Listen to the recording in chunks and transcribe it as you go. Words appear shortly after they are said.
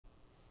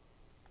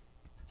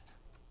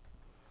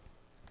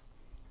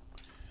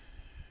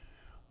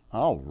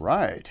All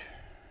right.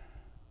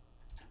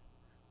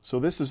 So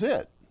this is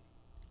it.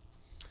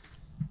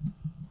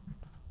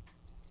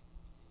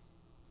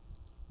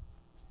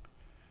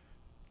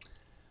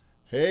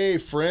 Hey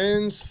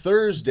friends,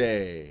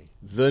 Thursday,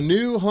 the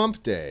new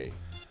hump day.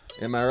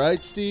 Am I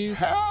right, Steve?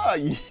 Ah,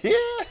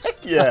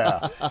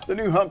 yeah. The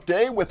new hump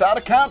day without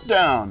a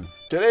countdown.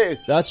 Today,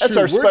 that's true.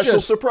 Our special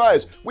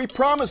surprise. We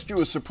promised you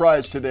a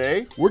surprise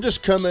today. We're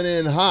just coming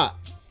in hot.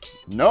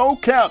 No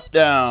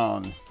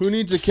countdown. Who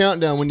needs a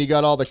countdown when you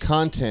got all the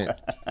content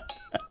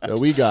that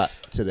we got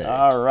today?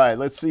 All right,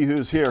 let's see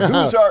who's here.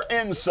 Who's our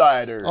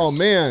insiders? Oh,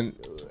 man.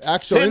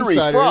 Axtell Henry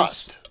Insiders.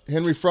 Frost.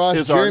 Henry Frost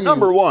is our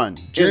number one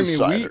Jeremy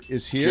insider. Wheat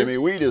is here. Jimmy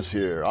Wheat is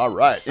here. All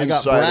right. I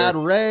got Brad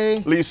Ray.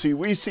 Lacey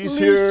Weesey's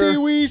here.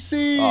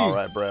 Weesey. All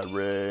right, Brad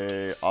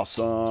Ray.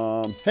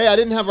 Awesome. Hey, I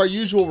didn't have our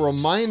usual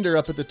reminder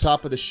up at the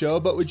top of the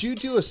show, but would you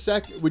take a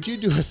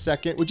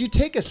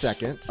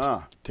second?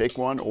 Take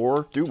one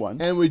or do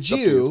one. And would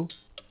you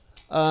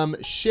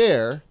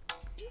share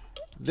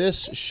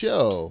this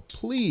show,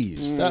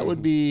 please? That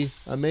would be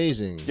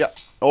amazing. Yeah.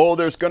 Oh,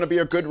 there's going to be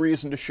a good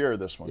reason to share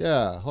this one.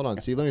 Yeah. Hold on,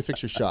 Steve. Let me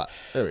fix your shot.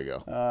 There we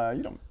go.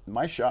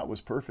 My shot was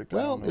perfect.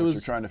 Well, I don't know what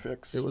you're trying to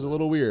fix. It was a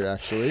little weird,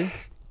 actually.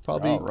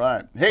 Probably. All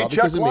right. Hey,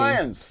 Chuck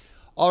Lyons.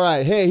 All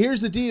right. Hey,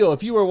 here's the deal.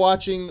 If you are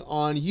watching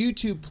on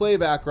YouTube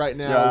playback right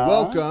now,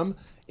 welcome.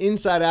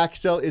 Inside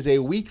Axtell is a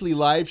weekly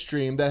live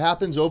stream that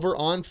happens over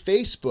on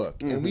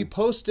Facebook, and we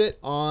post it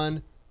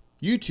on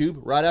YouTube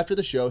right after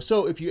the show.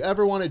 So if you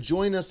ever want to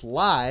join us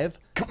live,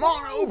 come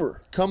on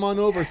over. Come on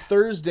over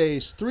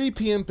Thursdays, 3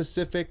 p.m.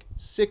 Pacific,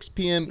 6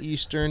 p.m.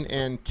 Eastern,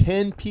 and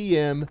 10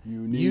 p.m.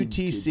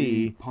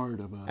 UTC. Part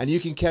of us. And you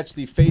can catch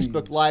the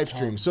Facebook live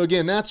stream. So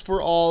again, that's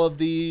for all of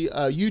the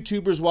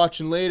YouTubers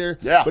watching later.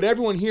 Yeah. But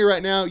everyone here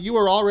right now, you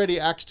are already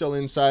Axtell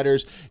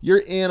Insiders.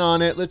 You're in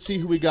on it. Let's see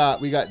who we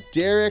got. We got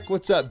Derek.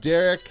 What's up,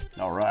 Derek?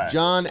 All right.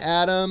 John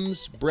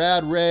Adams,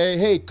 Brad Ray.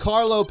 Hey,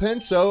 Carlo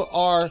Penso,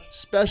 our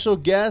special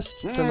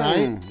guest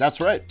tonight.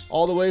 That's right.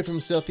 All the way from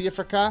South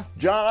Africa.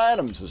 John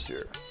Adams is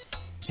here.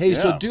 Hey,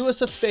 so do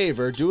us a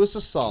favor, do us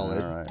a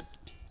solid. All right.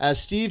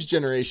 As Steve's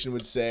generation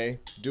would say,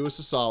 do us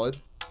a solid.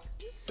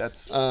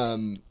 That's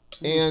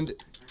and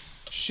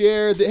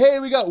share the. Hey,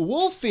 we got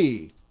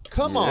Wolfie.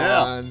 Come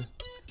on.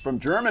 From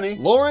Germany.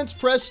 Lawrence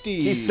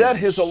Prestige. He set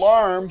his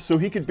alarm so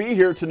he could be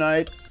here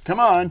tonight. Come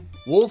on.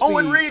 Wolfie.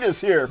 Owen Reid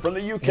is here from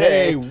the UK.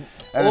 Hey, and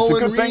it's a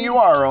good thing you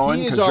are, Owen.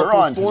 He is our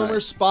performer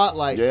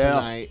spotlight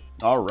tonight.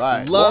 All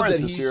right. Love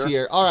Lawrence that he's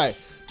here. All right.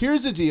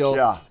 Here's the deal.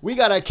 Yeah. We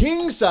got a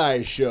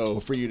king-size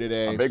show for you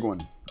today. A big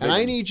one. And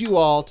I need you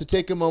all to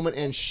take a moment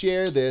and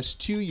share this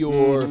to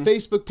your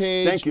Facebook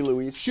page. Thank you,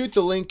 Luis. Shoot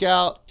the link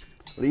out.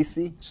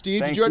 Lacey.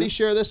 Steve, did you already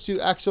share this to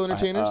Axtell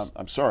Entertainers?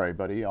 I'm sorry,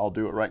 buddy. I'll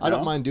do it right now. I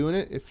don't mind doing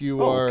it if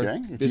you are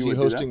busy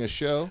hosting a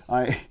show.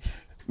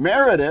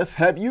 Meredith,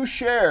 have you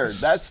shared?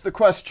 That's the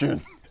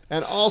question.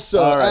 And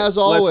also, as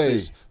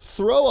always,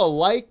 throw a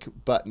like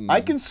button.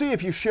 I can see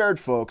if you shared,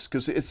 folks,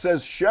 because it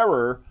says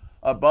sharer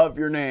above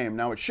your name.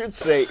 Now, it should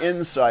say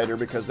insider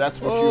because that's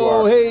what you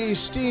are. Oh, hey,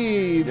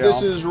 Steve.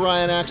 This is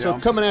Ryan Axtell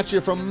coming at you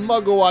from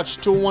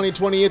MugWatch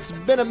 2020. It's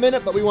been a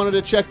minute, but we wanted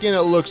to check in. It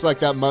looks like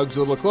that mug's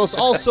a little close.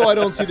 Also, I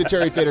don't see the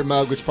Terry Fader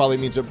mug, which probably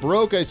means it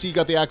broke. I see you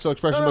got the Axtell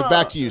Expression mug.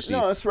 Back to you, Steve.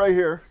 No, it's right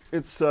here.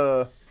 It's,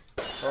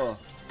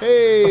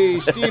 Hey,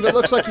 Steve, it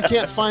looks like you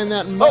can't find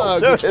that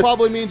mug, which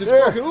probably means it's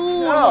broken.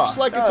 Ooh, it looks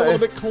like it's a little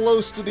bit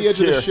close to the edge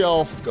of the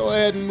shelf. Go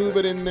ahead and move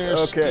it in there,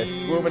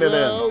 Steve. Moving it in.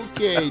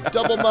 Okay,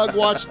 double mug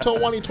watch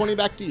 2020,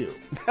 back to you.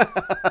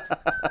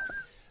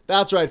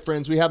 That's right,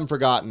 friends. We haven't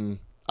forgotten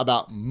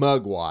about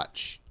Mug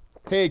Watch.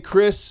 Hey,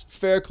 Chris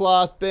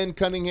Faircloth, Ben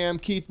Cunningham,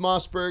 Keith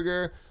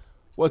Mossberger.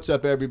 What's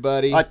up,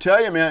 everybody? I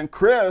tell you, man,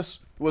 Chris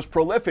was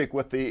prolific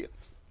with the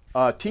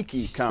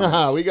Tiki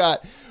comments.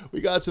 we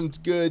got some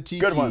good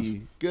Tiki. Good ones.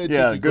 Good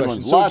Tiki questions.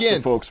 Ones. So Lots again,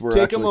 of folks were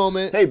take a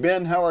moment. Hey,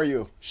 Ben, how are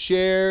you?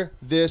 Share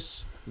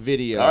this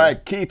video. All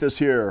right, Keith is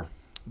here.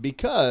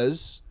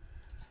 Because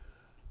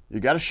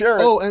you got to share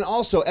it. Oh, and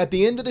also at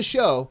the end of the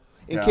show,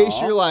 in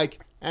case you're like,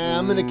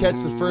 I'm going to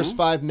catch the first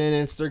 5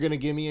 minutes, they're going to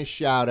give me a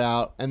shout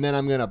out, and then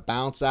I'm going to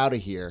bounce out of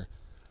here.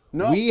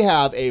 No, we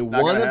have a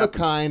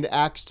one-of-a-kind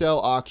Axtell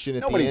auction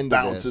at the end of this. Nobody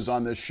bounces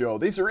on this show.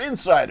 These are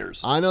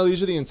insiders. I know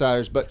these are the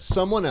insiders, but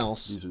someone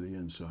else. These are the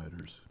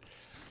insiders.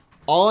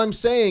 All I'm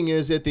saying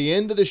is at the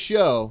end of the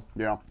show,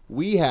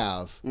 we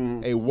have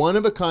a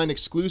one-of-a-kind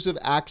exclusive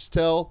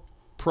Axtell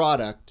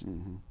product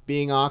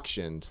being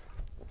auctioned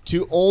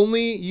to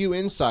only you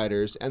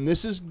insiders, and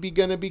this is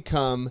going to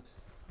become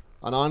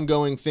an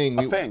ongoing thing.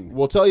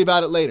 We'll tell you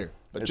about it later.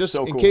 But just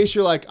in case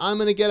you're like, I'm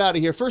going to get out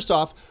of here. First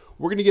off,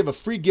 we're going to give a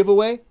free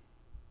giveaway,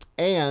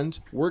 and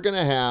we're going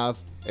to have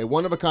a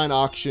one-of-a-kind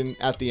auction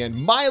at the end.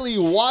 Miley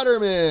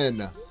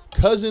Waterman.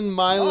 Cousin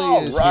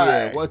Miley is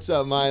here. What's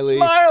up, Miley?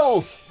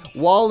 Miles!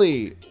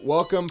 Wally,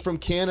 welcome from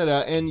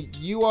Canada. And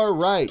you are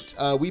right.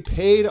 We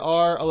paid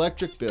our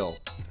electric bill,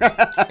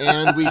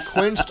 and we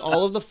quenched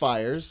all of the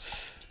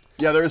fires.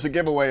 Yeah, there's a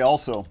giveaway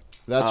also.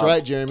 That's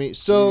right, Jeremy.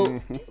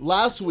 So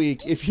last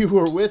week, if you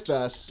were with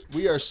us,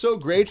 we are so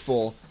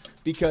grateful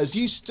because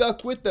you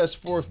stuck with us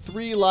for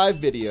 3 live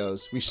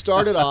videos. We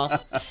started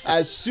off,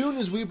 as soon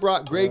as we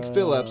brought Greg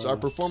Phillips, our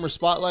performer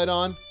spotlight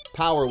on,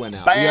 power went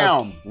out.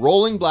 Bam! We have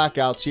rolling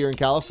blackouts here in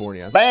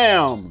California.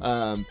 Bam!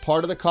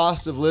 Part of the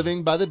cost of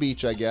living by the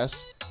beach, I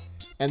guess.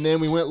 And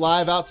then we went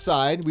live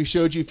outside. We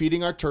showed you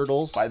feeding our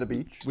turtles. By the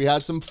beach. We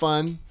had some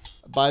fun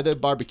by the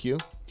barbecue.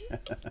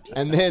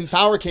 And then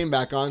power came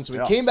back on, so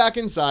we came back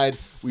inside.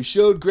 We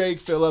showed Greg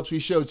Phillips. We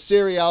showed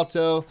Siri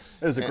Alto.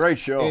 It was a great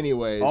show.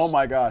 Anyways. Oh,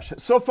 my gosh.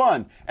 So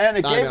fun. And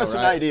it gave us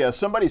an idea.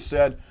 Somebody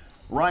said,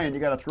 Ryan, you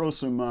got to throw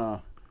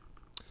some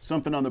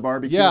something on the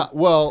barbecue. Yeah,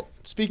 well,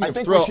 speaking of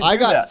throw, I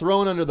got that.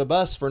 thrown under the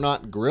bus for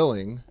not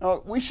grilling.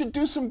 We should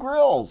do some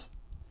grills.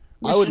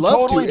 I would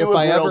love to if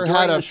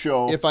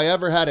I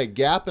ever had a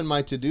gap in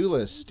my to-do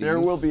list, Steve. There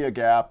will be a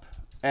gap,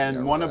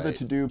 and one of the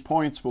to-do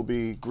points will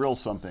be grill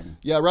something.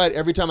 Yeah, right.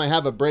 Every time I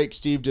have a break,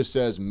 Steve just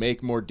says,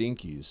 make more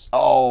Dinkies.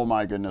 Oh,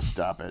 my goodness,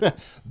 stop it.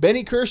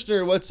 Benny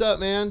Kirshner, what's up,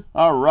 man?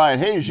 All right.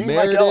 Hey,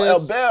 Jean-Michel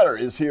Albert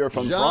is here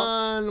from France.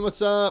 John,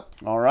 what's up?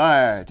 All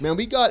right. Man,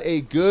 we got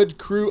a good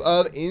crew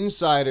of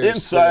insiders.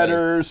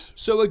 Insiders. Today.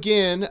 So,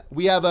 again,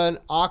 we have an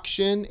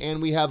auction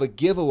and we have a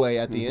giveaway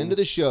at the end of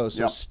the show.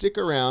 So stick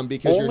around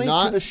because Only you're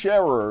not... to the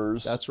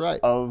sharers That's right.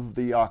 of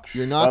the auction.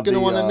 You're not going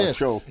to want to miss.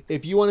 Show.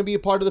 If you want to be a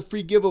part of the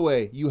free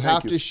giveaway, you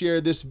have to share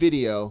this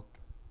video,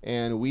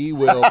 and we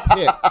will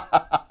pick.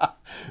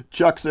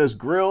 Chuck says,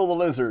 grill the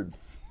lizard.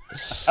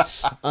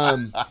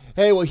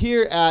 Hey, well,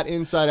 here at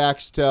Inside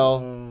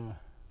Axtell,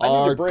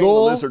 our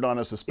goal the lizard on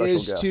as a special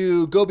is guest.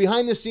 to go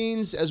behind the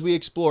scenes as we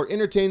explore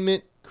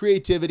entertainment,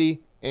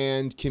 creativity,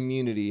 and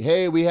community.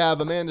 Hey, we have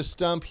Amanda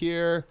Stump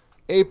here,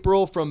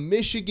 April from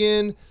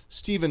Michigan,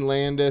 Stephen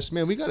Landis.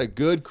 Man, we got a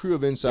good crew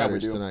of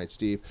insiders tonight,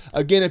 Steve.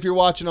 Again, if you're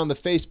watching on the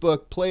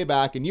Facebook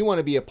playback and you want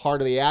to be a part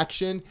of the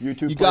action, you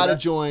got to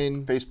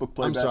join Facebook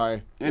playback. I'm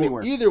sorry.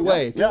 Anywhere. Well, either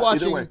way, if you're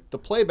watching the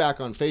playback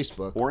on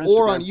Facebook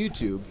or on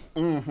YouTube,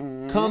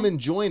 come and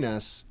join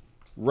us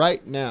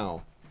right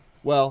now.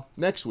 Well,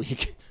 next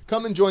week.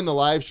 Come and join the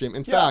live stream.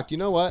 In fact, you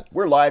know what?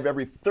 We're live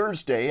every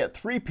Thursday at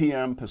 3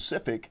 p.m.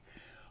 Pacific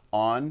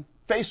on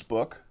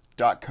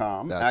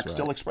Facebook.com,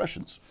 Axtell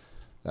Expressions.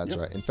 That's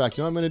right. In fact,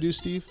 you know what I'm going to do,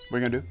 Steve? What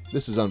are you going to do?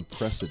 This is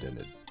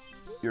unprecedented.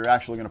 You're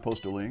actually going to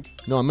post a link?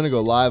 No, I'm going to go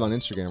live on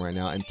Instagram right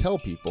now and tell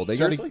people. They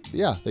got to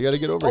they got to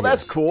get over here. Oh,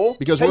 that's cool.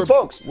 Because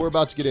we're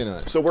about to get in on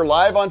it. So we're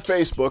live on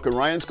Facebook, and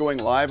Ryan's going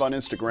live on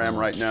Instagram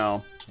right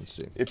now. Let's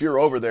see. If you're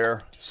over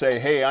there, say,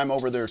 hey, I'm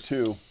over there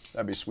too.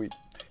 That'd be sweet.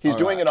 He's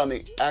doing it on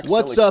the Axtell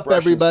What's up,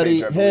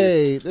 everybody? Page,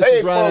 hey, this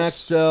is Ryan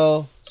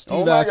Axtell,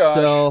 Steve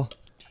Axtell,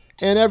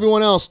 and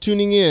everyone else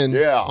tuning in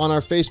on our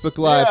Facebook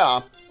Live.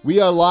 Yeah. We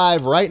are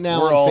live right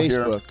now on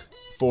Facebook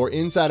for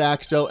Inside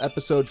Axtell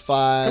Episode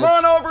 5. Come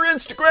on over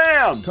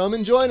Instagram. Come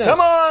and join us.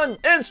 Come on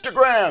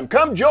Instagram.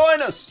 Come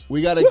join us.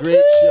 We got a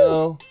great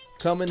show.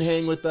 Come and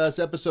hang with us.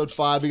 Episode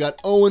 5. We got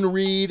Owen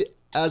Reid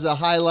as a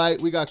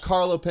highlight. We got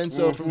Carlo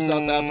Penso from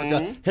South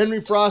Africa.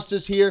 Henry Frost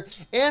is here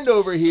and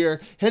over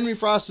here. Henry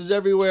Frost is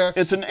everywhere.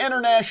 It's an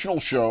international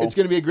show. It's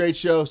going to be a great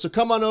show. So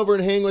come on over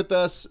and hang with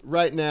us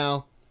right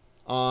now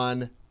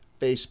on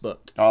Facebook.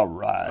 All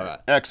right.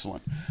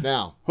 Excellent.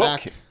 Now,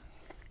 back.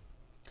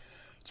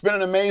 It's been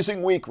an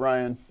amazing week,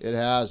 Ryan. It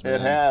has, man.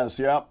 It has,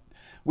 yep.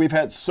 We've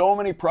had so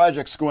many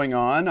projects going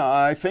on.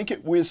 I think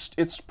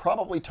it's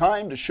probably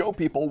time to show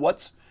people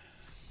what's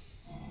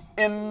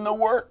in the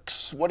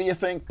works. What do you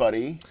think,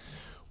 buddy?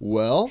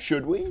 Well,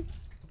 should we?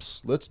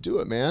 Let's do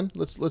it, man.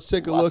 Let's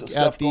take a look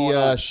at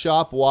the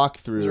shop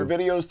walkthrough. There are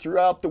videos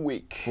throughout the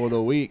week. For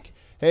the week.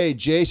 Hey,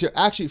 Jay's here.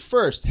 Actually,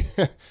 first,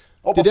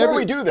 before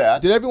we do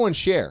that, did everyone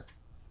share?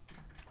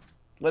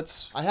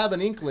 I have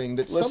an inkling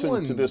that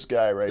listen to this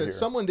guy right here.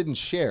 Someone didn't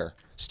share.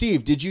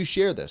 Steve, did you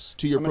share this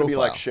to your profile? I'm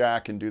going to be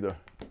like Shaq and do the...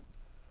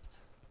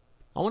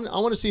 I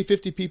want to see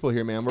 50 people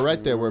here, man. We're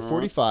right there. We're at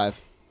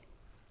 45.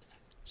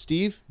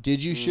 Steve,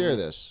 did you share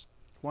this?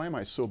 Why am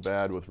I so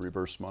bad with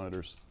reverse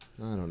monitors?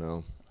 I don't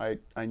know.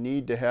 I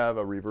need to have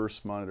a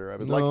reverse monitor. I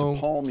would like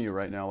to palm you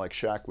right now like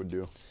Shaq would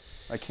do.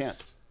 I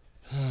can't.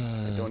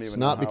 I don't even it's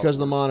not know because of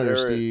the monitor,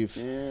 Steve.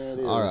 Yeah, it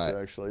is, all right.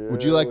 Actually.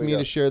 Would you like me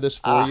to share this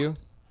for you?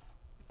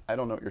 I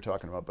don't know what you're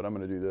talking about, but I'm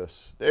going to do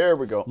this. There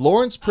we go.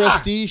 Lawrence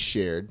Prestige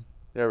shared.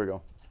 There we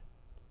go.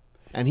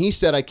 And he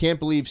said, I can't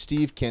believe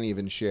Steve can't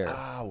even share.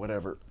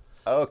 Whatever.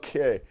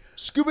 Okay.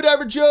 Scuba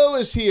Diver Joe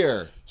is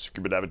here.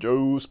 Scuba Diver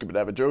Joe, Scuba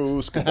Diver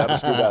Joe, Scuba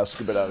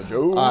Diver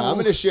Joe. I'm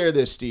going to share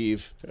this,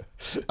 Steve,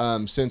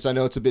 since I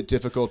know it's a bit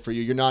difficult for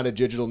you. You're not a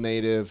digital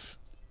native.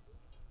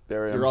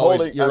 You're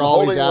always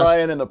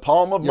Ryan in the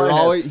palm of my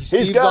hand.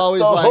 Steve's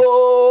always like,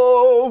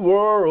 whole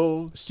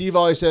world. Steve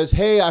always says,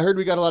 hey, I heard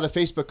we got a lot of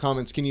Facebook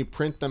comments. Can you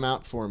print them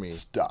out for me?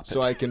 Stop it.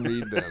 So I can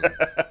read them.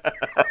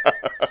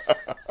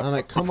 I'm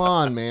like, come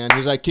on, man.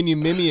 He's like, can you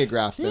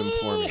mimeograph them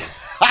for me?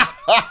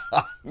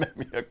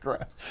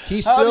 Mimeograph.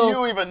 How do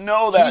you even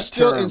know that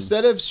term?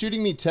 Instead of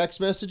shooting me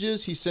text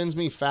messages, he sends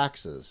me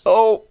faxes.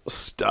 Oh,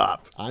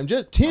 stop.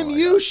 Tim,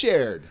 you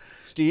shared.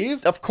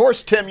 Steve? Of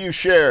course, Tim, you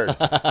shared.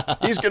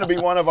 He's going to be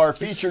one of our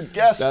featured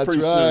guests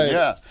pretty soon.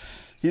 Yeah.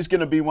 He's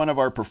going to be one of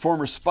our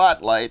performer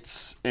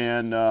spotlights.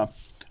 And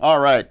all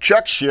right,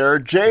 Chuck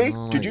shared. Jay,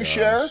 did you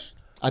share?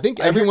 I think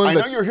everyone. I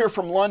know you're here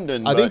from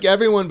London. I think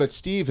everyone but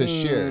Steve has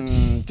shared.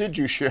 Did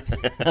you share?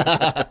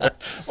 Well,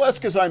 that's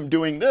because I'm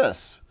doing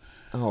this.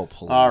 Oh,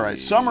 please. All right,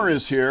 Summer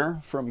is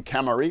here from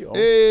Camarillo.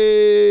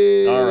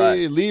 Hey. All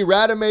right. Lee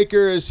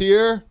Rademacher is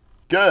here.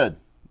 Good.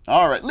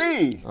 All right,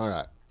 Lee. All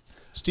right.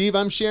 Steve,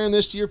 I'm sharing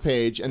this to your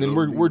page, and then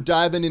we're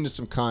diving into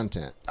some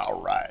content.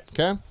 All right.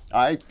 Okay?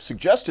 I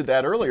suggested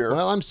that earlier.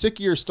 Well, I'm sick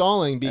of your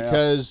stalling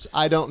because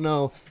I don't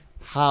know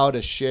how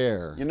to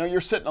share. You know,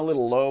 you're sitting a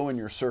little low in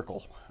your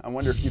circle. I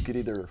wonder if you could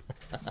either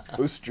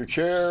boost your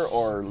chair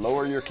or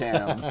lower your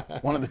cam.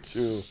 One of the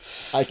two.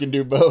 I can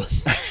do both.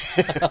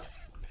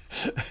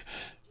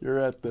 You're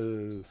at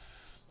the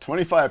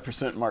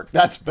 25% mark.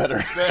 That's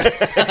better.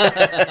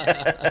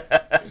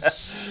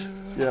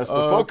 Yes, the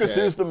focus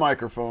is the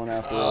microphone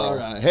after all. All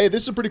right. Hey,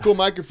 this is a pretty cool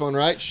microphone,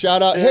 right?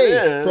 Shout out.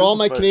 Hey, for all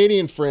my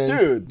Canadian friends,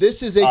 dude,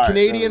 this is a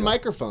Canadian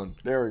microphone.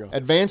 There we go.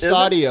 Advanced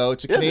Audio.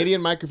 It's a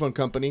Canadian microphone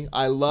company.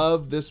 I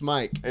love this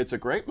mic. It's a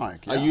great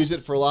mic. Yeah. I use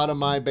it for a lot of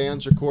my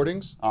band's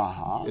recordings.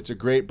 It's a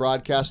great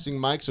broadcasting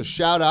mic. So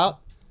shout out.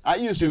 I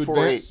used it for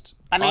Advanced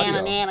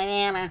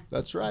Audio.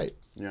 That's right.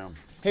 Yeah.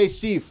 Hey,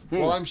 Steve,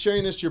 well, I'm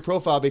sharing this to your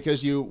profile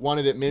because you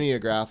wanted it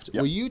mimeographed.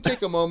 Yep. Will you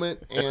take a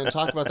moment and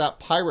talk about that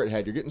pirate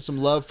head? You're getting some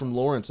love from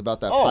Lawrence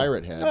about that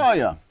pirate head. Oh,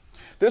 yeah.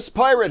 This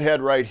pirate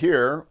head right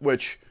here,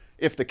 which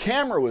if the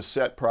camera was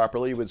set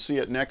properly, you would see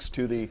it next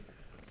to the...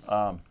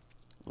 who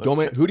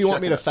do you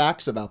want me to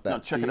fax about that, No,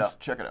 check Steve? it out.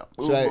 Check it out.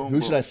 Boom,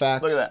 Who should I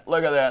fax? Look at that.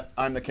 Look at that.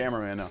 I'm the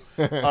cameraman now.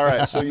 All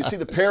right, so you see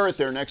the parrot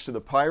there next to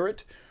the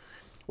pirate?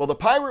 Well, the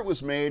pirate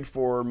was made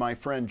for my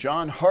friend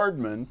John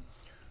Hardman,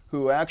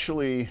 who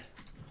actually...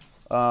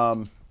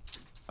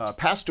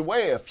 passed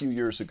away a few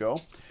years ago,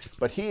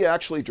 but he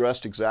actually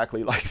dressed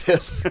exactly like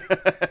this,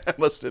 I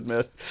must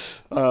admit.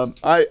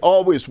 I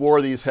always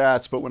wore these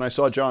hats, but when I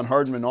saw John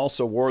Hardman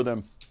also wore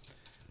them,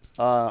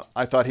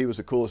 I thought he was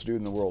the coolest dude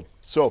in the world.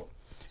 So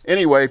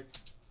anyway,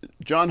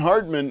 John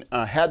Hardman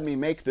had me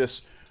make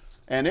this,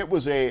 and it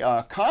was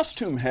a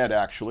costume head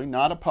actually,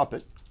 not a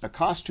puppet, a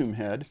costume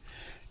head,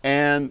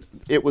 and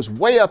it was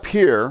way up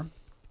here,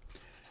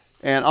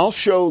 and I'll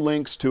show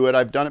links to it.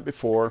 I've done it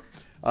before.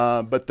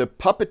 But the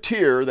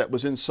puppeteer that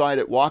was inside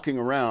it walking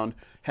around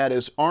had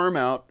his arm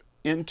out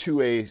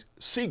into a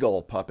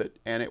seagull puppet,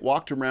 and it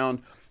walked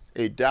around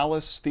a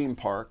Dallas theme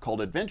park called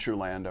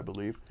Adventureland, I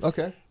believe.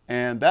 Okay.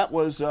 And that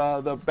was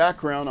the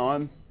background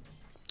on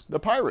the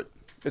pirate.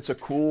 It's a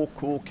cool,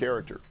 cool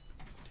character.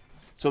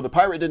 So the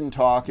pirate didn't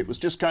talk. It was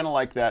just kind of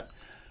like that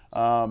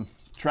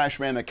trash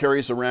man that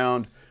carries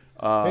around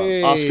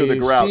hey, Oscar the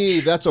Grouch.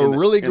 Steve, that's a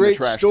really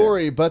great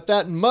story, but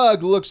that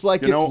mug looks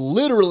like it's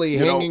literally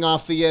hanging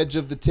off the edge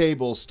of the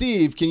table.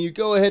 Steve, can you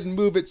go ahead and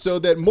move it so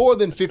that more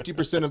than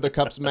 50% of the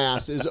cup's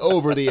mass is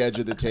over the edge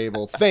of the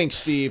table? Thanks,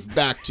 Steve.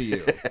 Back to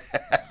you.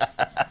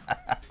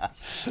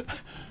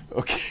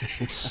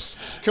 Okay.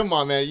 Come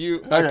on, man.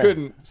 I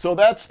couldn't. So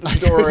that's the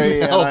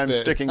story, and I'm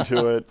sticking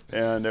to it,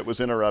 and it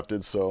was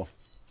interrupted, so.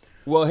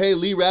 Well, hey,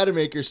 Lee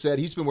Rademacher said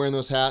he's been wearing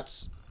those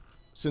hats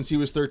since he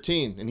was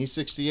 13, and he's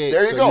 68.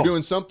 There you go. You're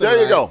doing something There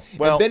you right. go.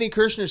 Well, and Benny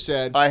Kirshner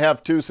said... I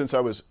have too since I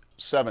was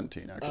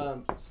 17,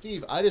 actually.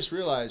 Steve, I just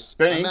realized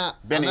Benny,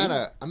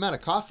 I'm out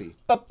of coffee.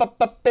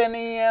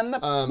 Benny and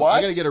the what?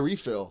 I got to get a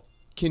refill.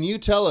 Can you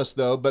tell us,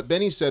 though, but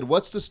Benny said,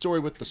 what's the story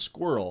with the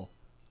squirrel,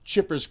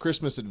 Chipper's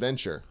Christmas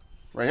Adventure?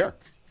 Right here.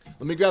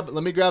 Let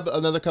me grab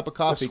another cup of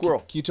coffee. The squirrel.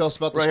 Can you tell us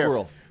about the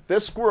squirrel? Here.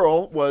 This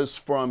squirrel was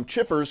from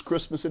Chipper's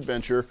Christmas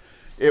Adventure.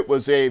 It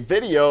was a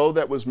video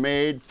that was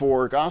made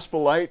for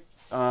Gospel Light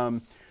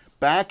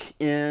back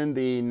in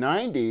the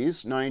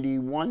 90s,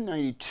 91,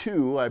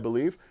 92, I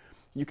believe.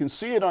 You can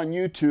see it on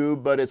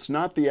YouTube, but it's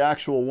not the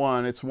actual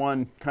one. It's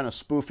one kind of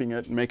spoofing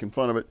it and making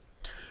fun of it.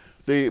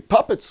 The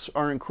puppets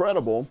are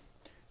incredible,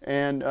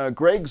 and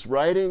Greg's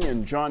writing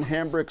and John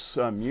Hambrick's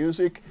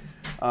music,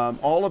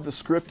 all of the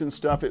script and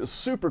stuff. It was a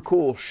super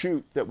cool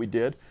shoot that we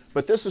did.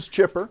 But this is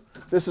Chipper.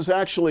 This is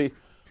actually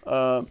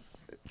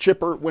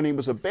Chipper when he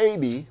was a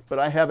baby, but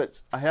I have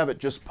it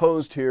just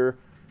posed here,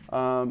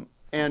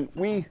 and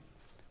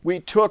we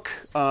took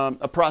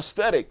a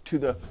prosthetic to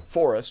the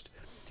forest,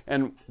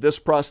 and this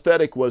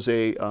prosthetic was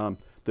the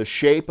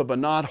shape of a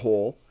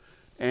knothole,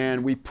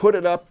 and we put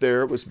it up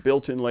there. It was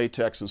built in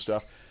latex and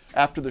stuff.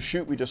 After the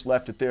shoot, we just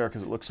left it there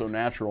because it looked so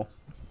natural.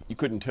 You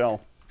couldn't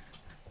tell.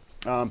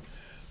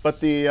 But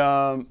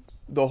the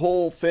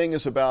whole thing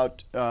is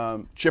about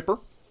Chipper,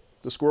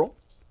 the squirrel,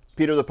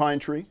 Peter the pine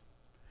tree,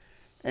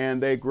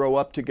 and they grow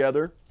up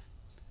together,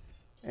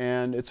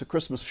 and it's a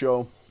Christmas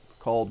show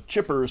called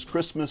Chipper's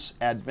Christmas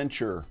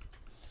Adventure.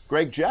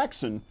 Greg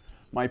Jackson,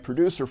 my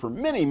producer for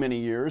many, many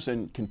years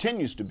and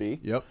continues to be.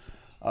 Yep.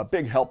 A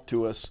big help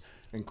to us.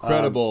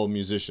 Incredible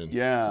musician.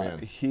 Yeah, man.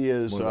 He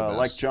is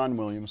like John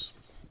Williams,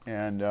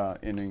 and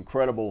an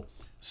incredible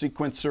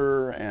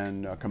sequencer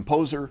and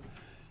composer.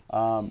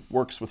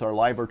 Works with our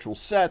live virtual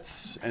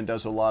sets and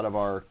does a lot of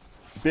our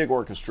big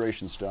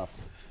orchestration stuff.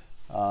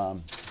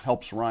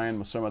 Helps Ryan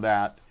with some of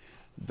that.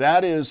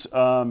 That is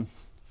a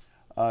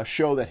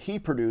show that he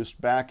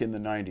produced back in the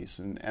 90s,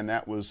 and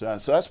that was so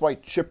that's why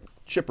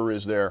Chipper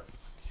is there.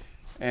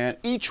 And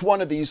each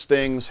one of these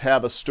things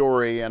have a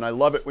story, and I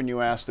love it when you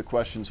ask the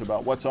questions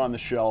about what's on the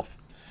shelf.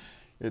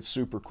 It's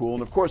super cool.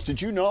 And of course,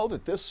 did you know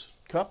that this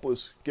cup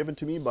was given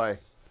to me by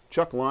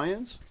Chuck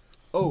Lyons?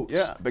 Oh,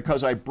 yeah,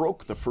 because I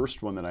broke the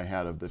first one that I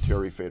had of the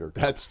Terry Fader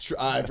cup. That's true.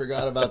 I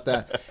forgot about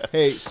that.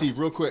 Hey, Steve,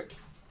 real quick.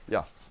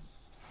 Yeah.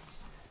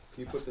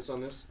 Can you put this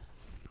on this?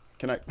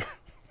 Can I?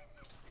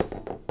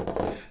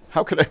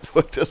 How could I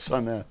put this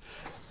on that?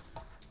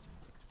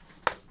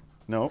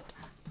 No.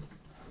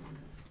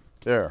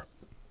 There.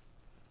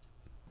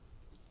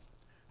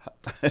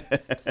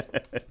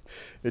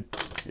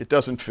 It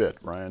doesn't fit,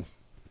 Ryan.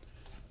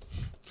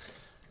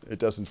 It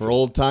doesn't fit. For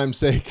old time's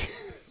sake.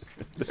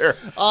 There.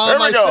 Oh, there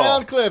my we go.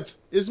 sound clip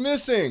is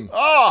missing.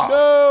 Oh.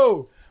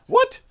 No.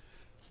 What?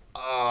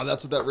 Oh,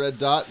 that's what that red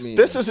dot means.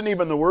 This isn't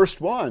even the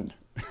worst one.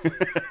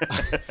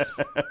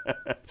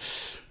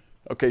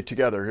 Okay,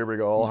 together. Here we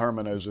go. I'll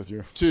harmonize with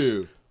you.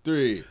 2,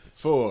 3,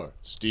 4.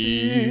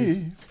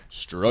 Steve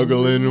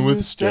struggling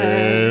with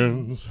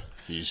stands.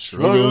 He's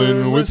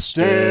struggling with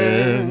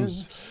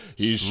stands.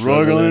 He's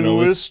struggling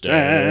with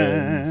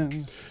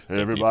stands.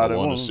 Everybody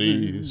want to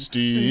see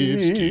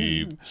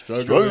Steve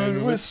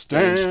struggling with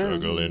stands.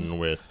 Struggling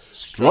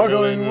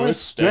with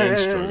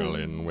stands.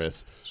 Struggling with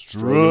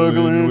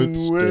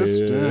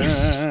stands.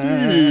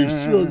 Steve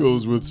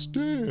struggles with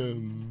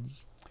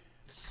stands.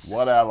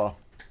 Whatever.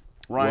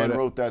 Ryan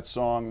wrote that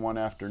song one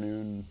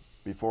afternoon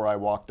before I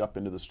walked up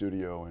into the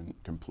studio and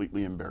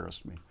completely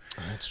embarrassed me.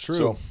 That's true.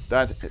 So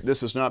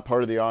this is not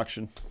part of the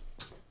auction.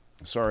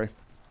 Sorry.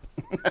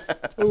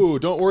 Ooh,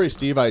 don't worry,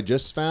 Steve. I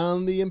just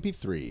found the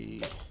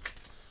MP3.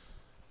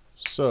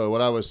 So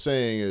what I was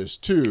saying is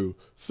 2,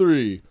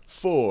 3,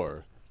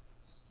 4.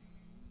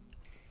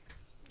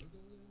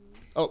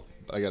 Oh,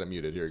 I got it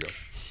muted. Here we go.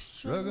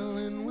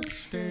 Struggling with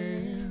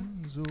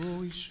stands.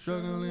 Oh, he's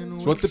struggling.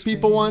 It's what the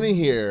people want to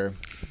hear.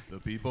 The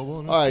people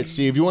want. All right,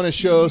 Steve. You want to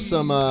show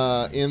some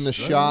in the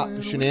shop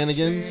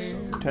shenanigans?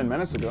 10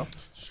 minutes ago.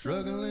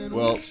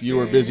 Well, you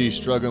were busy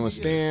struggling with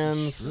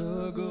stands.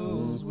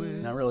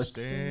 Not really.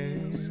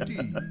 Steve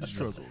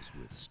struggles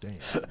with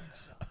stands.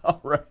 All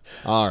right.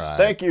 All right.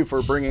 Thank you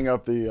for bringing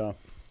up the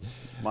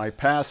my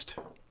past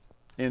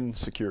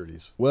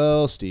insecurities.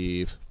 Well,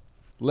 Steve,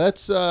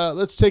 let's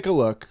take a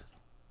look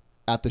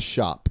at the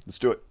shop. Let's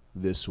do it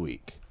this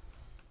week.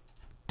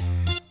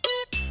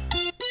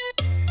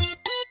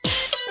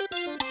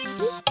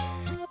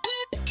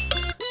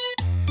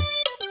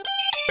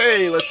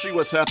 Hey, let's see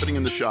what's happening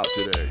in the shop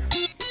today.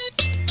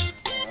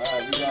 All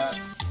right,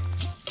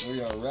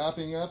 we are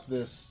wrapping up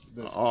this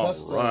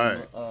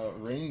custom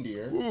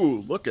reindeer.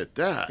 Ooh, look at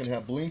that. It's going to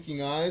have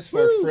blinking eyes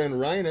for our friend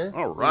Reiner.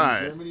 All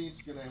right. In Germany,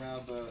 it's going to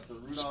have the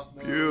Rudolph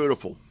nose.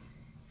 Beautiful.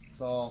 It's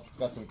all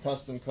got some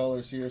custom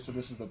colors here. So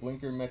this is the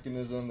blinker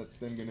mechanism that's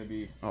then going to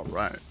be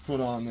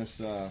put on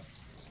this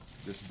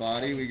this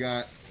body. We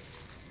got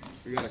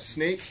a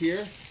snake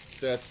here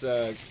that's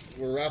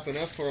we're wrapping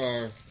up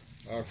for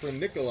our friend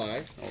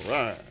Nikolai. All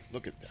right.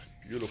 Look at that.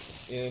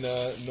 Beautiful. In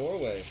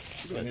Norway.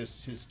 And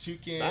his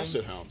toucan.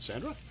 Basset hound,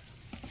 Sandra.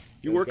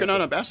 You working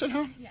on a basset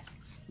hound? Yeah.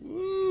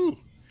 Woo.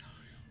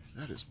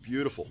 That is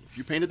beautiful.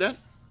 You painted that?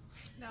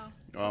 No.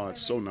 Oh,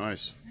 it's so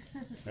nice.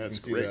 That's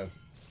great. The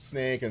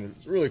snake, and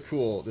it's really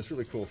cool. This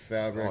really cool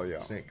fabric. Oh, yeah.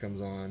 The snake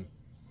comes on.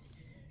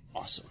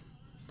 Awesome.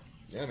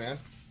 Yeah, man.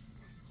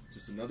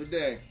 Just another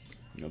day.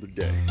 Another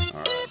day. All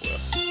right,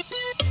 Wes.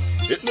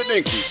 Hitting the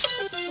Dinkies.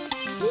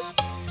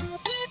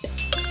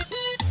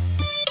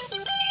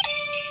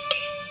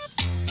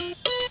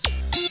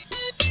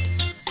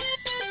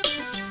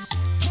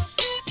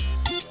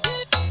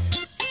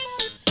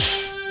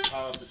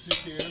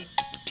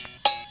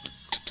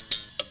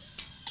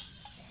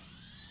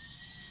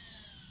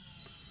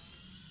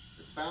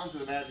 To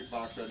the magic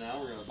box right now.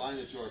 We're going to bind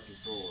it to our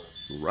controller.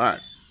 Right.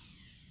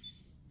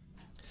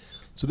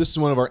 So this is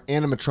one of our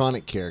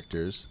animatronic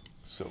characters.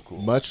 So cool.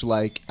 Much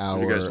like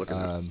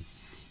our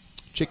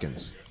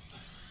chickens.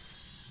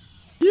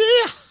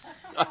 Yeah!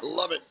 I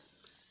love it.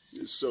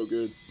 It's so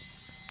good.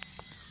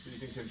 So you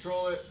can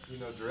control it,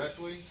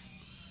 directly.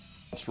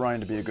 That's Ryan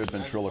to be a good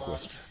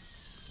ventriloquist.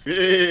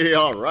 Hey,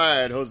 all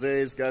right.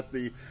 Jose's got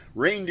the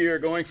reindeer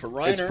going for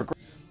Reiner.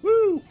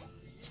 Woo!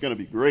 It's going to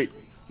be great.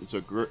 It's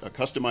a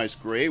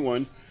customized gray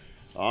one.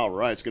 All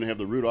right, it's going to have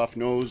the Rudolph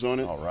nose on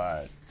it. All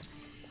right.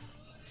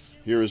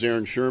 Here is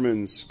Aaron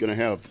Sherman's going to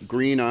have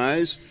green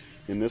eyes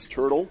in this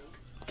turtle.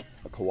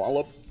 A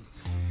koala.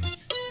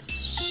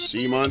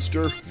 Sea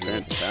monster.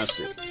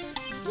 Fantastic.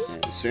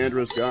 And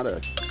Sandra's got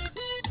a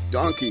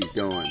donkey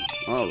going.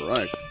 All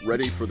right,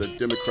 ready for the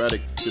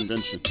Democratic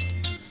Convention.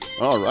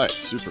 All right,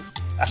 super.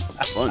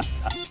 Fun.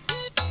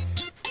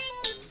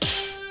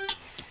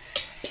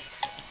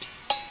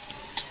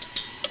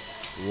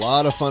 A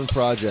lot of fun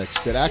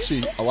projects that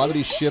actually, a lot of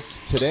these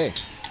shipped today. I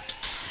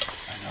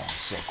know,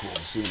 it's so cool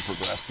to see them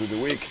progress through the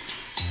week.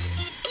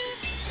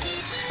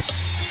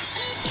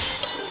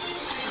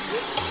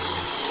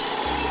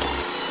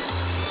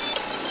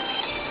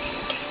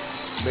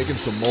 Making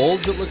some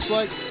molds, it looks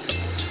like.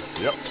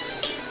 Yep.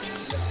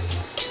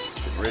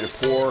 Getting ready to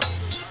pour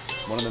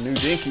one of the new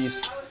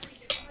Dinkies.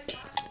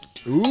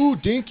 Ooh,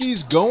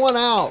 Dinky's going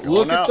out.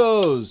 Look at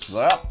those.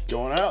 Yep,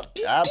 going out.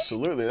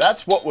 Absolutely.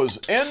 That's what was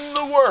in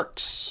the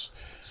works.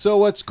 So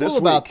what's cool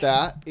about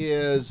that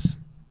is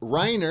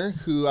Reiner,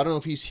 who I don't know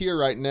if he's here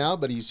right now,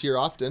 but he's here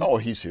often. Oh,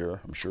 he's here,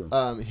 I'm sure.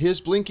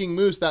 His Blinking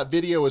Moose, that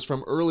video was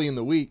from early in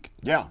the week.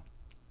 Yeah.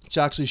 It's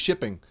actually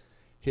shipping.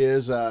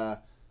 His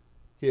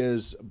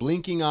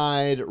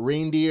blinking-eyed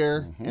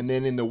reindeer, and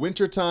then in the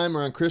wintertime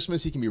around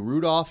Christmas, he can be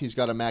Rudolph. He's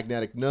got a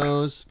magnetic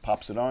nose.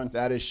 Pops it on.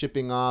 That is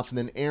shipping off. And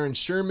then Aaron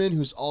Sherman,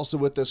 who's also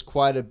with us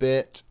quite a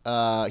bit,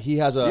 he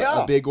has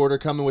a big order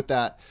coming with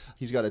that.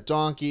 He's got a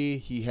donkey.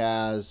 He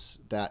has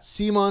that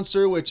sea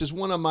monster, which is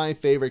one of my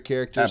favorite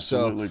characters.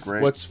 Absolutely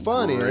great. What's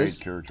fun is,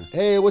 character.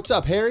 Hey, what's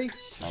up, Harry?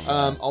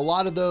 A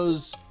lot of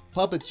those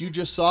puppets you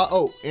just saw.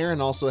 Oh, Aaron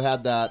also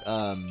had that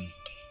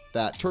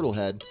that turtle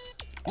head.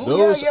 Oh,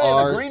 those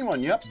are the green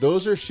one. Yep.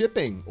 Those are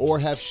shipping or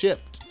have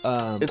shipped.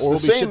 It's the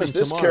same as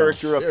this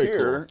character up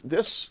here. Cool.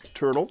 This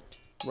turtle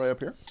right up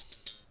here,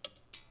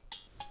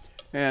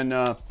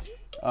 and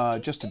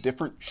just a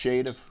different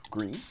shade of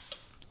green.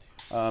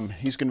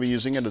 He's going to be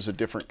using it as a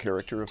different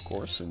character, of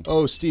course. And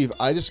oh, Steve,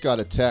 I just got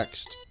a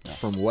text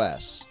from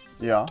Wes.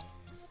 Yeah.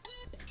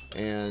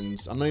 And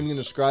I'm not even going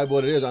to describe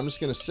what it is. I'm just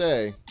going to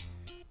say,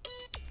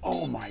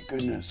 oh my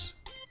goodness.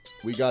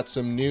 We got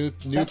some new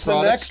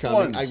products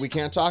coming. We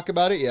can't talk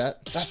about it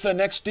yet. That's the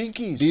next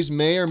Dinkies. These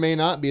may or may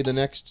not be the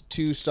next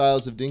 2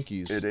 styles of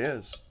Dinkies. It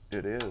is.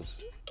 It is.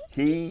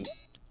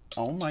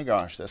 Oh my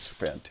gosh, that's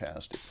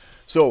fantastic.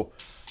 So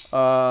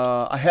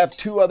I have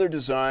 2 other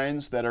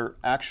designs that are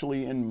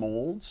actually in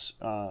molds.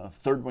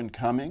 3rd one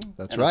coming.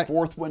 That's and right. A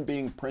 4th one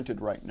being printed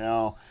right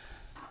now.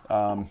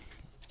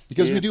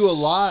 Because we do a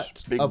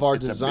lot of our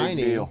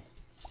designing. A big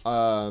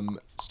deal.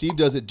 Steve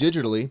does it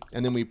digitally,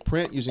 and then we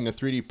print using a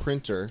 3D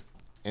printer.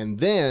 And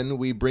then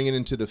we bring it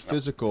into the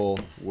physical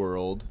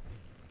world.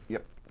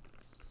 Yep.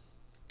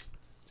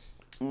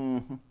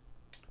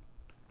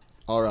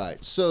 All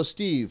right. So,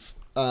 Steve.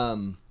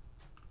 Hey,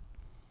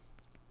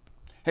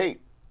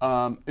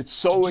 it's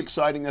so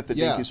exciting that the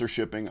Dinkies are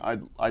shipping.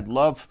 I'd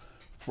love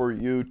for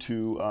you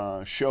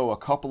to show a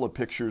couple of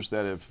pictures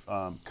that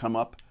have come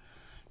up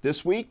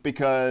this week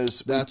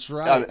because that's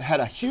right. Had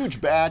a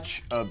huge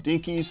batch of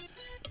Dinkies.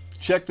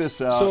 Check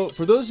this out. So,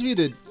 for those of you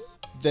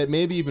that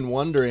may be even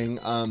wondering,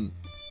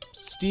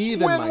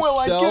 Steve and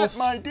myself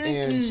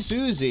and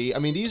Susie, I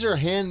mean, these are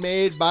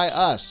handmade by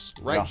us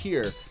right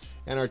here.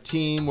 And our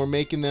team, we're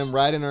making them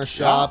right in our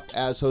shop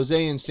as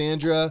Jose and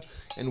Sandra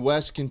and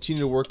Wes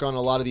continue to work on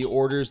a lot of the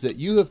orders that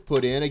you have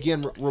put in.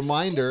 Again,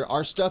 reminder,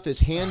 our stuff is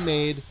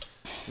handmade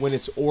when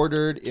it's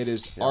ordered. It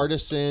is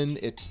artisan.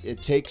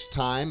 It takes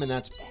time, and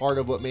that's part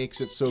of what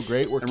makes it so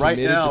great. We're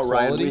committed to quality.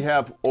 Ryan, we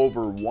have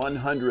over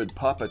 100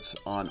 puppets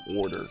on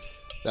order.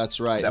 That's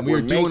right. And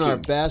we're doing our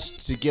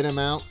best to get them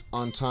out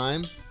on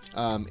time.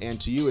 And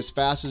to you as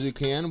fast as we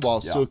can while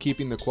still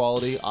keeping the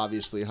quality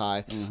obviously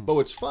high. But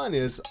what's fun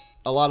is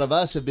a lot of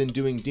us have been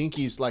doing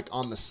Dinkies like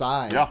on the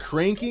side,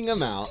 cranking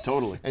them out.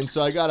 Totally. And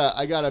so I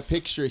got a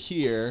picture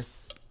here.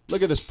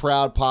 Look at this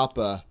proud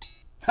papa.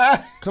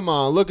 Come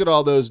on, look at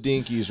all those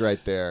Dinkies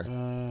right there.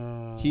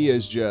 He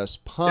is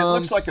just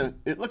pumped.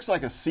 It looks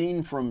like a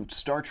scene from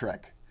Star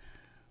Trek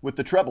with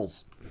the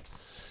trebles.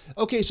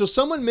 Okay, so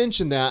someone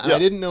mentioned that, and I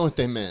didn't know what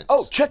they meant.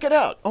 Oh, check it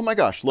out! Oh my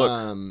gosh, look!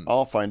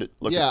 I'll find it.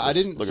 Look at this. I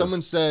didn't.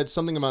 Someone said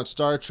something about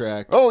Star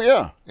Trek. Oh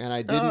yeah, and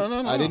I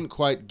didn't. I didn't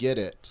quite get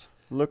it.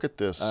 Look at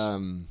this.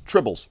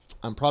 Tribbles.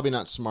 I'm probably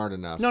not smart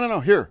enough. No.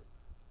 Here.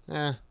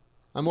 I'm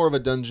more of a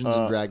Dungeons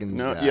and Dragons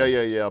guy.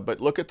 Yeah. But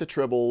look at the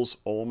tribbles.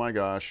 Oh my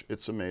gosh,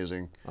 it's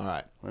amazing. All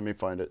right, let me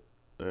find it.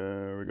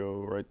 There we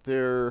go, right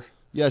there.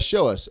 Yeah,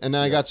 show us. And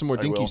then I got some more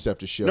Dinky stuff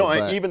to show.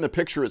 No, even the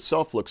picture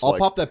itself looks like... I'll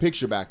pop that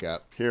picture back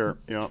up. Here,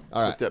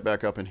 put that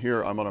back up. And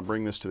here, I'm going to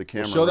bring this to the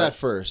camera. Show that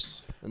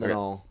first. And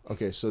then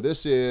Okay, so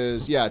this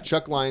is,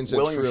 Chuck Lines at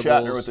William Tribbles.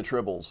 Shatner with the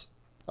Tribbles.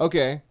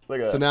 Okay. Look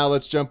at that. So now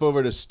let's jump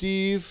over to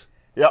Steve.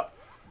 Yep.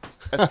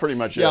 That's pretty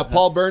much it.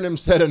 Paul Burnham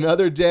said,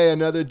 another day,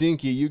 another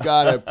Dinky. You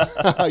got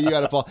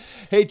it, Paul.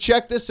 Hey,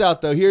 check this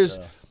out, though.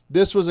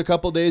 This was a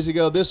couple days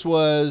ago. This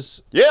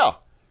was...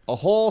 a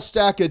whole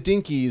stack of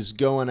Dinkies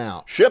going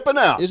out. Shipping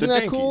out. Isn't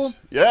that cool?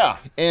 Yeah.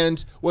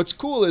 And what's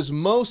cool is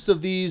most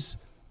of these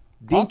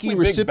Dinky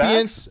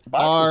recipients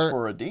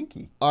for a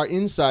Dinky are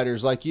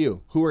insiders like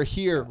you who are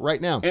here right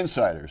now.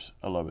 Insiders.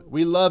 I love it.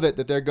 We love it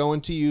that they're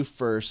going to you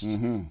first.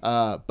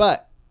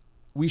 But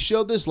we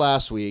showed this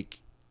last week,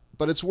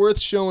 but it's worth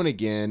showing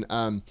again.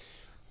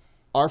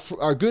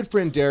 Our good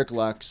friend Derek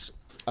Lux,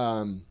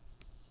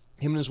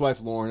 him and his wife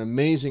Lauren,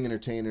 amazing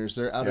entertainers.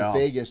 They're out of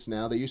Vegas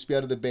now. They used to be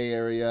out of the Bay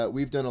Area.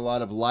 We've done a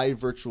lot of live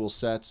virtual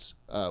sets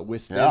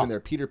with them and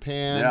their Peter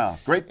Pan. Yeah,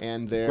 great.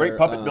 And their great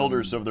puppet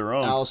builders of their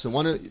own. Allison,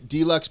 one of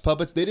Deluxe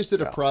Puppets. They just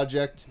did a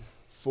project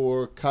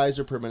for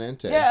Kaiser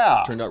Permanente.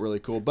 Yeah. Turned out really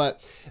cool.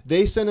 But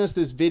they sent us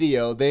this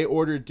video. They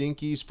ordered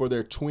Dinkies for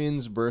their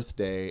twins'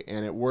 birthday,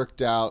 and it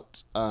worked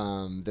out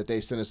that they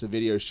sent us a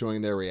video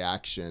showing their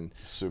reaction.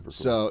 Super cool.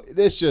 So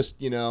this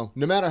just, no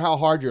matter how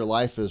hard your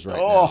life is right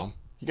Oh, now,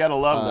 you got to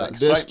love that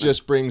excitement. this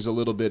just brings a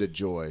little bit of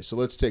joy. So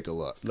let's take a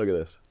look. Look at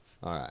this.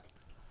 All right.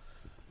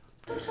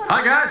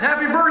 Hi guys,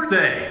 happy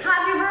birthday!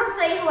 Happy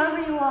birthday,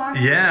 whoever you are.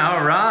 Yeah,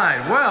 all right.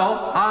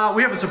 Well,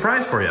 we have a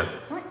surprise for you.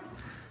 What?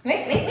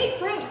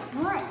 Wait.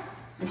 What?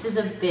 This is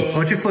a big. Why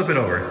don't you flip it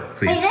over,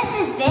 please? Wait,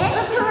 this is big? No,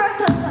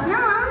 I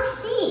want to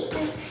see.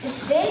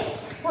 It's big?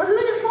 Well, who's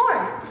it for?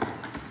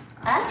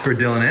 Us? It's for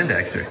Dylan and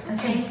Dexter.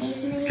 Okay.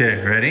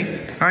 Okay, ready?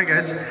 All right,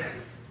 guys.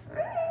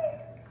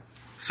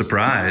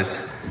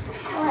 Surprise.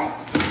 What?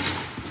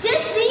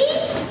 Just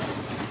these?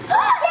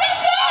 Oh,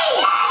 Dinky!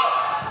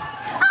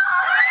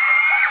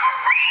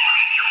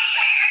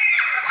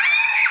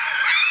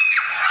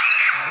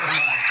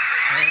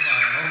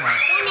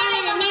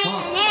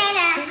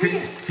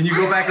 Can you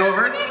go back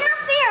over? It's not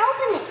fair,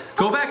 open it.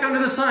 Go back under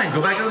the sign.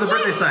 Go back under the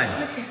birthday sign.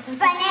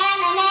 Banana.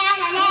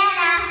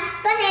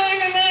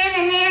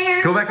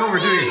 Go back over,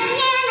 Dewey.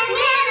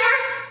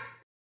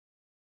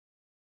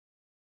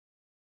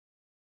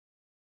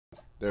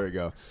 There we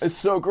go. It's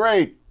so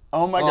great.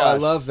 Oh my gosh. I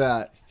love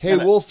that. Hey,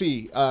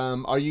 Wolfie,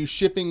 are you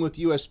shipping with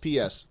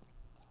USPS?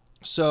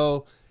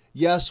 So,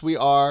 yes, we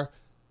are.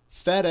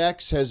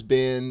 FedEx has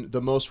been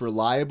the most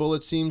reliable,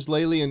 it seems,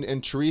 lately,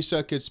 and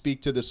Teresa could speak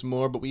to this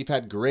more, but we've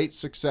had great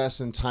success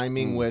in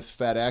timing with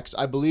FedEx.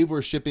 I believe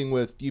we're shipping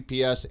with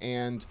UPS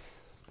and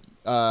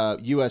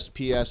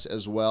USPS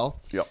as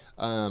well. Yep.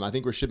 I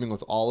think we're shipping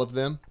with all of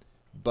them,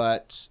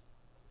 but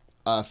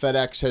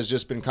FedEx has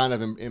just been kind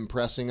of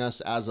impressing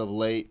us as of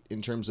late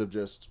in terms of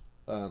just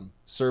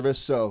service.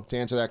 So to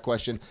answer that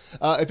question,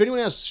 if anyone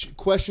has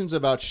questions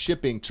about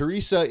shipping,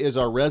 Teresa is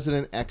our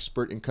resident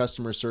expert in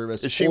customer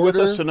service. Is she with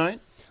us tonight?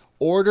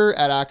 Order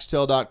at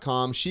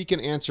axtell.com. She can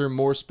answer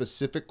more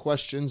specific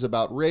questions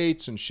about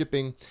rates and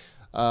shipping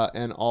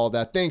and all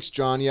that. Thanks,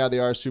 John. Yeah, they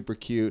are super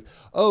cute.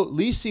 Oh,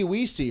 Lisi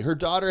Weesey, her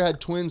daughter had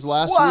twins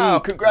last week. Wow,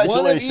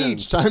 congratulations. One of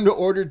each. Time to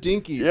order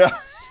Dinkies. Yeah.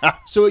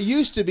 So it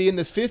used to be in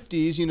the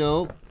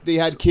 50s, they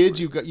had kids,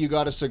 you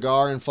got a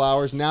cigar and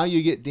flowers. Now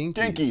you get Dinkies.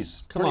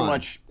 Dinkies. Come pretty on.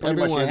 much you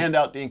hand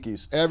out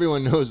Dinkies.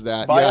 Everyone knows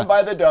that. Buy them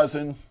by the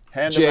dozen.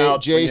 Hand them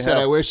out. Jay said,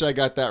 I wish I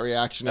got that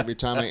reaction every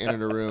time I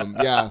entered a room.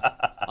 Yeah.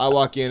 I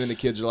walk in and the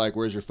kids are like,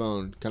 where's your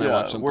phone? Can I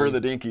watch something? Where are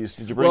the Dinkies?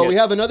 Did you bring it? Well, we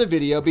have another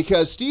video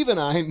because Steve and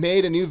I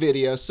made a new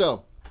video.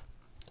 So,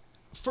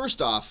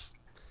 first off,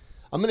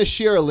 I'm going to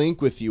share a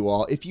link with you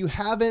all. If you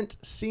haven't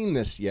seen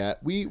this yet,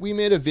 we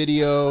made a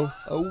video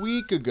a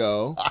week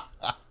ago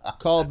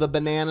called The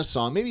Banana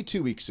Song, maybe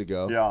 2 weeks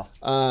ago. Yeah.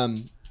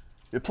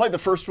 You played the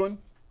first one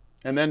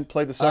and then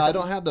played the second. I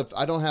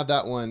don't have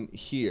that one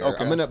here.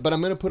 Okay. But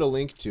I'm going to put a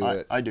link to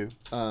it. I do.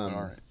 All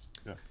right.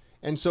 Yeah.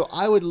 And so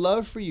I would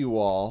love for you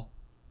all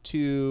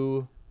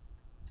to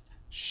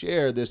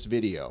share this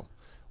video.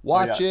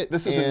 Watch it.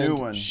 This is and a new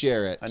one.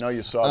 Share it. I know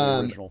you saw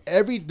the original.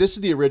 This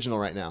is the original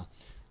right now.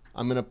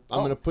 I'm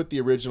gonna put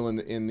the original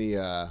in the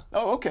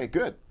Oh, okay,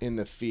 good. in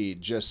the feed,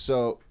 just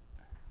so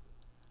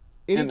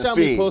anytime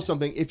we post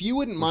something, if you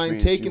wouldn't mind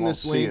taking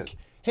this link.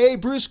 Hey,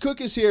 Bruce Cook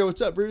is here. What's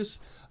up, Bruce?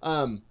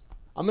 I'm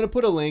gonna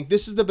put a link.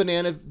 This is the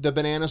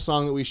banana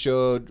song that we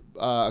showed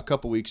a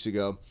couple weeks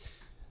ago.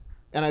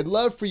 And I'd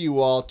love for you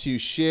all to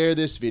share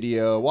this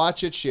video,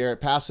 watch it, share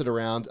it, pass it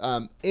around.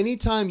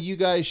 Anytime you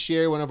guys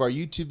share one of our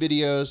YouTube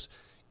videos,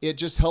 it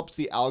just helps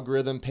the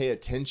algorithm pay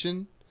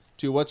attention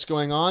to what's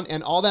going on,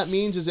 and all that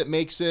means is it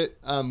makes it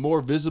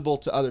more visible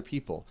to other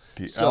people.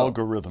 The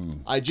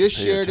algorithm. I just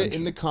shared it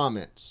in the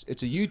comments.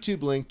 It's a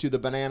YouTube link to the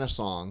banana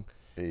song,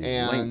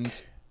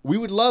 and we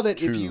would love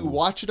it if you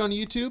watch it on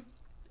YouTube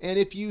and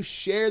if you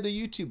share the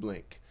YouTube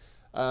link,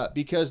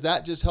 because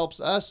that just helps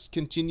us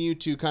continue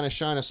to kind of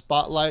shine a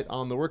spotlight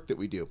on the work that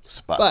we do.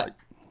 Spotlight.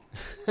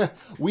 But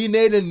we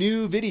made a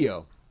new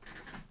video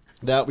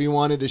that we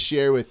wanted to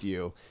share with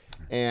you.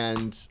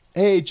 And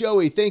hey,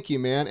 Joey, thank you,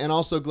 man. And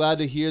also glad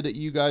to hear that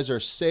you guys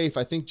are safe.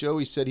 I think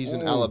Joey said he's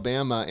in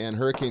Alabama and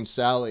Hurricane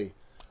Sally.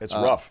 It's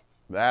rough.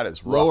 That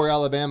is rough. Lower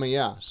Alabama,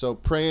 yeah. So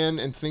praying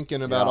and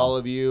thinking about all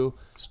of you.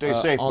 Stay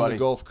safe, on buddy. the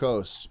Gulf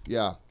Coast.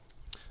 Yeah.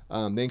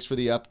 Thanks for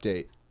the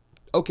update.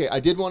 Okay, I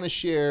did want to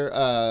share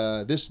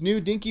this new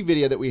Dinky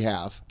video that we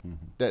have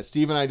that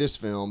Steve and I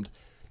just filmed.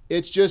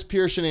 It's just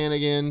pure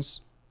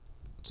shenanigans.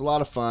 It's a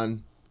lot of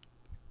fun.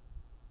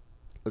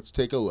 Let's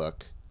take a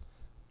look.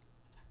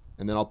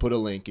 And then I'll put a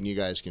link, and you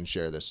guys can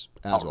share this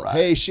as well. Right.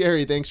 Hey,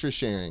 Sherry, thanks for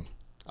sharing.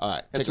 All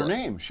right, That's her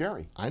name,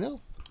 Sherry. I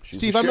know. She's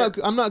Steve, I'm not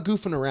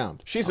goofing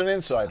around. She's an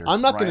insider.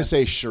 I'm not going to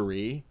say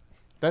Cherie.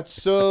 That's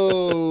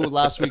so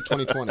last week,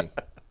 2020.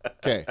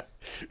 Okay.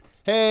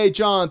 Hey,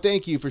 John,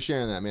 thank you for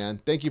sharing that, man.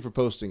 Thank you for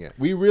posting it.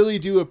 We really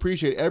do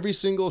appreciate every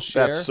single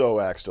share. That's so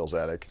Axtell's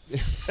attic.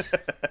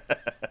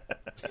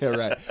 Yeah,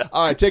 right.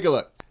 All right, take a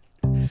look.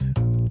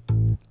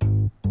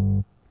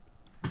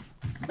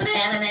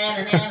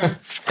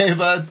 Hey,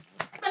 bud.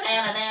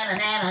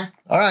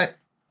 All right.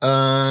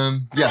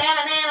 Yeah.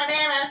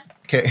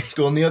 Okay,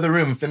 go in the other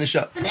room and finish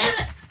up.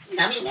 Banana.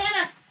 Nummy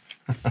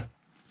banana.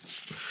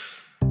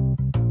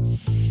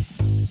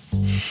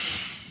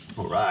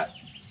 All right.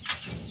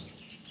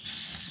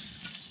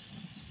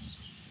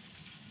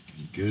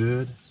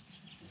 Good.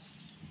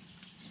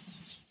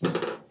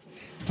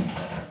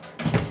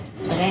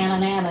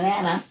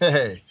 Banana.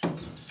 Hey.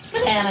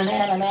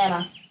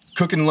 Banana.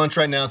 Cooking lunch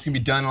right now. It's gonna be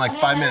done in like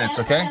 5 minutes,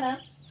 okay?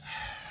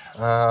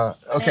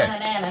 Okay.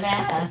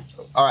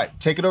 All right,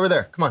 take it over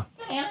there. Come on.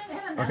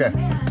 Okay.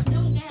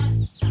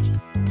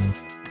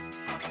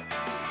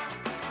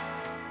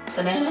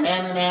 Banana.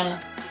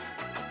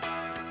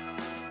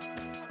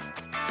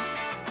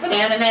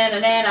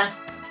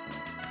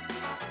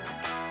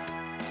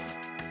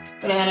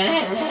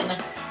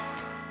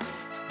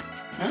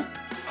 Huh?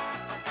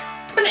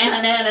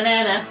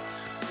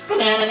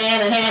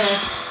 Banana.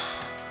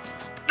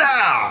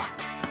 Ah!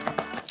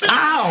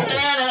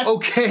 Ow!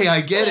 Okay,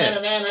 I get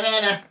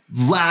it.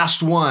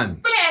 Last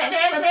one.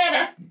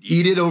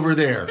 Eat it over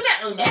there.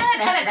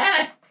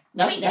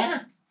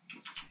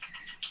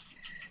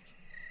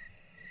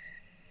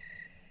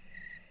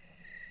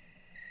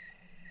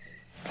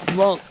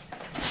 Well,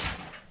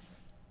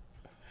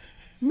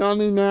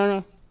 Nummy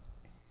Nana.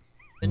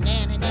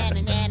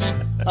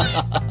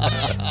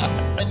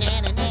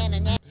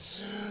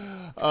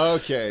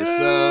 Okay,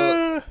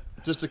 so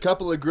just a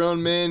couple of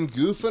grown men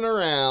goofing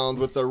around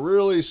with a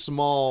really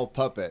small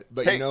puppet.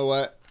 But Hey, you know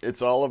what?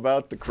 It's all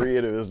about the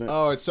creative, isn't it?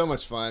 Oh, it's so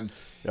much fun.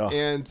 Yeah.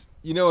 And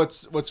you know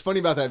what's funny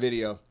about that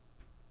video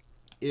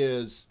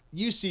is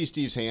you see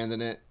Steve's hand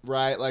in it,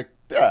 right? Like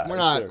Yeah,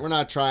 we're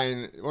not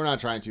trying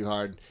too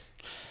hard.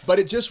 But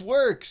it just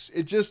works.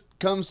 It just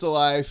comes to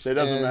life. It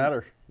doesn't and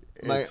matter.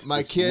 My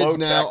It's kids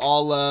now low-tech.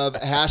 all love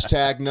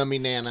hashtag Nummy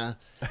Nana,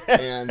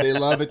 and they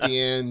love at the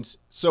end.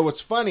 So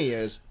what's funny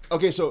is,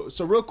 okay, so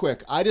real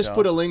quick, I just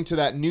put a link to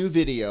that new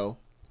video,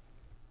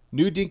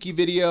 new Dinky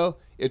video.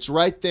 It's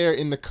right there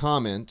in the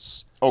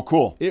comments. Oh,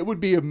 cool. It would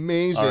be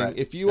amazing All right.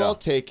 if you all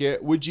take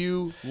it. Would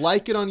you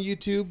like it on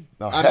YouTube?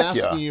 Oh, I'm heck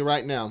asking yeah. you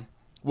right now.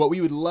 What we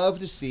would love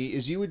to see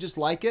is you would just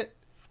like it.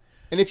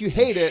 And if you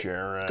hate it,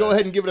 Share it. go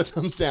ahead and give it a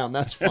thumbs down.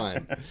 That's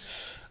fine.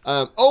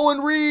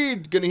 Owen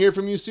Reid, gonna hear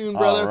from you soon,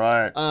 brother. All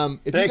right.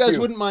 If Thank you guys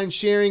you. wouldn't mind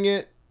sharing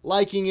it,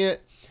 liking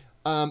it,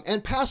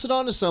 and pass it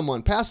on to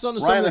someone. Pass it on to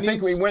Ryan, someone I that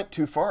think needs... we went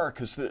too far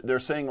because they're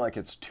saying like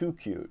it's too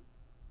cute.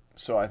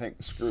 So I think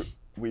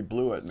we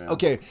blew it, man.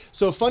 Okay,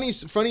 so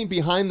funny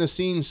behind the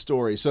scenes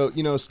story. So,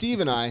 you know,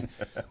 Steve and I,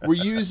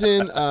 we're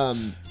using,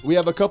 we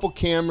have a couple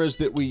cameras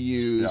that we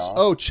use. Yeah.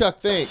 Oh, Chuck,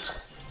 thanks.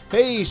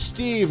 Hey,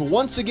 Steve,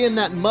 once again,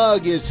 that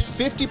mug is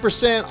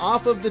 50%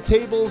 off of the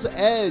table's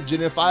edge.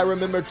 And if I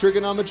remember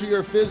trigonometry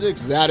or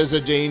physics, that is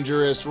a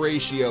dangerous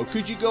ratio.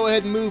 Could you go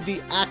ahead and move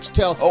the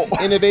Axtell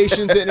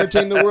Innovations that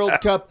Entertain the World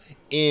Cup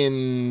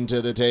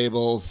into the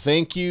table?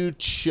 Thank you,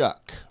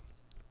 Chuck.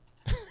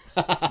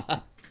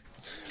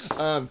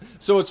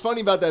 So what's funny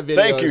about that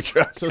video Thank you, is,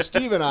 Chuck. so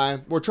Steve and I,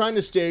 we're trying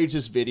to stage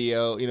this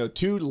video, you know,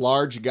 two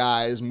large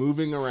guys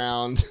moving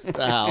around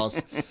the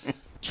house,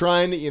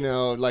 trying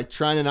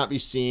to not be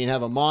seen,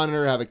 have a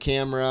monitor, have a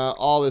camera,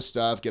 all this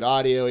stuff, get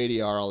audio,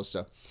 ADR, all this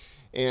stuff.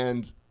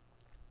 And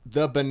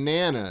the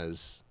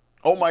bananas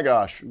Oh my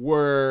gosh.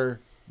 were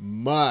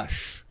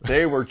mush.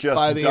 They were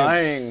just By the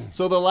dying. end.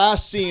 So the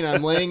last scene,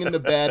 I'm laying in the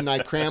bed and I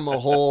cram a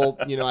whole,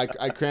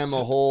 I cram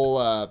a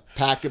whole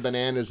pack of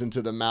bananas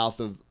into the mouth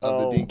of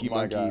the Dinky my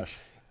monkey. gosh.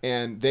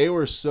 And they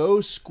were so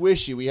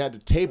squishy, we had to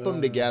tape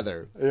them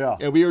together. Yeah.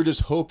 And we were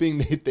just hoping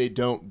that they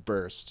don't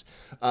burst.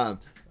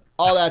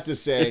 All that to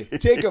say,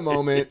 take a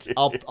moment.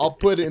 I'll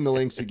put it in the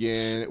links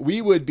again.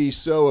 We would be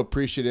so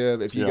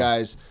appreciative if you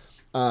guys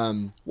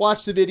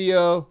watch the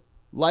video,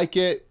 like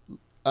it,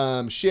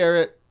 share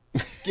it,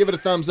 give it a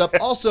thumbs up.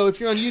 Also, if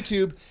you're on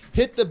YouTube,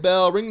 hit the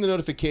bell, ring the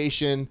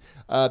notification,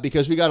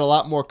 because we got a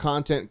lot more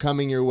content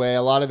coming your way.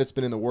 A lot of it's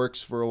been in the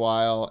works for a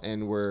while,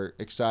 and we're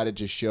excited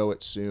to show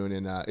it soon.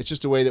 And it's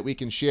just a way that we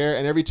can share.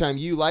 And every time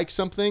you like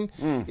something,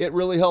 it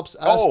really helps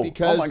us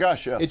because my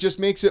gosh, yes. it just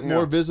makes it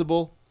more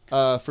visible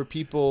for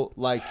people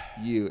like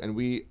you. And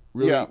we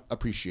really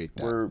appreciate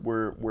that.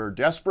 We're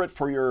desperate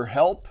for your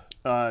help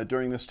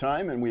during this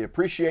time, and we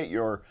appreciate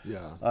your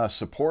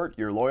support,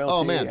 your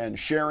loyalty, and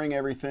sharing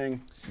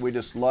everything. We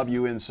just love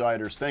you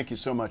insiders. Thank you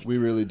so much. We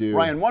really do.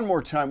 Ryan, one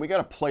more time. We got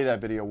to play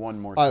that video one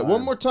more time. All right,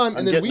 one more time,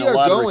 and then we are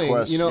going.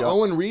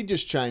 Owen Reid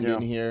just chimed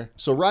in here.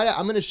 So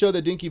I'm going to show the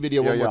Dinky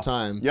video one more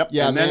time. Yep.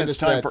 Yeah, and then Amanda it's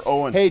time said, for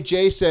Owen. Hey,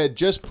 Jay said,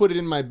 just put it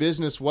in my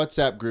business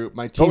WhatsApp group.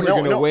 My team are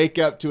going to wake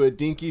up to a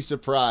Dinky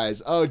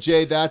surprise. Oh,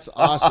 Jay, that's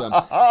awesome.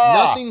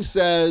 Nothing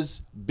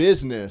says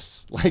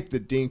business like the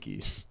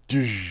Dinkies.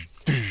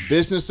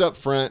 Business up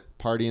front,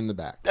 party in the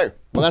back.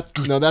 Well,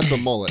 that's a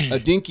mullet. A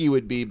Dinky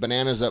would be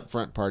bananas up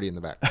front, party in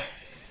the back.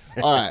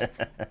 All right,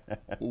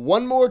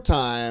 one more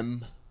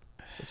time.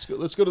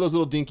 Let's go to those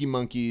little Dinky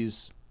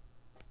monkeys.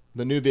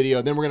 The new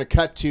video. Then we're gonna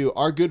cut to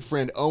our good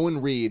friend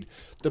Owen Reid,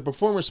 the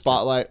performer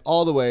spotlight,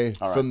 all the way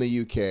from the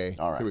UK.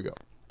 All right. Here we go.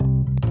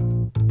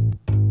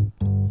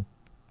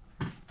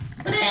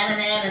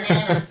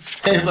 Banana.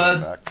 Hey,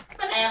 bud.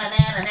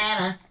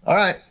 Banana. All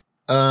right.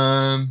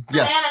 Yeah. Banana,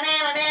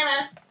 nana,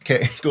 nana.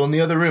 Okay, go in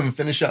the other room and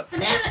finish up.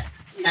 Banana,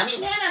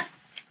 nummy nana.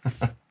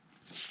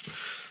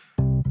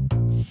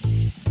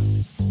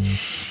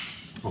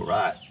 All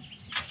right.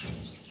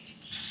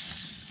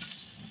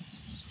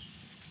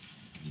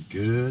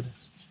 Good.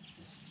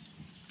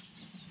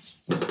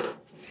 Banana,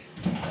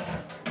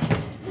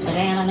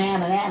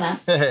 nana,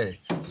 nana. Hey,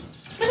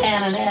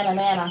 Banana, nana,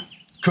 nana.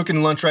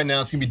 cooking lunch right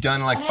now. It's gonna be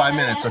done in like 5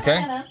 minutes,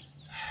 okay?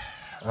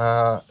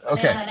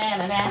 Okay.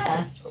 Banana,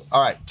 nana.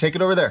 All right, take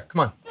it over there.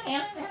 Come on.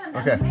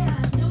 Okay.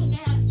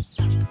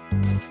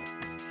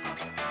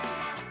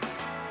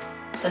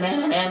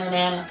 Banana, nana,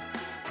 nana.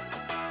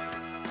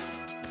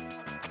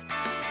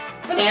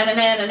 Banana,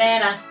 nana,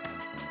 nana.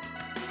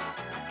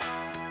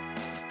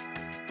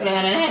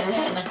 Banana, nana,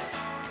 nana.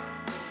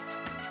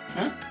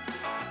 Huh?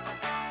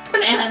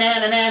 Banana,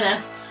 nana,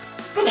 nana.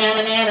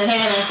 Banana, nana,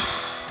 nana.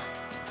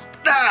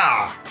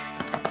 Ah!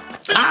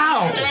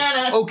 Ow!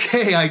 Banana.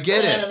 Okay, I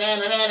get Banana, it.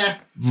 nana, nana.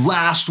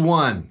 Last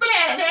one.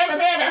 Banana, nana,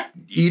 nana.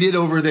 Eat it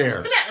over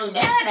there. Banana,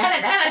 nana,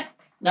 nana, nana.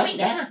 Nummy,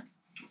 nana.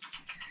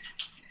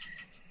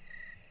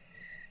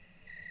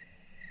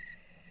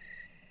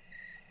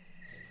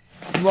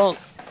 Well,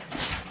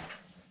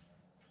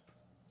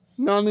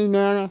 Nummy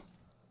Nana.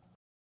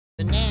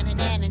 Banana,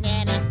 nana,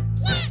 nana.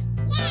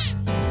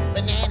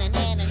 Banana, nana,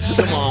 nana.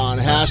 Come on,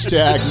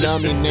 hashtag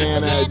Nummy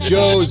Nana.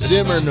 Joe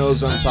Zimmer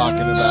knows what I'm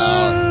talking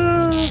about.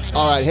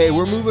 All right, hey,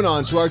 we're moving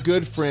on to our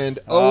good friend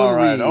Owen All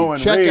right, Reid. Owen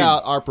Check Reid.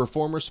 out our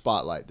performer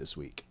spotlight this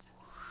week.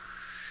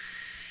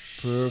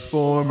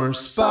 Performer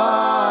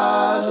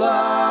spotlight.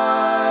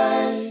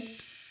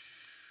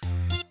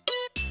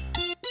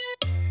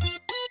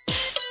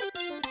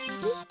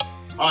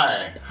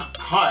 Hi.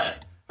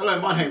 Hello,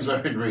 my name's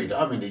Owen Reid.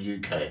 I'm in the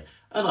UK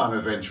and I'm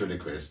a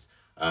ventriloquist.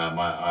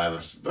 I have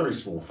a very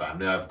small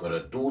family. I've got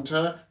a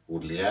daughter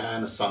called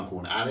Leanne, a son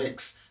called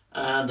Alex,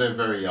 and a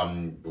very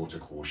young daughter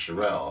called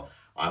Sherelle.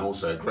 I'm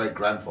also a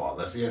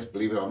great-grandfather. So yes,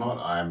 believe it or not,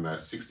 I'm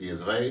 60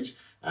 years of age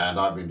and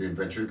I've been doing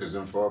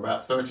ventriloquism for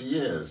about 30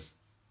 years.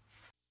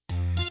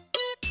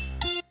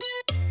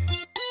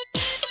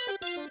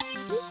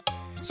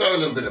 So a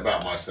little bit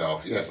about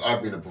myself. Yes,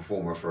 I've been a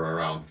performer for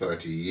around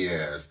 30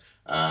 years.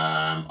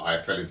 I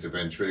fell into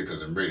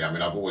ventriloquism really. I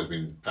mean, I've always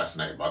been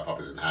fascinated by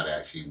puppets and how they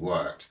actually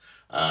worked.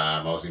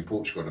 I was in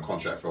Portugal and the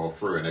contract fell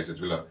through and they said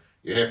to me, look,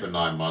 you're here for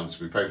 9 months,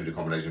 we pay for the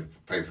accommodation,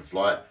 pay for the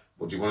flight,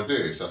 what do you want to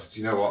do? So I said,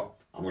 you know what,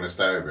 I'm going to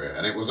stay over here.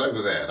 And it was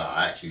over there that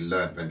I actually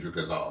learned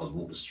ventriloquism. I was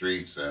walking the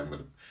streets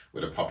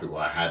with a puppet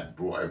what I had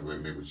brought over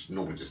with me, which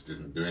normally just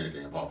didn't do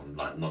anything apart from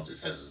like nod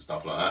its heads and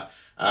stuff like that.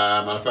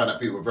 And I found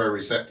that people were very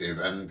receptive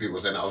and people were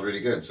saying that I was really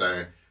good.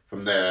 So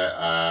from there,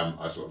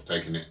 I sort of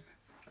taken it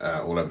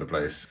all over the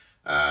place.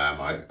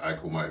 I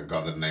call my guy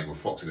under the name of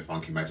Foxy the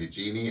Funky Magic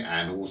Genie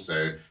and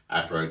also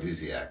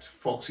Aphrodisiac.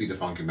 Foxy the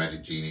Funky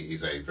Magic Genie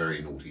is a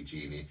very naughty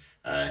genie.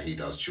 He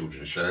does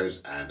children's shows,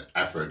 and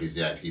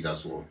Aphrodisiac, he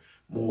does sort of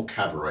more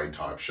cabaret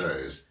type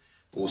shows.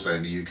 Also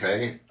in the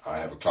UK, I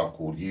have a club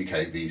called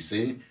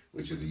UKVC,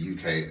 which is the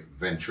UK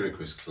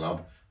Ventriloquist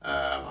Club.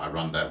 I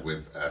run that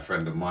with a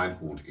friend of mine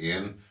called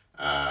Ian,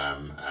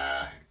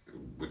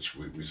 which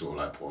we sort of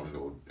like put on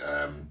little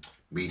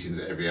meetings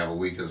every other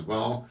week as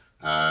well.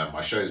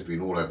 My show's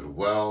been all over the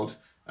world.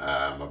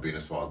 I've been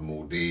as far as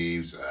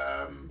Maldives,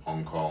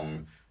 Hong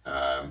Kong,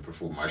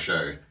 performing my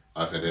show.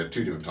 I said there are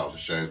two different types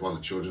of shows. One's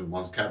a children's,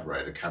 one's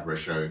cabaret. The cabaret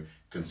show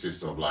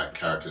consists of like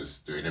characters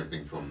doing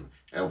everything from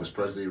Elvis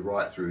Presley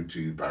right through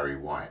to Barry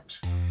White.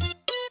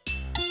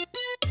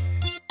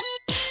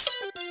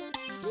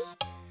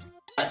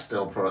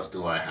 Axtell products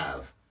do I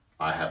have?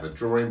 I have a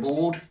drawing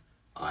board,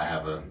 I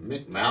have a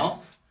Mick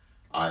Mouth,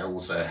 I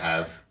also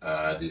have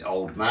the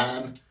Old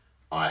Man,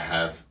 I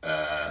have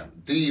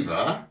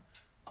Diva,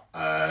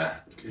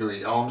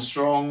 Louis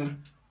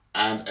Armstrong,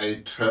 and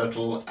a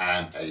turtle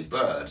and a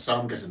bird. So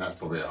I'm guessing that's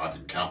probably, I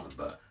didn't count them,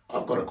 but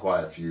I've got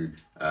quite a few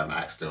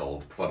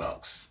Axtell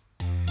products.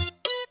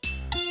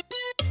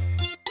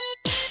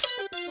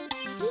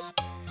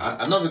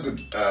 Another good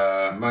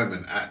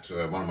moment at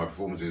one of my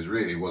performances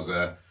really was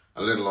a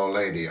little old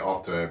lady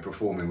after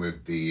performing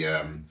with the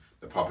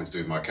puppets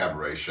doing my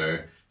cabaret show.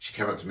 She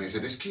came up to me and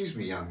said, "Excuse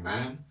me, young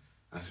man."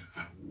 I said,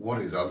 "What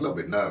is it?" I was a little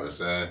bit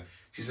nervous.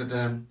 She said,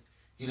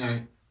 "You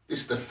know,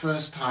 this is the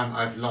first time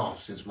I've laughed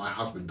since my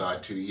husband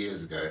died 2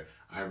 years ago.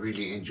 I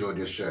really enjoyed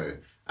your show."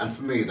 And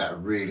for me, that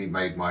really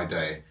made my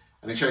day.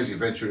 And it shows you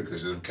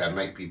ventriloquism can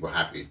make people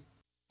happy.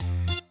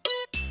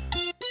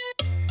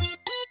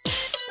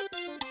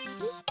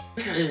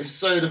 Okay,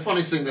 so the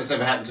funniest thing that's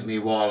ever happened to me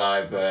while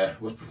I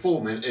was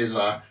performing is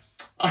I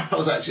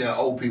was actually at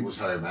old people's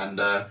home, and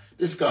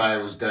this guy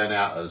was going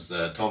out as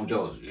Tom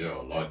Jones. Yeah,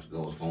 I like to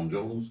go as Tom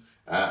Jones.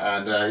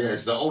 Yeah,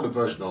 it's the older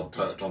version of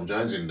Tom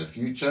Jones in the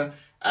future.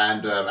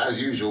 And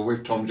as usual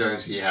with Tom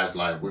Jones, he has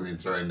like women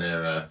throwing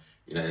their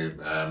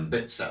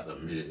bits at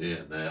them,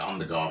 their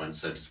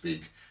undergarments, so to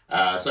speak.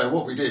 So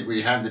what we did,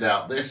 we handed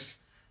out this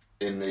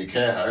in the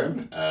care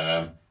home,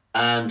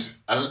 and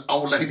an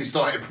old lady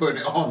started putting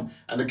it on,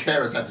 and the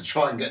carers had to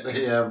try and get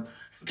the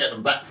get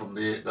them back from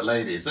the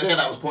ladies. So yeah,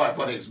 that was quite a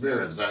funny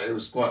experience. It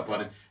was quite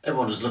funny.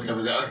 Everyone just looking at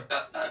me going,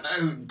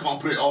 no,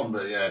 can't put it on.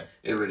 But yeah,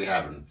 it really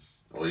happened.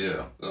 Oh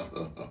yeah,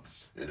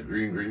 in the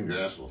green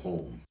grass of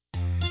home.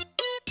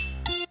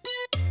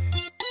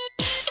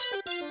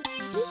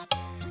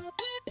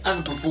 As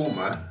a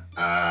performer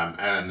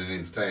and an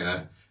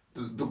entertainer,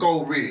 the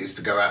goal really is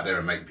to go out there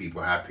and make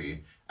people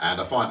happy. And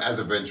I find as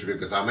a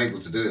ventriloquist, I'm able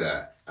to do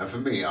that. And for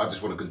me, I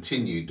just want to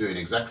continue doing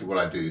exactly what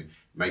I do,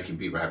 making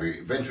people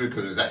happy.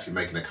 Ventriloquism is actually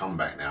making a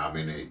comeback now. I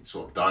mean, it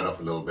sort of died off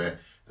a little bit,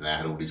 and they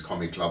had all these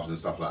comedy clubs and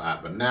stuff like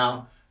that. But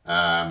now,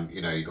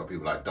 you know, you've got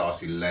people like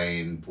Darcy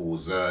Lane, Paul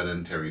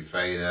Zerden, Terry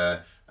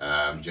Fader,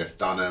 Jeff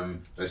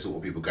Dunham, those sort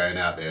of people going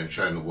out there and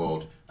showing the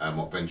world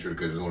what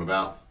ventriloquism is all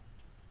about.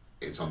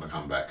 It's on the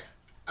comeback.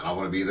 And I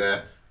want to be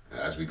there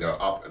as we go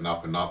up and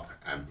up and up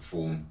and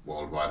perform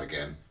worldwide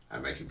again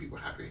and making people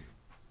happy.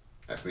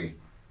 That's me,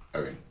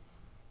 Owen.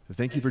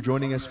 Thank you for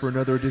joining us for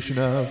another edition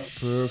of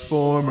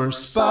Performer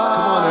Spot.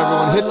 Come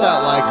on, everyone, hit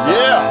that like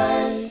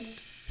button. Yeah.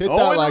 Hit Owen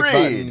that like Reid.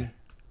 button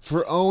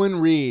for Owen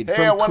Reid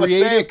Hey, I from wanna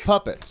Creative thank-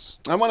 Puppets.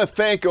 I want to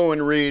thank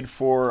Owen Reid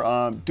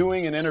for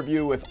doing an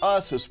interview with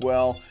us as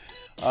well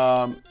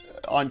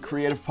on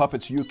Creative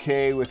Puppets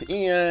UK with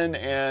Ian,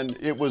 and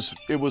it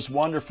was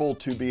wonderful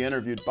to be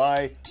interviewed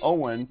by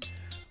Owen.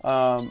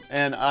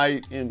 And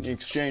I, in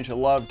exchange, I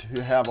love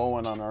to have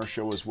Owen on our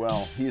show as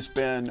well. He's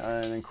been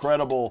an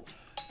incredible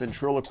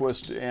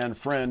ventriloquist and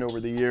friend over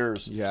the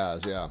years. Yeah.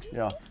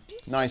 Yeah,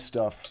 nice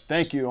stuff.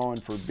 Thank you, Owen,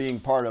 for being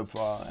part of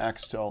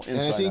Axtell Inside. And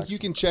I think Axtell. you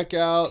can check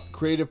out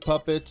Creative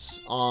Puppets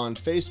on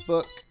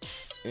Facebook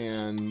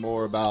and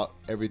more about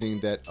everything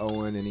that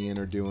Owen and Ian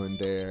are doing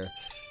there.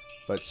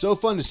 But so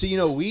fun to see. You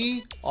know,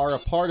 we are a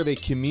part of a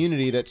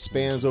community that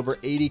spans over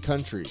 80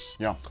 countries.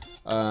 Yeah.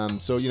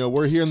 So, you know,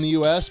 we're here in the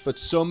U.S., but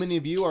so many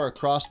of you are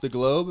across the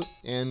globe,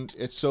 and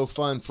it's so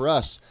fun for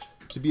us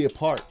to be a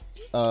part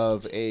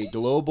of a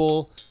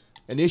global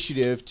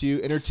initiative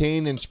to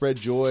entertain and spread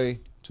joy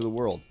to the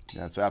world.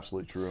 That's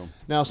absolutely true.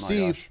 Now, My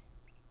Steve, gosh.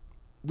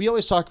 we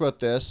always talk about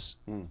this.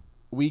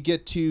 We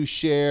get to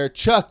share.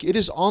 Chuck, it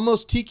is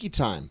almost Tiki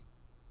time.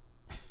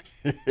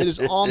 It is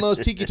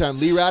almost Tiki time.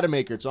 Lee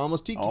Rademacher, it's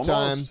almost Tiki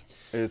time.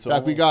 It's In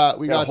fact, we got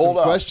some hold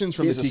up. questions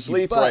from He's the Tiki.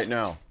 asleep but right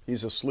now.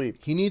 He's asleep.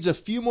 He needs a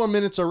few more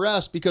minutes of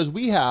rest because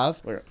we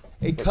have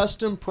a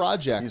custom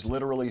project. He's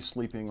literally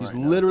sleeping right now.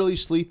 He's literally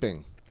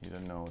sleeping. He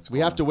didn't know what's We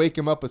going have to wake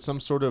him up with some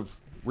sort of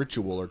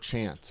ritual or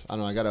chant. I don't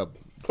know. I got to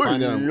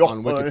find it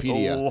on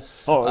Wikipedia.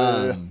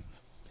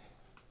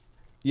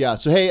 Yeah.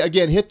 So, hey,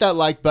 again, hit that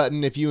like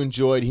button if you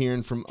enjoyed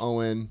hearing from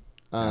Owen.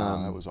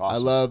 that was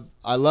awesome.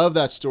 I love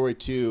that story,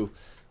 too,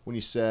 when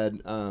he said,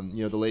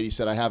 you know, the lady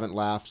said, I haven't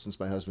laughed since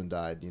my husband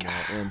died, you know.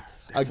 And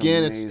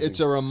again, amazing. it's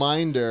a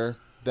reminder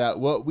that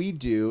what we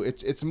do,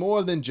 it's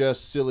more than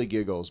just silly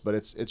giggles, but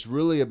it's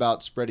really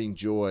about spreading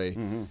joy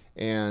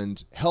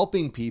and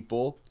helping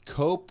people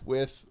cope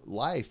with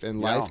life. And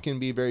life can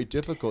be very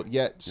difficult,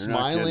 yet You're not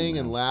kidding, smiling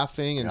man. and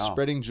laughing and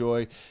spreading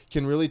joy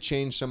can really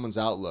change someone's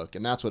outlook.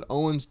 And that's what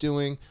Owen's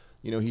doing.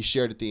 You know, he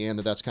shared at the end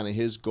that that's kind of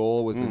his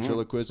goal with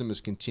ventriloquism is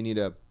continue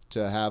to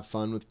have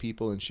fun with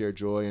people and share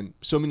joy, and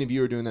so many of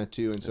you are doing that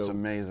too. And so It's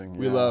amazing.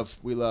 we love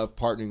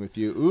partnering with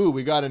you. Ooh,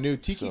 we got a new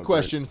Tiki So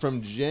question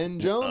from Jen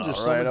Jones or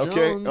All right, Summer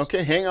okay, Jones.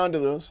 okay, hang on to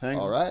those.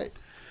 All right.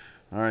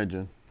 All right,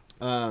 Jen.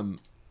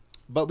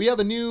 But we have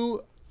a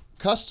new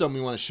custom we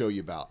want to show you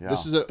about. Yeah.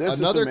 This is This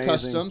is another amazing.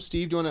 custom.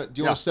 Steve, do you want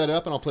to set it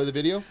up and I'll play the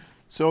video?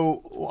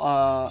 So,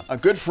 a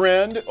good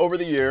friend over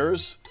the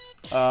years,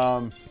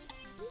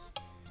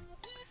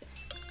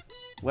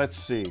 let's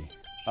see,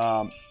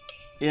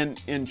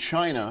 in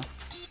China,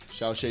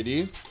 Xiao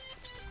Shadi.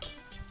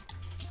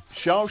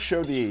 Xiao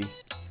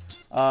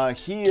Shodi,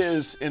 he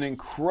is an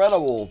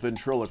incredible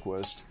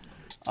ventriloquist,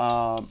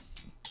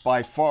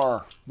 by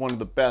far one of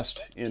the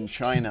best in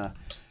China.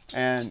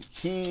 And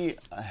he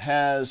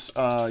has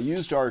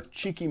used our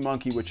cheeky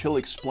monkey, which he'll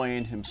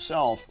explain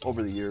himself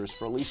over the years,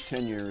 for at least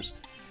 10 years,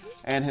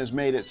 and has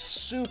made it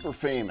super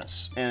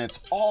famous. And it's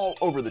all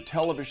over the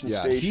television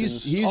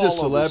stations. He's all a over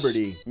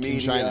celebrity media, in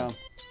China.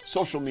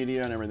 Social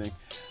media and everything.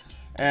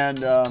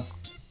 And,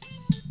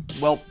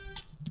 well,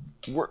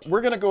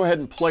 we're going to go ahead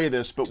and play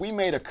this, but we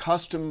made a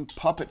custom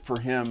puppet for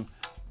him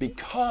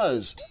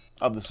because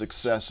of the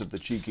success of the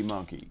cheeky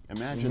monkey.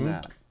 Imagine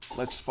that.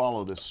 Let's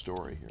follow this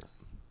story here.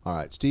 All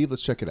right, Steve,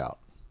 let's check it out.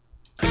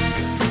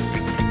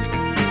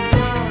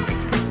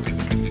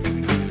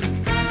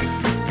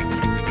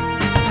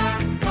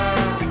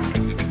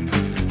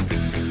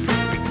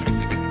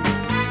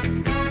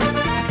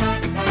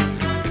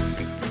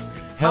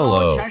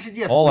 Hello,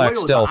 all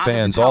Axtell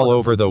fans all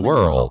over the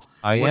world.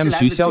 I am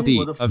Xu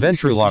Xiaodi, a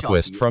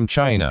ventriloquist from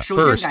China.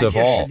 First of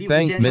all,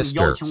 thank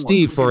Mr.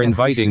 Steve for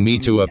inviting me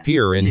to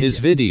appear in his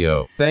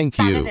video. Thank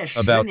you.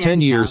 About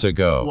 10 years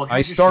ago, I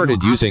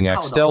started using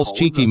Axtell's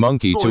Cheeky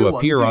Monkey to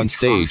appear on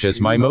stage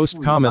as my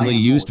most commonly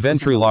used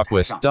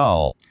ventriloquist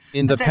doll.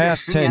 In the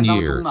past 10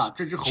 years,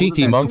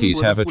 Cheeky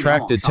Monkeys have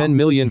attracted 10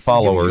 million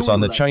followers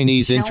on the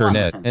Chinese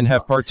internet and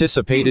have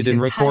participated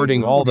in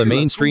recording all the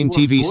mainstream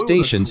TV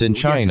stations in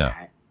China.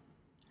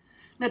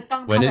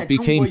 When it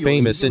became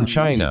famous in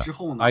China,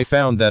 I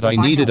found that I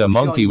needed a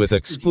monkey with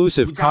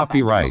exclusive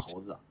copyright.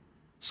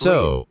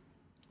 So,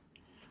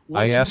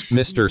 I asked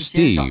Mr.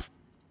 Steve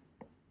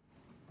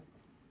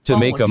to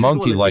make a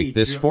monkey like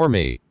this for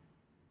me.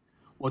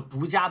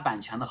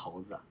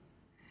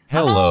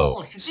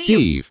 Hello,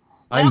 Steve.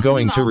 I'm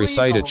going to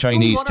recite a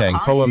Chinese Tang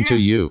poem to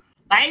you.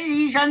 白日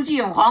依山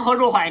尽，黄河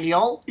入海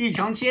流。一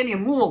城千里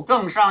目，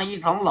更上一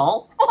层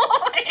楼。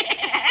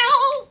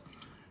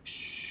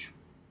嘘。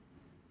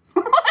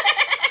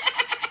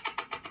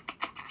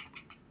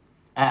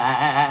哎哎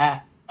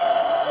哎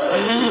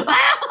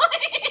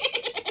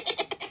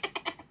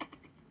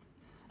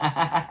哎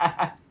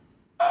哎。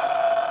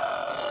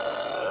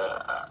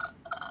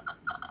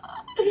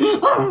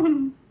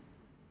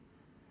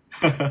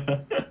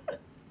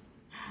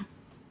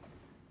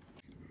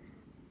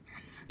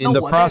In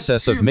the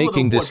process of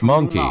making this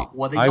monkey,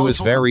 I was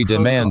very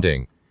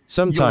demanding.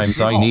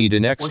 Sometimes I need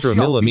an extra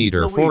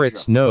millimeter for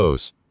its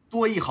nose.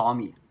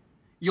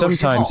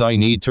 Sometimes I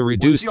need to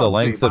reduce the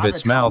length of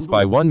its mouth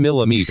by 1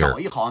 millimeter.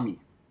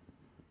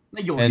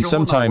 And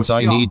sometimes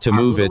I need to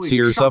move its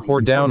ears up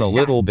or down a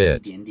little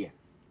bit.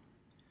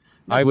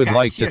 I would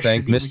like to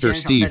thank Mr.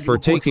 Steve for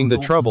taking the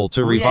trouble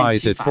to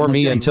revise it for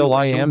me until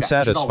I am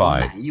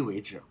satisfied.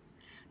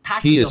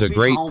 He is a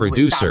great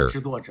producer.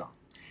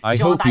 I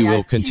hope you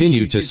will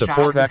continue to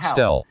support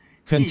Axtell.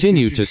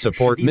 Continue to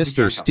support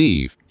Mr.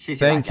 Steve.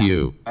 Thank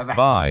you.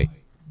 Bye.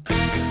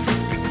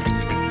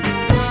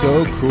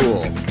 So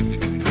cool.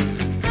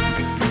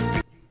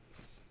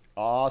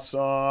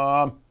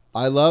 Awesome.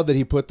 I love that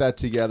he put that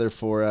together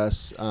for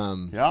us.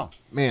 Yeah.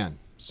 Man,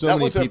 so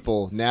many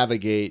people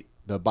navigate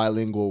the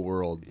bilingual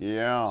world.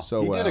 Yeah.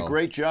 So he well. did a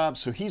great job.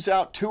 So he's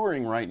out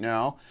touring right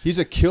now. He's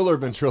a killer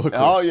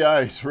ventriloquist. Oh,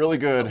 yeah. He's really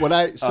good.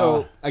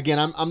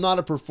 Again, I'm not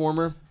a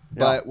performer.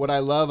 But what I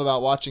love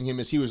about watching him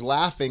is he was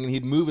laughing and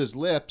he'd move his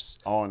lips,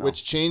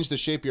 which changed the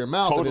shape of your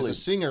mouth. Totally. But as a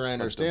singer, I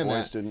understand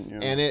that.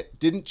 And it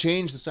didn't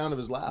change the sound of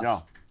his laugh.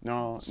 Yeah.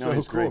 No, so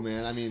he's cool, great.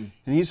 Man. I mean,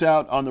 and he's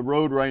out on the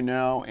road right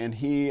now, and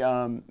he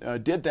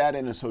did that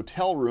in his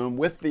hotel room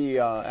with the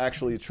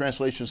actually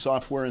translation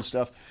software and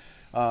stuff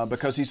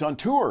because he's on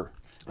tour.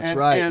 That's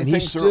right. And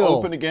things are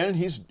open again, and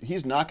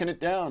he's knocking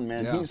it down,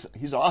 man. Yeah.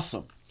 He's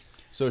awesome.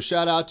 So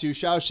shout out to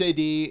Xiao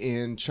Sheidi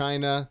in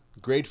China.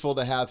 Grateful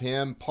to have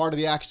him, part of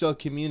the Axtell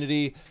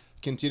community,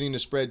 continuing to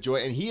spread joy.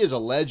 And he is a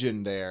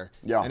legend there.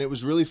 Yeah. And it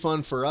was really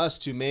fun for us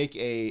to make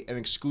an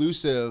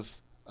exclusive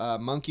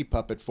monkey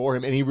puppet for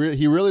him. And he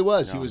really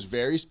was. Yeah. He was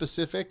very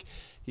specific.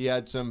 He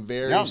had some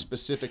very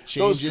specific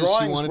changes he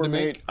wanted to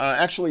make.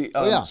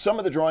 Some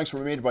of the drawings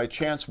were made by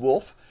Chance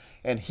Wolf.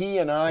 And he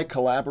and I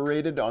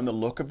collaborated on the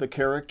look of the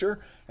character,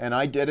 and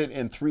I did it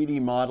in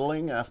 3D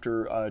modeling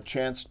after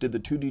Chance did the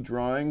 2D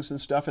drawings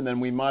and stuff, and then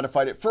we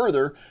modified it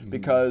further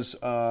because Dee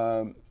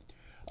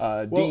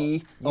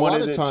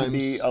wanted it to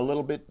be a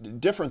little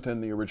bit different than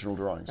the original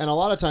drawings. And a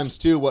lot of times,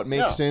 too, what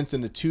makes sense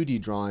in a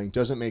 2D drawing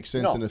doesn't make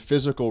sense in a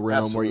physical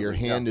realm where your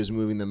hand is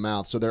moving the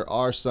mouth. So there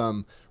are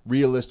some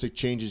realistic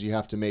changes you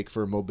have to make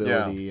for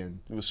mobility and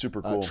it was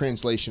super cool.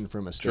 Translation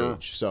from a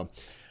stage. So,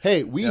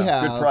 hey, we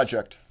have... Good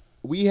project.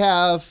 We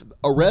have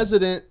a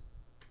resident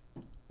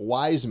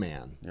wise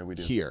man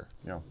here.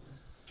 Yeah.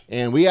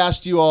 And we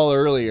asked you all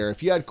earlier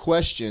if you had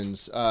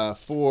questions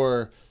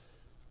for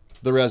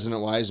the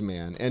resident wise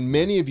man. And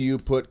many of you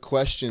put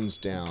questions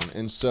down.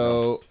 And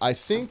so I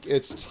think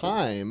it's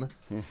time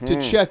to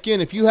check in.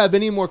 If you have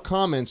any more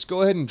comments,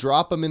 go ahead and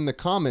drop them in the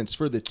comments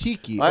for the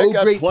Tiki. I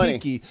got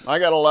plenty. Tiki. I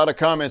got a lot of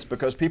comments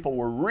because people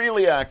were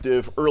really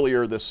active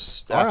earlier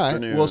this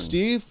afternoon. All right. Well,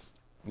 Steve,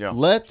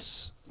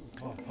 let's...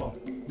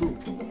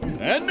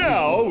 And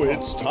now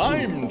it's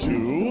time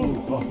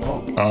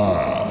to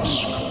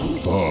ask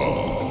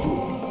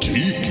the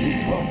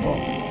Tiki.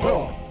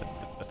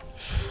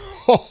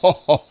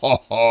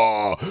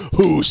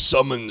 Who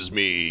summons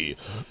me?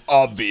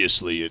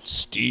 Obviously, it's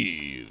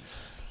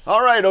Steve.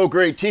 All right, oh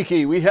great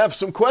Tiki, we have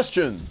some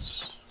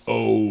questions.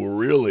 Oh,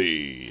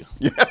 really?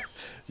 Yeah.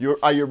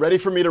 Are you ready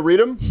for me to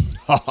read them?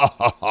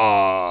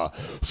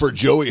 For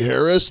Joey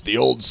Harris, the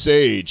old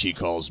sage, he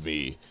calls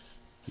me.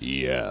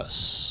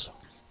 Yes.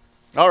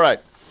 All right.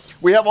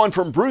 We have one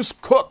from Bruce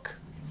Cook.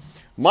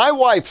 My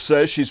wife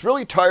says she's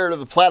really tired of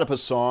the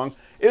platypus song.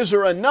 Is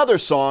there another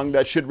song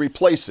that should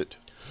replace it?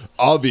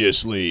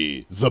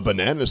 Obviously, the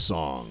banana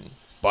song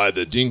by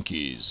the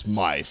Dinkys,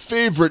 my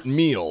favorite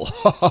meal.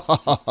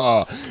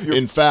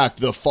 In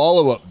fact, the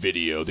follow-up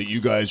video that you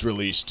guys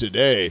released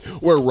today,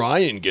 where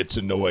Ryan gets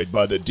annoyed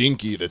by the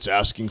Dinky that's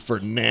asking for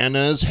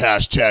nanas,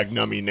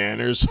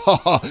 #nummy-nanners,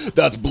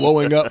 that's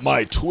blowing up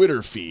my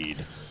Twitter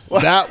feed.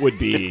 That would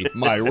be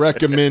my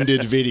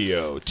recommended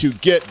video to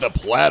get the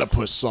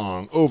platypus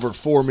song over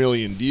 4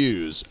 million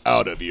views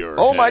out of your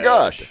head. My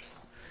gosh.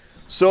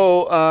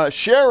 So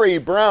Sherry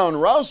Brown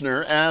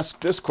Rausner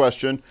asked this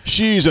question.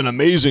 She's an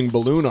amazing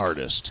balloon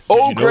artist. Did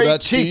you know great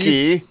that,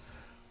 Tiki, Steve?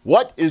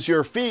 what is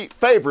your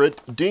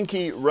favorite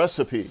Dinky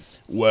recipe?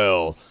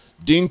 Well,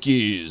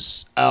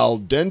 Dinky's al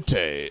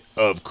dente,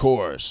 of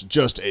course,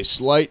 just a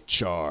slight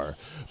char.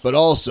 but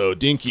also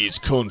Dinky's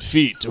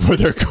confit, where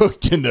they're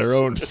cooked in their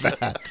own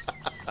fat.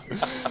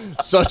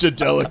 Such a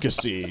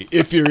delicacy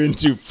if you're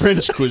into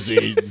French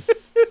cuisine.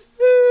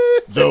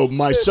 Though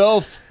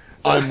myself,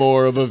 I'm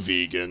more of a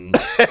vegan.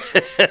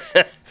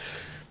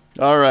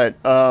 All right.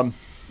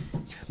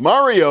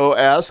 Mario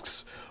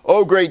asks,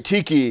 "Oh, great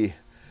Tiki,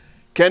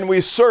 can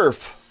we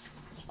surf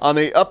on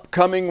the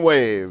upcoming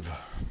wave?"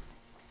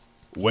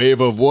 Wave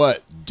of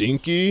what?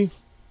 Dinky?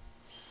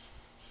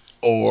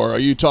 Or are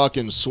you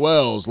talking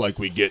swells like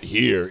we get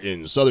here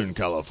in Southern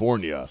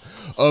California?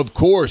 Of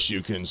course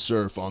you can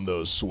surf on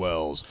those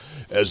swells,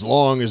 as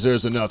long as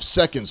there's enough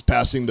seconds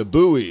passing the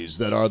buoys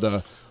that are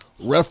the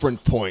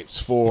reference points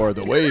for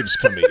the waves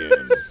coming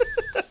in.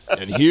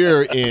 And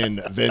here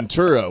in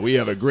Ventura, we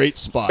have a great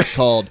spot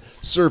called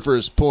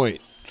Surfer's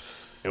Point,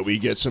 and we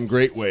get some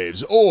great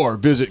waves. Or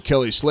visit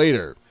Kelly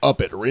Slater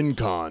up at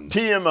Rincon.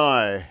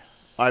 TMI.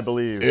 I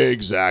believe.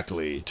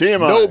 Exactly.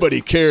 TMI.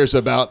 Nobody cares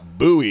about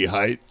buoy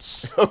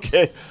heights.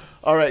 Okay.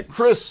 All right.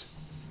 Chris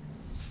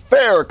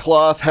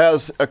Faircloth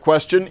has a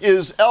question.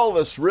 Is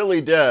Elvis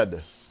really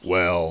dead?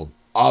 Well,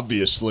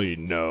 obviously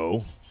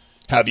no.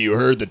 Have you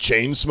heard the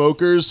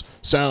Chainsmokers?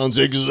 Sounds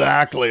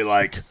exactly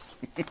like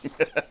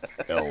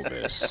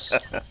Elvis.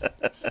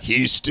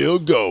 He's still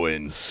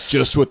going,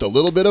 just with a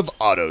little bit of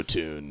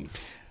auto-tune.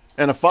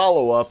 And a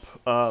follow-up,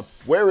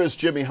 where is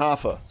Jimmy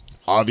Hoffa?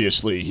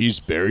 Obviously, he's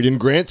buried in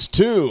Grant's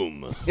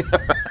tomb.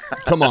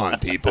 Come on,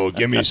 people,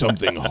 give me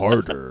something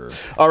harder.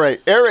 All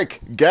right, Eric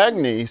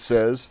Gagney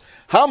says,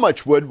 how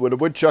much wood would a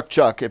woodchuck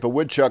chuck if a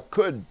woodchuck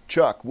could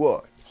chuck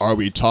wood? Are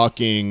we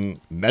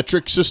talking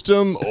metric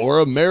system or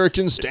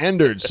American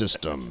standard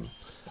system?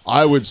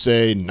 I would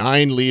say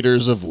 9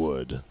 liters of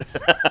wood.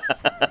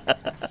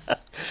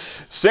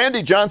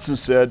 Sandy Johnson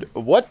said,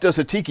 what does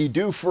a tiki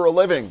do for a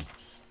living?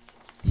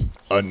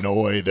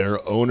 Annoy their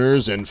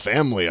owners and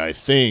family, I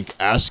think,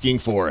 asking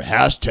for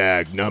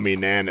hashtag nummy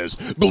nanas.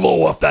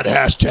 Blow up that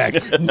hashtag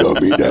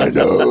nummy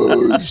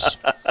nanas.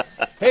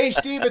 Hey,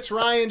 Steve, it's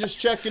Ryan just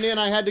checking in.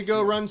 I had to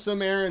go run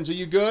some errands. Are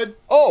you good?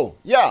 Oh,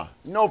 yeah.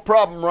 No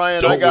problem,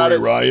 Ryan. Don't I got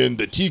worry, it. Ryan.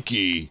 The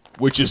Tiki,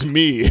 which is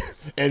me,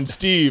 and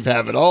Steve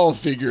have it all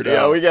figured out.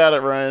 Yeah, we got it,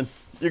 Ryan.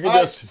 You can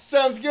just...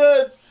 Sounds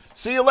good.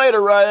 See you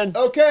later, Ryan.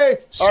 Okay.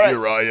 See you,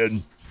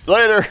 Ryan.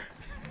 Later.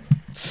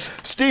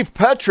 Steve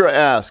Petra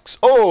asks,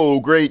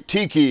 oh, great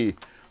Tiki,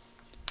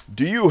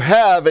 do you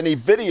have any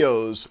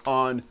videos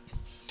on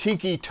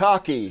Tiki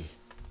Taki?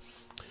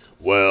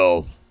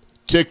 Well,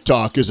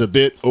 TikTok is a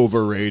bit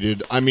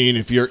overrated. I mean,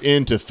 if you're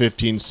into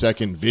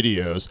 15-second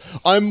videos,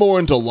 I'm more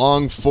into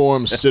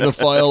long-form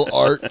cinephile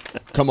art.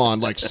 Come on,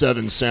 like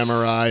Seven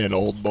Samurai and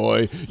Old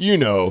Boy. You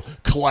know,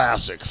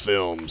 classic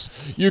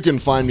films. You can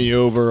find me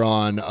over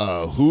on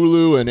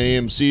Hulu and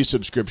AMC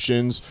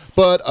subscriptions.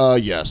 But,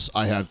 yes,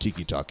 I have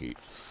Tiki Taki.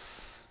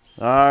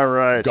 All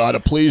right. Gotta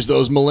please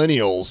those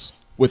millennials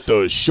with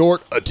those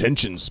short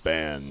attention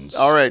spans.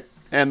 All right.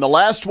 And the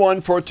last one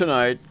for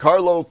tonight,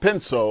 Carlo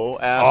Penso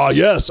asks... Ah,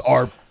 yes,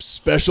 our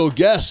special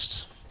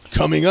guest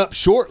coming up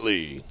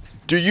shortly.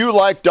 Do you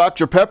like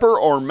Dr. Pepper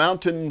or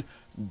Mountain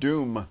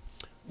Doom?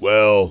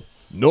 Well,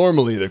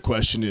 normally the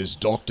question is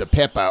Dr.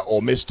 Pepper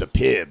or Mr.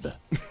 Pibb.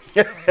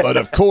 But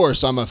of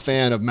course, I'm a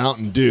fan of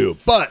Mountain Dew.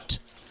 But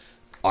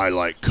I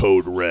like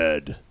Code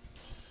Red.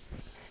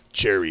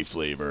 Cherry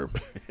flavor.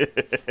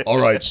 All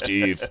right,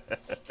 Steve.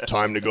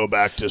 Time to go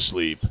back to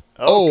sleep. Okay.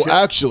 Oh,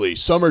 actually,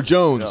 Summer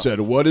Jones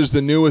said, what is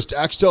the newest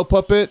Axtell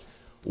puppet?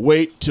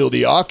 Wait till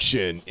the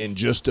auction in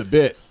just a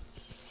bit.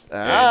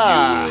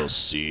 And you will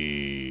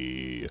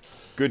see.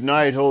 Good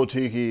night, oh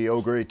Tiki.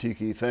 Oh, great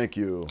Tiki. Thank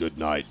you. Good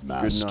night,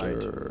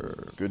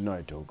 master. Good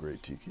night, oh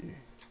great Tiki.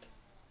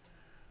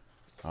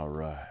 All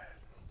right.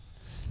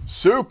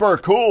 Super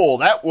cool.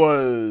 That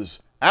was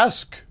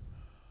Ask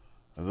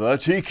the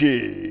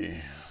Tiki.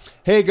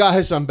 Hey,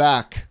 guys, I'm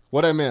back.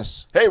 What'd I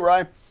miss? Hey,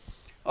 Ryan.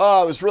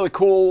 It was really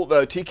cool.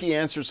 The Tiki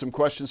answered some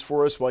questions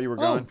for us while you were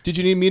gone. Did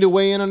you need me to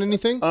weigh in on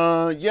anything?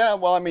 Yeah,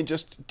 well, I mean,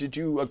 just did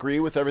you agree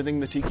with everything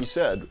the Tiki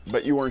said?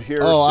 But you weren't here.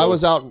 Oh, so. I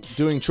was out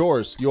doing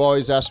chores. You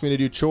always ask me to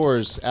do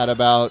chores at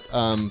about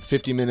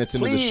 50 minutes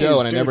into the show,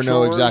 and I never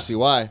know exactly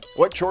why.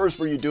 What chores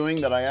were you doing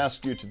that I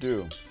asked you to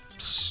do?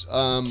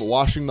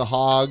 Washing the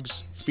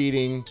hogs,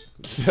 feeding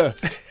the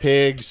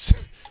pigs,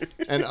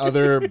 and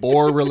other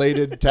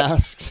boar-related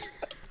tasks.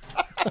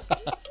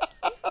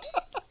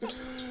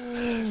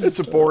 It's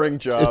a boring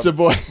job. It's a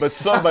boring, but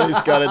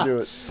somebody's got to do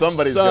it.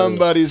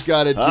 Somebody's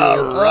got to do it.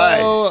 All right.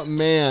 Oh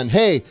man!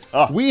 Hey,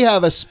 we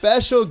have a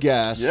special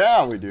guest.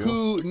 Yeah, we do.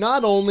 Who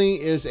not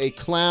only is a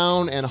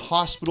clown and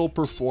hospital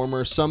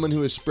performer, someone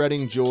who is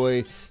spreading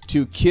joy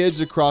to kids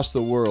across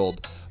the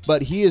world,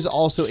 but he is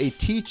also a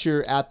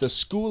teacher at the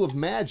School of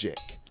Magic,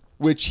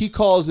 which he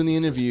calls in the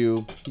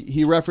interview,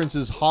 he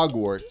references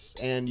Hogwarts,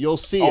 and you'll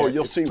see it. Oh,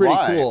 you'll see pretty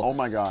why. Cool. Oh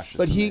my gosh.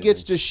 But he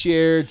gets to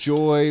share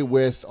joy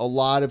with a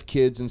lot of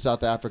kids in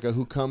South Africa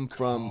who come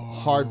from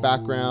hard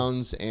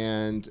backgrounds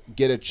and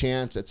get a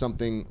chance at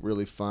something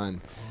really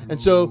fun.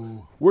 And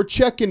so we're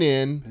checking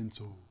in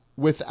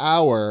with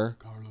our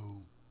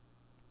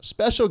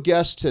special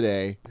guest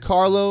today,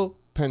 Carlo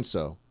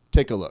Penso.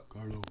 Take a look.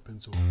 Carlo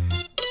Penso.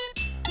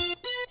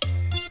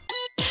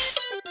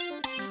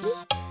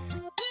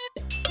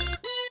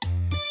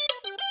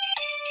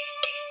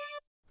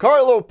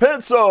 Carlo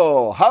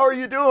Penso, how are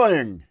you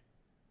doing?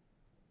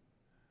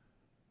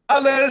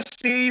 Hello,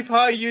 Steve.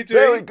 How are you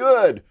doing? Very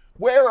good.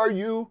 Where are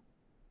you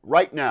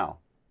right now?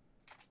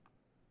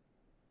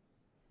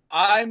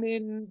 I'm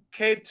in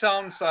Cape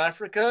Town, South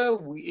Africa.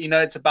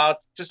 It's about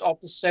just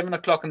after 7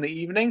 o'clock in the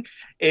evening.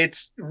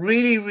 It's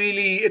really,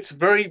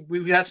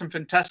 we had some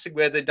fantastic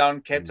weather down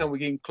in Cape Town. We're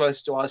getting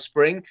close to our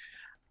spring.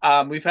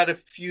 We've had a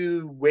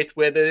few wet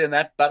weather and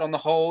that, but on the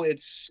whole,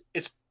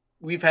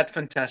 we've had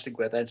fantastic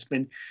weather. It's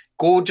been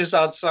gorgeous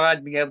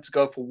outside, being able to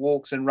go for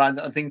walks and runs.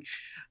 I think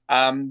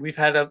we've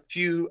had a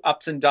few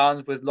ups and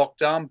downs with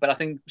lockdown, but I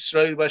think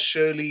slowly but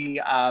surely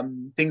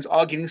things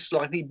are getting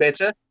slightly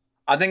better.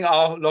 I think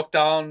our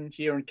lockdown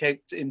here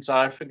in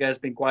South Africa has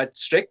been quite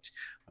strict,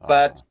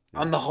 but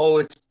on the whole,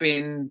 it's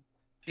been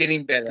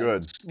getting better.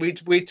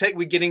 Good.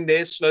 We're getting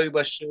there slowly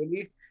but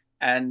surely,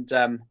 and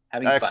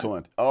having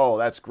Excellent. fun. Oh,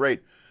 that's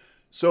great.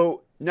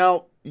 So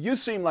now you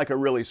seem like a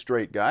really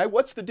straight guy.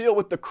 What's the deal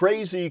with the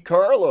crazy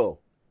Carlo?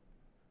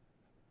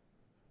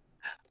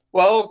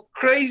 Well,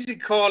 crazy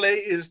Carlo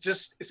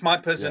it's my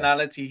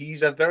personality. Yeah.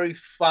 He's a very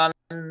fun,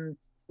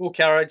 cool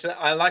character.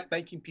 I like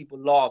making people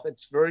laugh.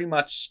 It's very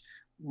much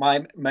my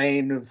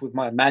with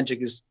my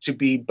magic is to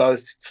be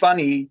both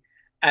funny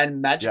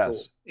and magical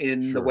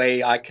in the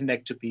way I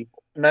connect to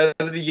people. And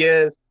over the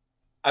years,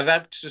 I've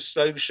had to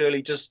slowly,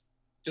 surely just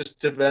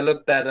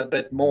develop that a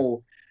bit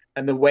more.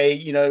 And the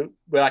way,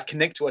 where I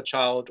connect to a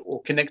child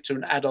or connect to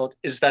an adult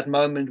is that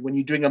moment when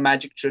you're doing a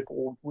magic trick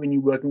or when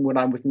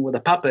I'm working with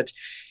a puppet,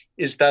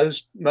 is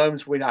those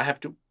moments when I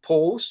have to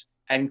pause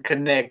and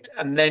connect,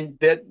 and then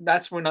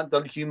that's when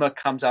the humor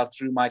comes out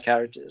through my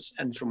characters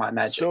and through my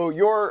magic. So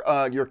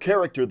your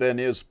character then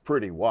is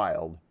pretty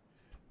wild,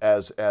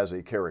 as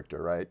a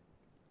character, right?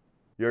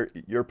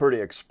 You're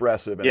pretty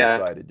expressive and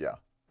excited,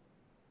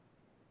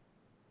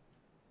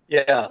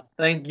 Yeah.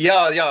 I think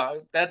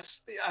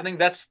that's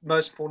the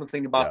most important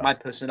thing about my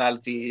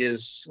personality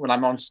is when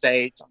I'm on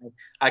stage,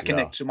 I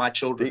connect to my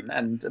children,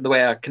 and the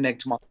way I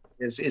connect to my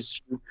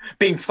is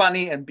being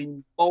funny and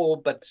being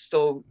bold, but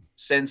still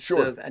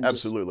sensitive and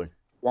absolutely.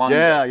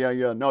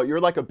 Yeah. No, you're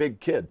like a big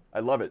kid. I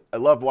love it. I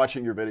love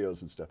watching your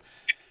videos and stuff.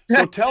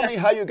 So tell me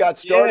how you got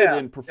started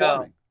in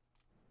performing.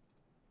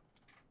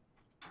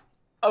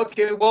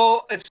 Okay,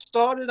 well, it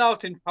started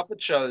out in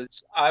puppet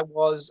shows. I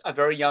was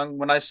very young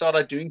when I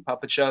started doing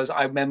puppet shows.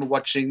 I remember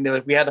watching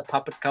we had a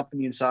puppet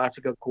company in South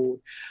Africa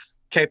called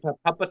Cape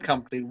Puppet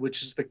Company,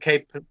 which is the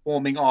Cape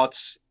Performing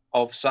Arts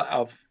of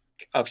South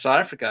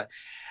Africa.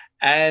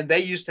 And they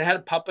used to have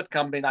a puppet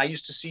company, and I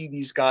used to see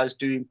these guys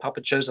doing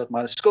puppet shows at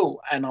my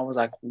school, and I was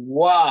like,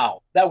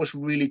 wow, that was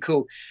really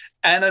cool.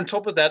 And on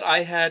top of that,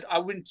 I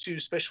went to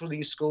special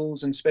needs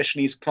schools and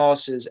special needs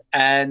classes,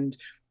 and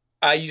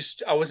I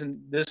was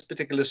in this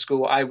particular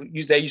school.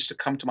 They used to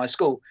come to my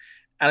school,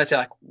 and I'd say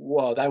like,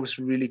 whoa, that was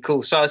really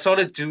cool. So I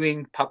started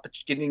doing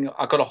puppets.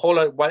 I got a whole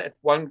lot.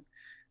 One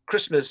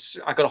Christmas,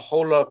 I got a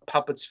whole lot of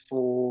puppets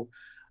for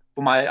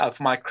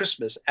my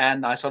Christmas,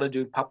 and I started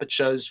doing puppet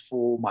shows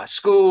for my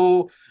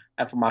school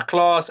and for my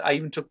class. I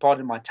even took part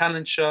in my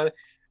talent show,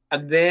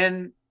 and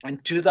then in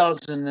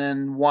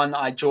 2001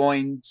 I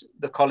joined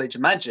the College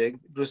of Magic.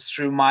 It was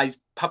through my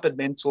puppet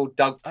mentor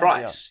Doug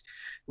Price.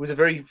 He was a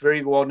very,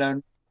 very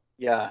well-known,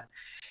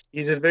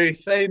 he's a very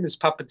famous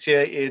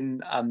puppeteer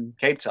in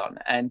Cape Town,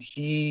 and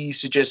he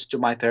suggested to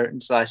my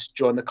parents that I should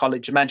join the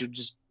College of Magic,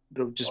 just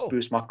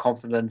boost my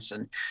confidence.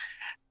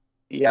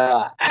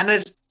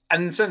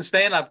 And since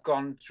then, I've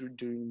gone through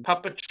doing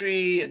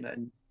puppetry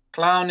and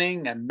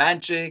clowning and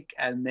magic,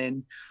 and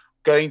then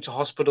going to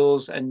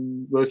hospitals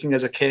and working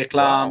as a care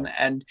clown. Wow.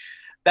 And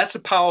that's a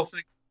powerful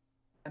thing.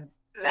 And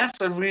that's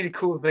a really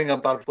cool thing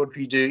about what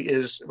I do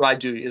is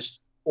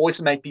always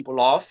to make people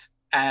laugh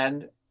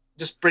and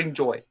just bring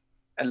joy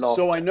and love.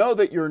 So I know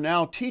that you're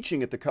now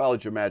teaching at the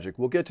College of Magic.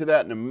 We'll get to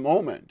that in a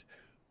moment.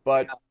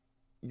 But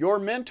your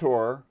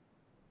mentor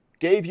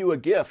gave you a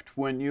gift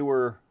when you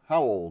were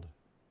how old?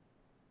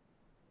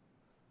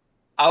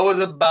 I was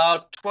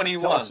about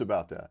 21. Tell us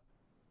about that.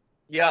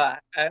 Yeah.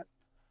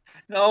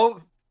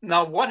 Now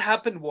what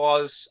happened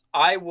was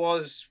I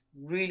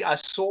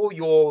saw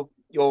your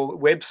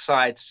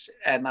websites,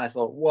 and I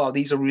thought, wow,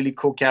 these are really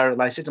cool characters.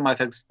 And I said to my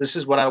folks, this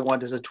is what I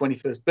want as a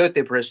 21st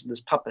birthday present,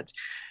 this puppet.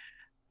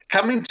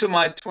 Coming to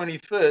my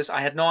 21st,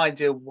 I had no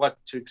idea what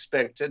to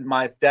expect. And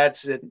my dad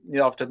said,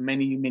 after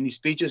many, many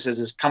speeches,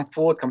 says, come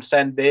forward, come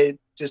stand there,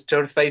 just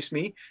turn face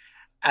me.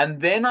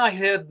 And then I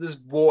heard this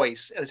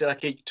voice, and I said,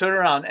 okay, turn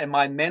around. And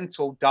my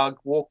mentor, Doug,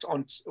 walked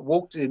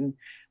in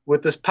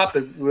with this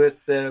puppet with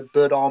the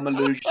bird arm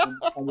illusion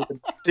and with the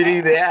city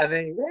there. And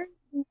then,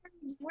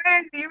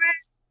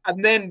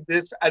 and then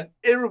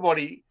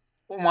everybody,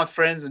 all my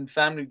friends and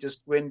family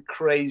just went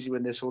crazy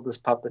when they saw this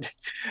puppet.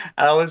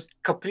 And I was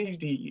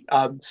completely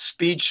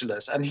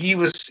speechless. And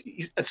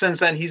since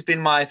then, he's been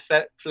my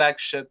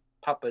flagship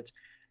puppet.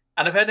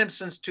 and I've had him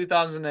since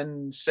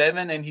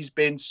 2007, and he's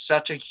been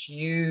such a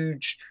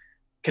huge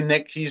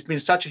He's been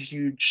such a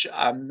huge.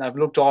 I've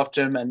looked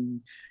after him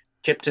and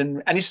kept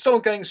him, and he's still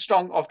going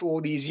strong after all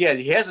these years.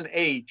 He hasn't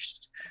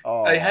aged.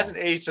 He hasn't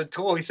aged at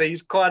all. So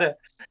he's quite a.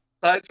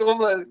 So it's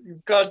almost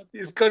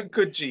he's got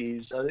good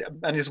genes,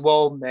 and he's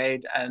well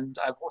made. And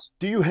I've also.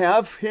 Do you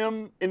have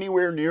him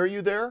anywhere near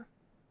you there?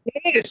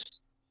 Yes.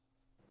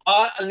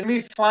 Let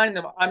me find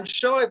him. I'm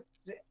sure.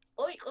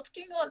 Oi, what's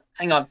going on?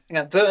 Hang on,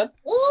 Vern.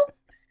 Ooh.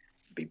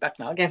 Be back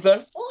now. Okay,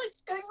 Vern.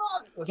 What's going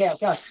on?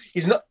 Okay.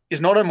 He's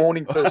not a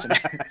morning person.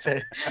 So,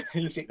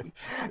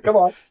 come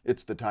on.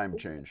 It's the time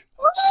change.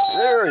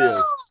 There he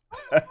is.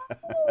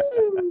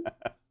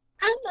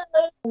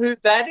 Hello. Who's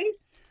that is?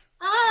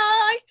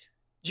 Hi.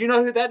 Do you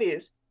know who that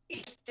is?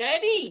 It's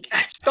Daddy.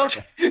 Don't.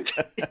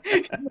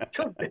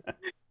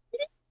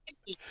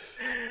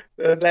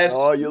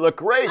 Oh, you look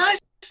great. Hi,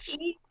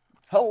 Steve.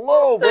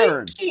 Hello,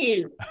 Vern. Thank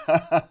you.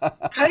 How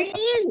are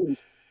you?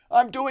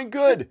 I'm doing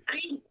good.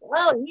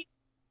 Well,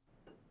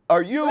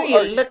 are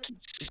you looking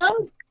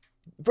so?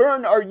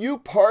 Vern, are you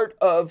part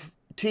of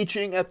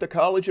teaching at the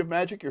College of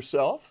Magic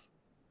yourself?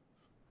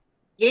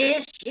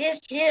 Yes.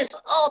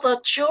 Oh,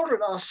 the children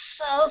are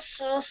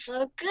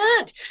so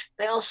good.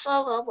 They are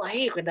so well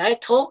behaved. When I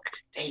talk,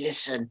 they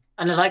listen.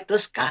 And they're like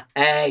this guy.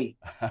 Hey,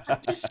 I'm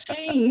just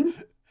saying.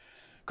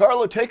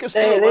 Carlo, take us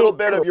through a little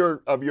bit of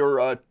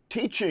your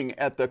teaching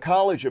at the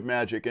College of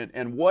Magic,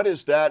 and what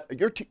is that?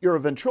 You're a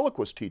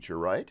ventriloquist teacher,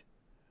 right?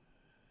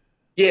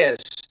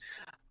 Yes,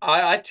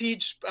 I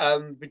teach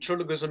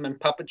ventriloquism and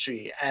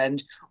puppetry,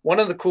 and one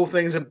of the cool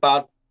things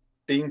about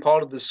being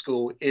part of the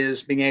school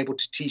is being able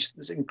to teach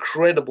this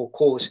incredible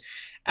course.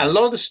 And a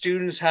lot of the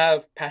students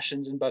have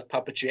passions in both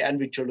puppetry and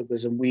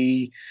ventriloquism.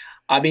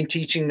 I've been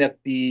teaching at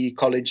the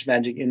College of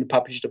Magic in the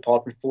puppetry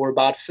department for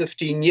about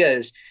 15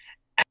 years.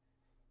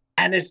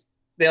 And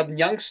the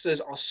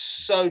youngsters are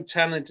so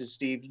talented,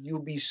 Steve. You'll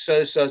be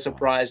so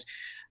surprised.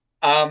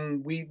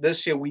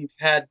 This year we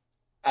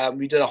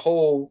did a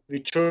whole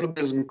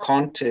ventriloquism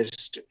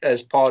contest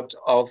as part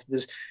of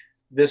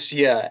this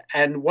year.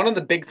 And one of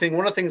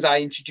the things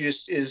I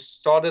introduced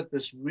started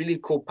this really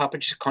cool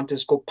puppetry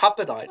contest called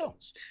Puppet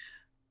Idols.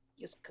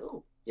 It's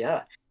cool.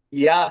 Yeah.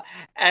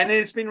 And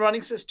it's been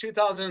running since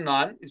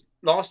 2009.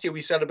 Last year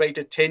we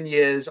celebrated 10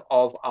 years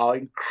of our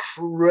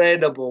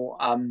incredible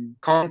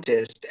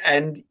contest.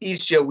 And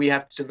each year we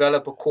have to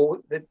develop a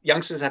course. The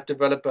youngsters have to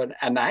develop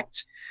an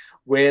act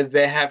where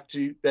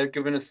they're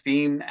given a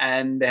theme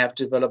and they have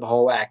to develop a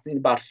whole act in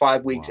about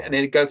 5 weeks. Wow. And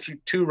then go through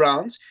 2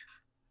 rounds.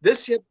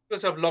 This year,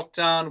 because of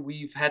lockdown,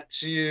 we've had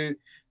to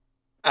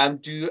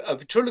do a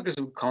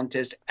ventriloquism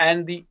contest,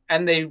 and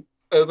they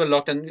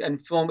overlocked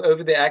and film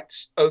over the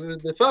acts over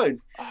the phone.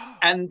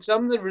 And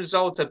some of the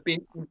results have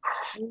been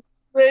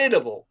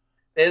incredible.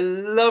 They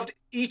loved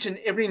each and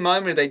every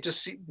moment. They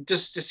just to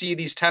see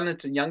these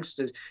talented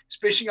youngsters,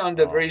 especially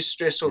under very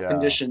stressful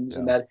conditions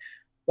and that.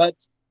 But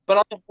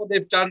I think what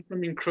they've done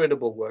some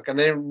incredible work, and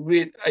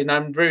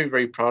I'm very,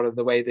 very proud of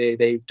the way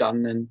they've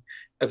done and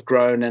have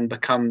grown and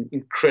become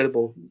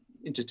incredible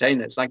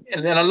entertainers.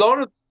 And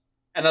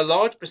a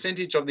large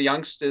percentage of the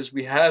youngsters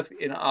we have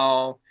in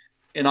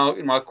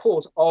my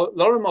course, a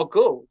lot of them are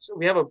girls.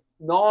 We have a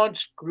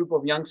large group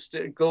of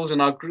girls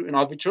in our group, in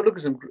our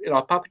ventriloquism, in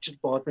our puppetry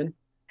department,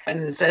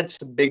 and that's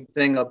the big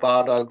thing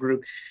about our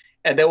group.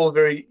 And they're all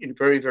very,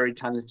 very, very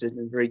talented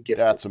and very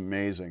gifted. That's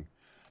amazing.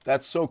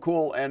 That's so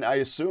cool. And I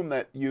assume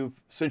that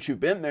since you've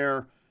been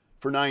there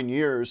for 9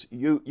 years,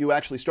 you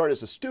actually started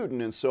as a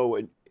student, and so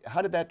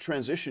how did that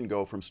transition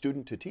go from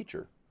student to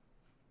teacher?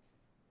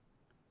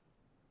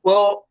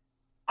 Well,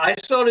 I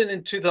started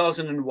in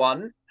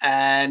 2001,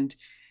 and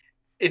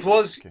it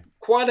was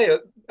quite an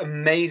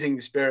amazing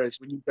experience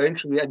when you go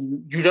through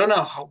and you don't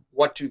know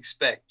what to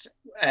expect.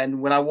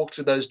 And when I walked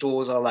through those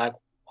doors, I'm like,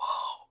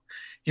 wow.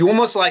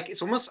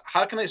 It's almost,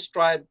 how can I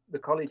describe the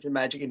College of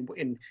Magic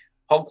in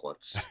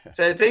Hogwarts?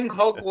 So think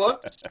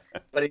Hogwarts,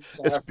 but it's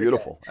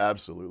beautiful.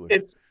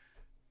 Absolutely.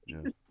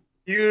 It's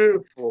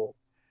beautiful.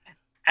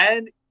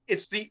 And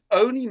it's the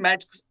only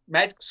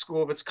magic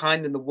school of its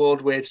kind in the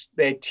world where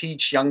they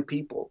teach young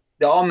people.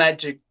 There are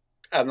magic,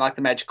 like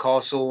the Magic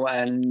Castle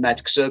and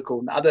Magic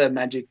Circle and other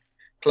magic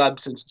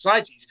clubs and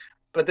societies,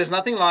 but there's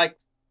nothing like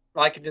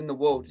it in the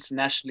world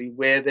internationally,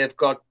 where they've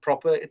got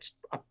it's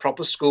a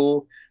proper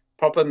school,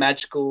 proper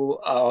magical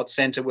art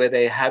center where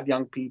they have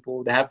young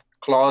people, they have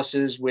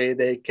classes where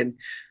they can,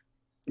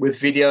 with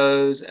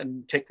videos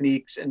and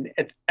techniques, and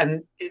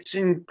it's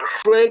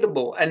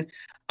incredible. And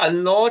a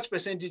large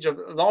percentage of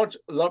we've got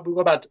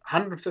about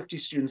 150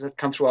 students that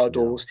come through our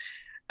doors,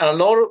 and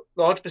a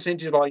large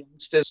percentage of our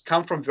youngsters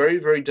come from very,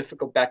 very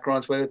difficult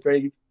backgrounds where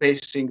they're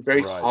facing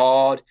very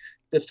hard,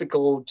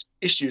 difficult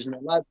issues in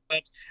their life.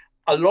 But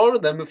a lot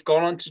of them have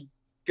gone on to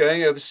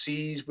going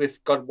overseas.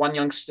 We've got one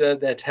youngster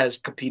that has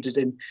competed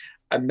in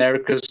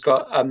America's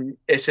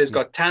SA's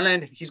Got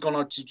Talent. He's gone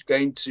on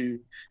to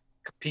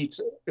compete.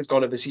 He's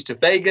gone overseas to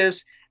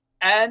Vegas,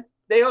 and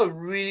they are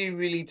really,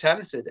 really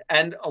talented.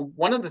 And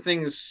one of the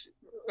things,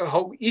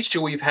 each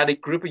year we've had a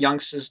group of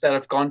youngsters that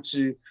have gone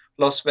to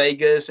Las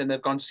Vegas, and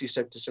they've gone to see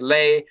Cirque du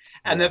Soleil,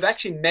 and they've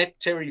actually met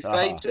Terry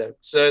Fator.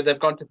 So they've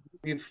gone to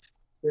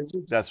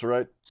That's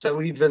right. So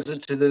we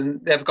visited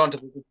them. They've gone to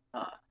visit,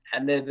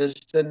 and they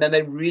visited, and then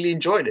they really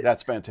enjoyed it.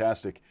 That's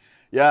fantastic.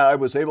 Yeah, I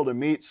was able to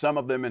meet some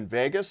of them in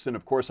Vegas, and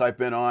of course I've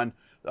been on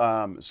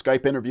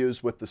Skype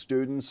interviews with the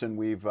students, and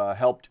we've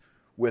helped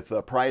with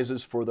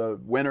prizes for the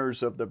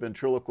winners of the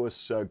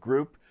ventriloquist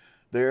group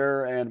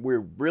there, and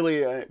we're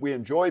really we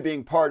enjoy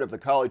being part of the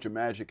College of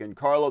Magic. And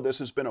Carlo, this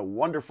has been a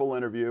wonderful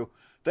interview.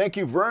 Thank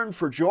you, Vern,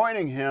 for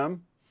joining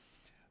him.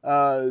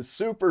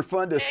 Super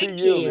fun to see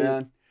you,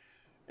 man.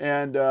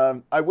 And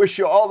I wish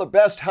you all the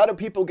best. How do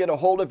people get a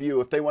hold of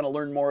you if they want to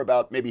learn more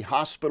about maybe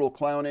hospital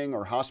clowning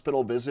or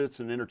hospital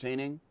visits and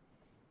entertaining?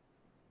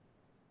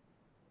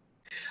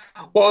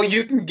 Well,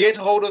 you can get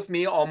hold of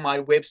me on my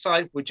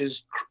website, which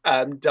is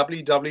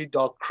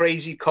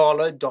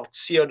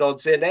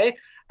www.crazycarlo.co.za,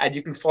 and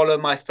you can follow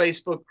my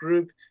Facebook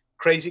group,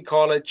 Crazy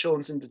Carlo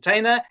Children's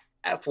Entertainer,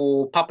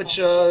 for puppet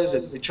shows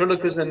and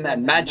ventriloquism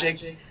and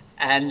magic,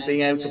 and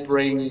being able to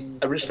bring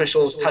a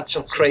special touch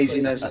of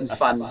craziness and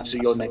fun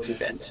to your next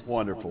event.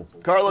 Wonderful.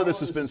 Carlo, this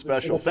has been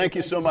special. Thank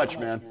you so much,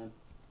 man.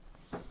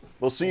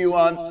 We'll see you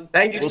on.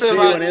 Thank you we'll so see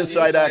much. you on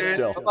Inside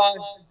Axtell.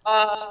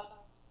 Bye-bye.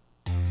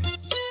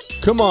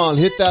 Come on,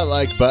 hit that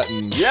like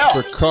button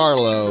for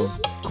Carlo.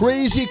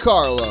 Crazy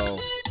Carlo.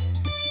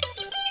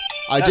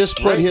 I just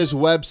put his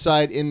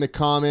website in the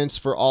comments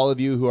for all of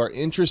you who are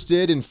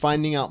interested in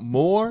finding out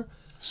more.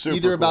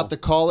 Either about the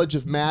College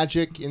of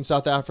Magic in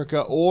South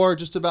Africa or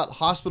just about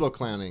hospital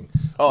clowning.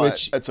 Oh,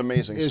 which that's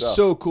amazing is stuff.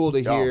 so cool to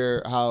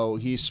hear how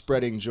he's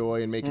spreading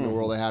joy and making the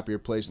world a happier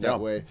place that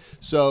way.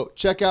 So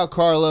check out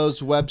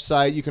Carlo's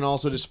website. You can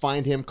also just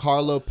find him,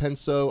 Carlo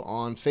Penso,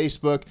 on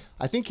Facebook.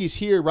 I think he's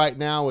here right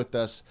now with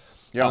us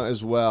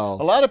as well.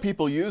 A lot of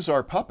people use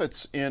our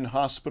puppets in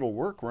hospital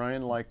work,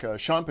 Ryan, like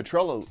Sean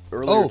Petrello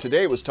earlier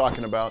today was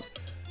talking about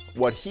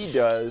what he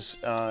does,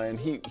 and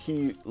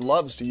he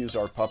loves to use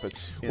our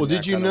puppets. Well,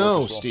 did you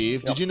know,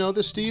 Steve? Did you know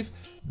this, Steve?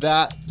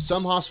 That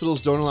some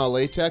hospitals don't allow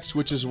latex,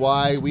 which is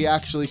why we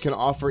actually can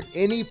offer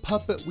any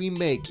puppet we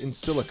make in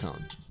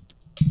silicone.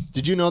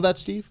 Did you know that,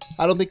 Steve?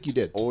 I don't think you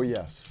did. Oh,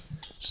 yes.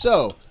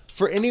 So,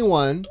 for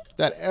anyone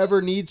that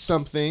ever needs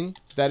something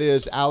that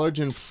is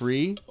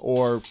allergen-free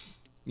or,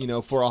 you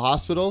know, for a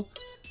hospital,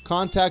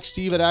 contact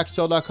Steve at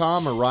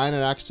Axtell.com or Ryan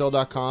at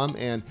Axtell.com,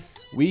 and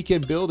we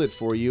can build it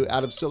for you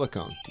out of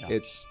silicone.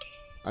 It's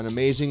an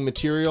amazing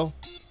material,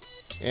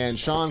 and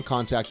Sean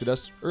contacted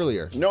us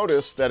earlier.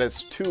 Notice that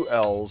it's 2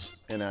 L's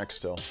in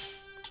Axtell.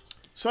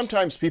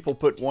 Sometimes people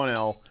put 1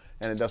 L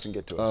and it doesn't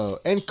get to us. Oh,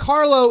 and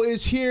Carlo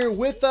is here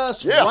with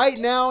us right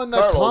now in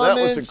the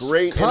comments. That was a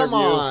great interview. Come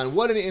on,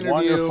 what an interview.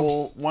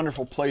 Wonderful,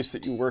 wonderful place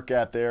that you work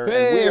at there. And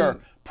we are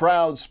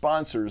proud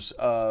sponsors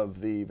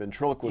of the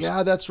ventriloquist.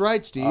 Yeah, that's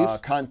right, Steve.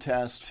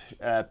 Contest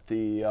at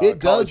the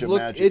College of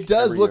Magic. It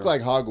does look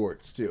like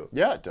Hogwarts too.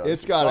 Yeah, it does.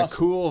 It's got a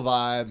cool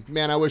vibe.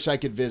 Man, I wish I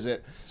could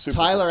visit.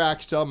 Tyler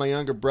Axtell, my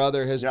younger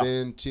brother, has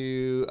been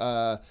to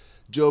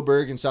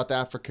Joburg in South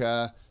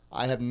Africa.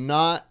 I have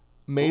not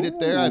made it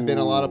there. I've been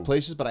a lot of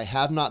places, but I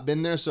have not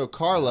been there. So,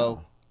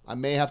 Carlo, I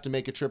may have to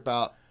make a trip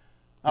out.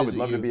 I would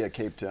love to be at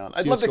Cape Town.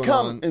 I'd love to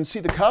come and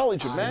see the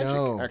College of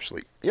Magic,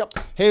 actually. Yep.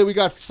 Hey, we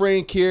got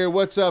Frank here.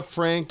 What's up,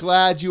 Frank?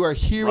 Glad you are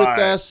here with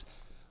us.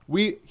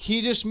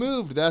 He just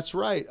moved. That's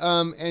right.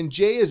 And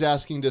Jay is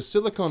asking, does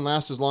silicone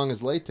last as long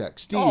as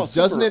latex? Steve,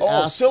 doesn't it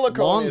last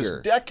silicone longer?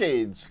 Is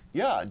decades.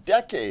 Yeah,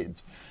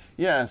 decades.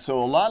 Yeah,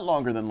 so a lot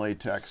longer than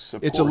latex.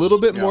 It's a little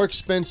bit more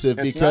expensive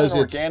because it's not an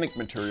organic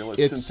material.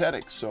 It's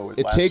synthetic, so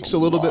it takes a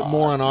little bit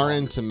more on our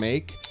end to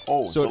make.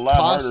 Oh, so it's a lot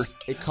harder.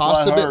 It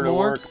costs a bit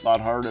more. A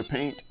lot harder to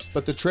paint.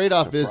 But the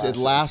trade-off is it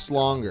lasts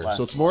longer.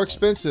 So it's more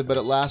expensive, but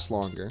it lasts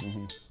longer.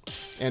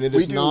 And it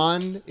is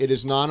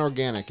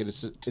non-organic.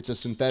 It's a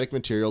synthetic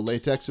material.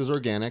 Latex is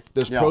organic.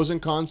 There's pros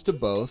and cons to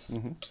both.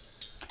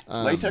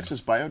 Latex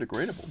is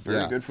biodegradable.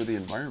 Very good for the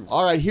environment.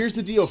 All right, here's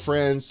the deal,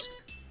 friends.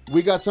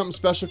 We got something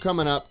special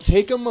coming up.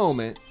 Take a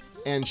moment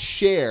and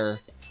share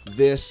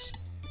this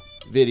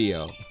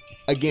video.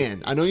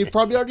 Again, I know you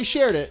probably already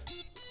shared it.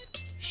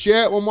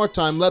 Share it one more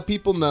time. Let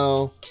people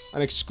know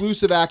an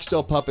exclusive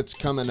Axtell Puppets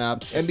coming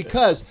up. And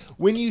because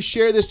when you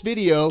share this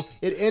video,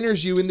 it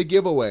enters you in the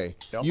giveaway.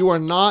 You are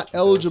not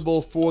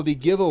eligible for the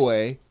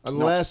giveaway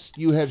unless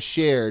you have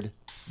shared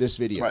this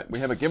video. Right. We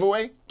have a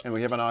giveaway and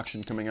we have an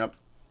auction coming up.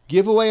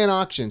 Giveaway and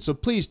auction. So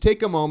please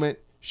take a moment,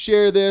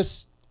 share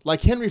this.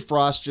 Like Henry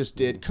Frost just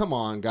did. Come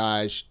on,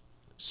 guys.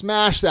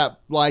 Smash that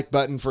like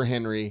button for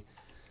Henry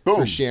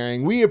for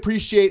sharing. We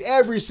appreciate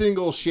every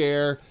single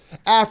share.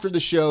 After the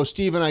show,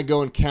 Steve and I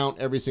go and count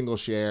every single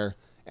share.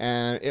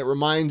 And it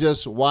reminds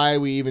us why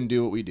we even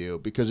do what we do.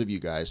 Because of you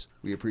guys.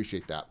 We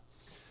appreciate that.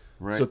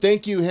 Right. So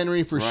thank you,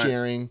 Henry, for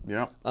sharing.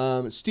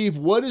 Yep. Steve,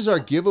 what is our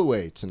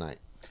giveaway tonight?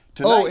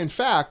 Oh, in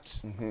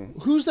fact,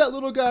 who's that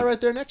little guy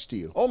right there next to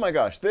you? Oh, my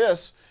gosh.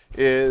 This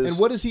is...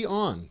 And what is he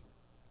on?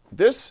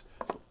 This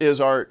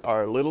is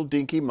our little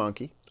Dinky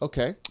monkey.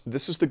 Okay.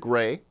 This is a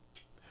gray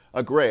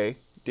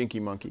Dinky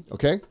monkey.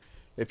 Okay.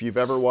 If you've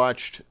ever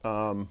watched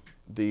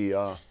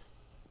the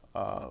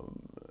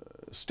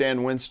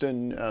Stan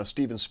Winston,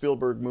 Steven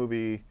Spielberg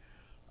movie.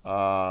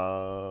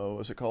 What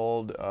was it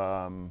called?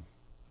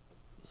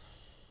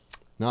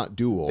 Not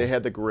Duel. They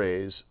had the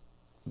Greys.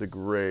 The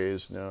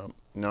Greys. No,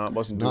 it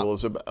wasn't Duel.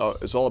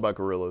 It's all about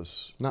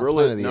gorillas. Not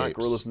Planet of the not Apes.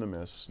 Gorillas in the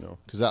Mist. No,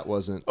 because that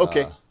wasn't.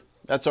 Okay,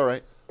 that's all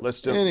right.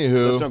 Let's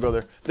don't go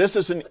there. This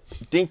is an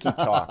Dinky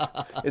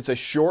talk. It's a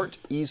short,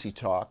 easy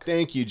talk.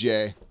 Thank you,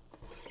 Jay.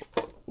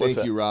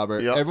 Thank you,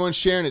 Robert. Yep. Everyone's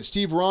sharing it.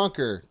 Steve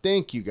Ronker.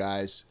 Thank you,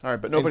 guys. All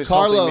right, but nobody's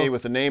helping me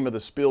with the name of the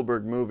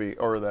Spielberg movie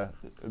or the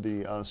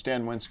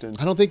Stan Winston.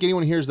 I don't think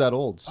anyone here is that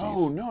old, Steve.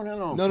 Oh, no.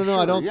 No,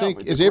 I don't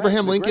think. Is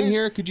Abraham Lincoln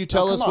here? Could you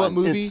tell us what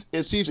movie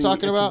Steve's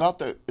talking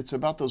about? It's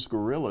about those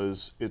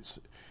gorillas. It's...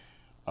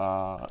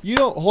 you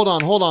don't... Hold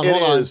on.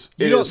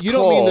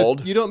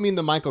 You don't mean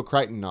the Michael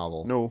Crichton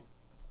novel? No.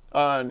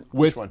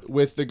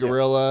 With the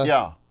gorilla?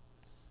 Yeah.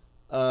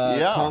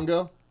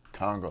 Congo?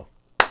 Congo.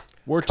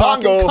 We're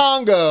talking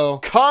Congo.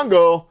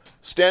 Congo.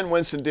 Stan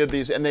Winston did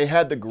these, and they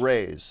had the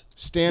Greys.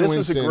 This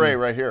is a Grey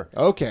right here.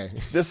 Okay.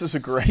 This is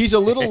a Grey. He's a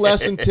little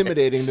less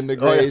intimidating than the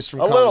Greys from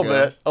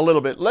Congo. A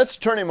little bit. Let's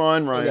turn him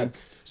on, Ryan. Okay.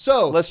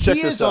 So, let's check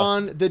he this is out.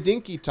 on the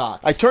Dinky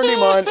Talk. I turned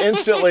him on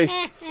instantly.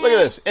 Look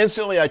at this.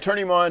 Instantly, I turn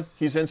him on.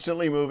 He's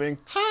instantly moving.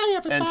 Hi,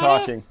 everybody. And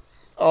talking.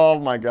 Oh,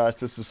 my gosh.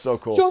 This is so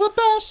cool. You're the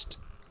best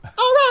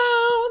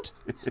around.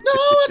 No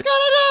one's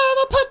gonna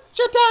ever put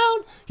you down.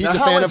 He's a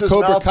fan of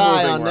Cobra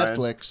Kai on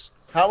Netflix.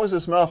 How is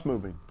his mouth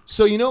moving?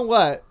 So you know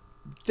what?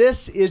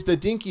 This is the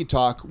Dinky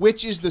Talk,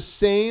 which is the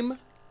same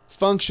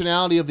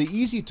functionality of the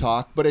Easy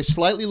Talk, but a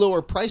slightly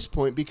lower price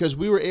point because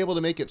we were able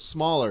to make it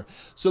smaller.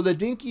 So the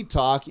Dinky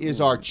Talk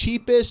is our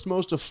cheapest,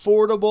 most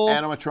affordable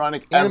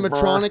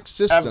animatronic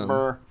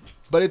system,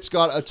 but it's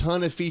got a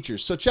ton of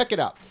features. So check it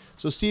out.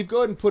 So Steve, go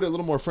ahead and put it a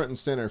little more front and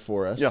center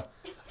for us. Yeah.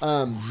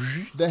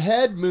 The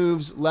head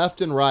moves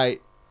left and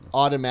right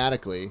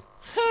automatically.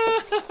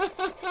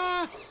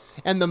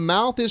 And the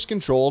mouth is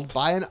controlled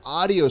by an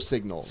audio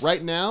signal.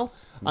 Right now,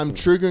 I'm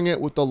triggering it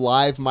with the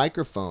live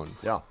microphone.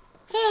 Yeah.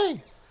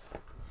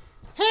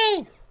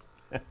 Hey,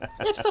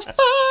 it's the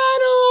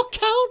final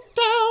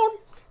countdown.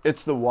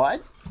 It's the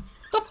what?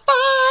 The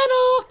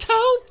final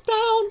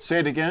countdown. Say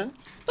it again.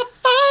 The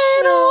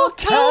final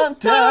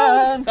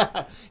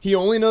countdown. He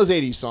only knows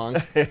 80s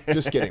songs.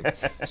 Just kidding.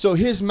 So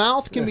his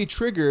mouth can be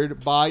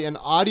triggered by an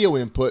audio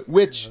input,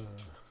 which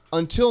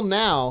until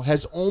now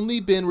has only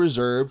been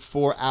reserved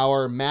for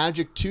our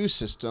Magic 2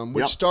 system,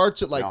 which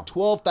starts at like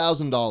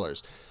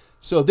 $12,000.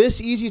 So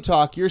this Easy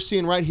Talk you're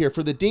seeing right here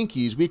for the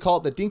Dinkies, we call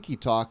it the Dinky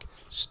Talk,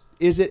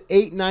 is at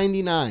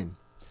 $899.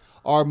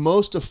 Our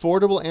most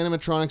affordable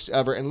animatronics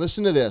ever. And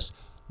listen to this.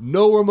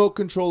 No remote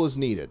control is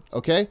needed,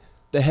 okay?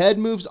 The head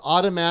moves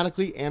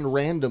automatically and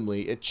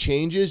randomly. It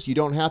changes. You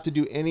don't have to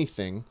do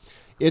anything.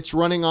 It's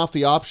running off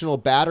the optional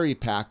battery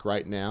pack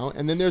right now.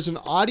 And then there's an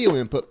audio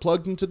input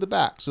plugged into the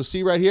back. So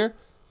see right here,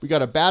 we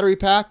got a battery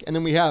pack, and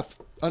then we have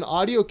an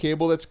audio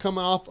cable that's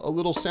coming off a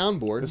little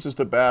soundboard. This is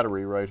the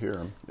battery right here.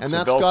 And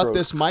that's got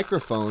this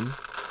microphone.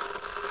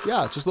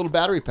 Yeah, just a little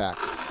battery pack.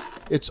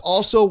 It's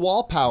also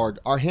wall powered.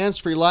 Our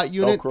hands-free light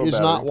unit is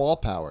not wall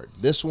powered.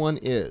 This one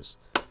is.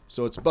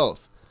 So it's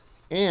both.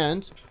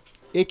 And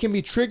it can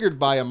be triggered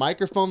by a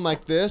microphone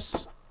like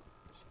this.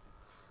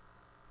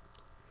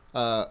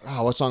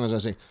 What song was I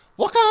singing?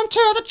 Welcome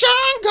to the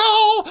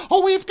jungle.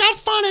 Oh, we've got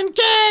fun and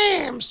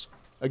games.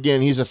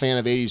 Again, he's a fan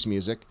of 80s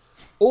music.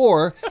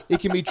 Or it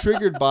can be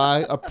triggered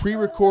by a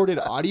pre-recorded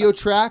audio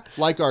track,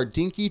 like our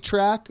Dinky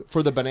track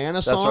for the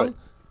Banana Song, right.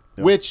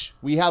 Yep. which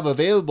we have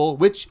available,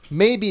 which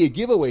may be a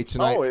giveaway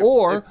tonight.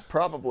 It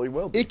probably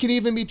will be. It can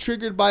even be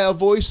triggered by a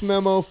voice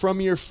memo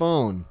from your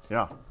phone.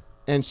 Yeah.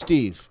 And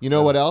Steve, you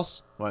know what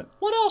else? What?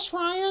 What else,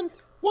 Ryan?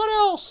 What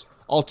else?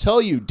 I'll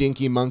tell you,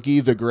 Dinky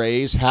Monkey, the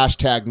Greys,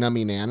 hashtag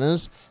Nummy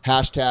Nanas,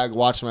 hashtag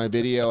watch my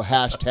video,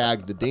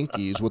 hashtag the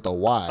Dinkies with a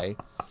Y.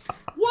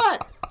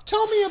 What?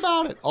 Tell me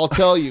about it. I'll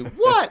tell you.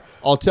 What?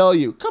 I'll tell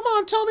you. Come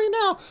on, tell me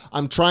now.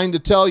 I'm trying to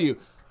tell you.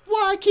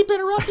 Why? I keep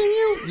interrupting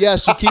you?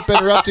 Yes, you keep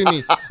interrupting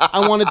me.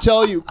 I want to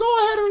tell you. Go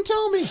ahead and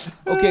tell me.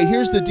 Okay,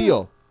 here's the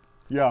deal.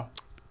 Yeah.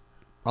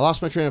 I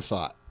lost my train of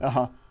thought.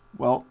 Uh-huh.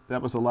 Well,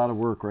 that was a lot of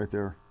work right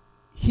there.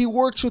 He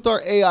works with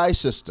our AI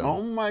system.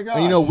 Oh, my God.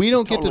 And, we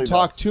don't get to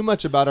talk too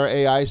much about our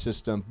AI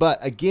system.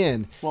 But,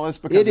 again, it's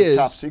because it's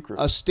top secret.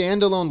 A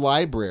standalone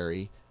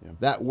library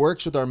that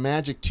works with our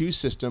Magic 2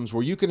 systems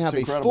where you can have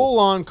a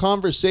full-on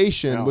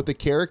conversation with the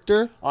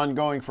character.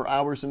 Ongoing for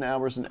hours and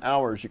hours and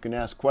hours. You can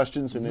ask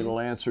questions and it'll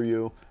answer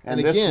you. And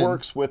this again,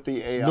 works with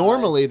the AI.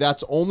 Normally,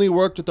 that's only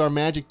worked with our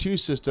Magic 2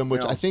 system,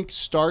 which I think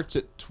starts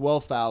at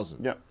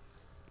 $12,000. Yep.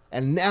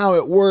 And now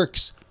it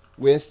works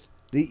with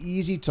the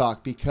Easy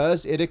Talk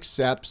because it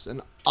accepts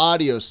an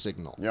audio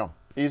signal. Yeah.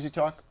 Easy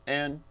Talk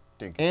and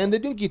Dinky. And the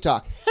Dinky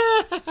Talk.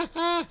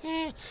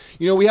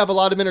 We have a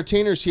lot of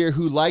entertainers here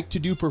who like to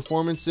do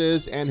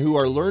performances and who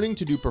are learning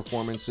to do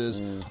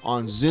performances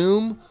on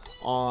Zoom,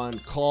 on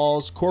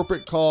calls,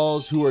 corporate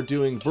calls, who are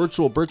doing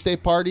virtual birthday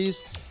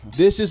parties.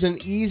 This is an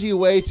easy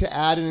way to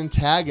add an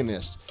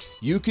antagonist.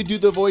 You could do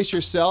the voice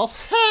yourself.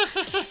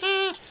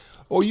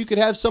 Or you could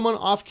have someone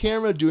off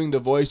camera doing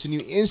the voice, and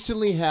you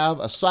instantly have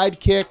a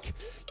sidekick,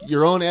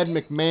 your own Ed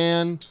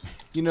McMahon,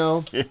 you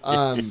know,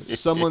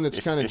 someone that's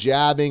kind of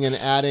jabbing and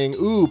adding.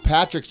 Ooh,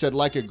 Patrick said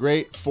like a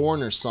great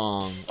Foreigner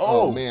song.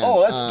 Oh man.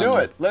 Oh, let's do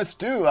it. Let's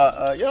do,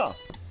 yeah.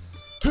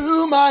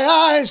 Who my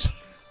eyes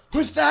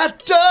with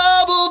that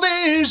double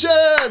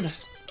vision.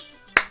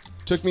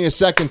 Took me a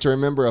second to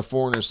remember a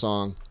Foreigner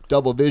song.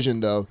 Double Vision,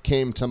 though,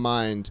 came to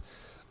mind.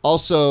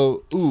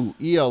 Also, ooh,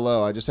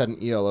 ELO. I just had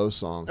an ELO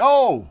song.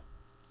 Oh!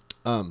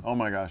 Oh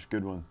my gosh,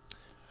 good one.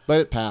 But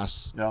it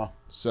passed. Yeah.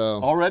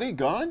 So already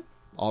gone?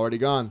 Already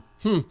gone.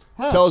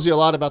 Tells you a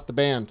lot about the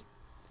band.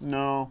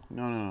 No.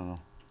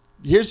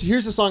 Here's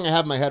the song I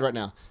have in my head right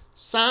now.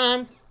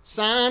 Sign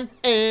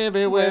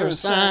everywhere, a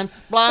sign,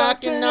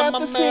 blocking out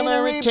my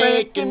memory,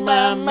 taking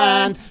my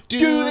mind. Do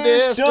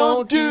this,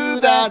 don't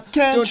do that.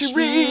 Can't you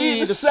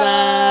read the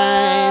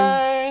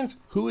signs?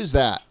 Who is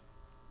that?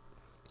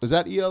 Was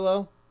that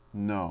ELO?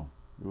 No,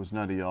 it was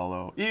not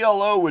ELO.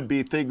 ELO would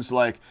be things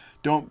like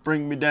 "Don't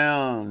Bring Me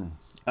Down."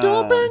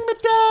 Don't bring me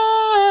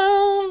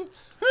down.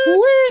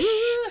 Wish.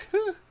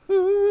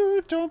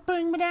 Don't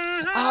bring me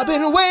down. I've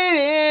been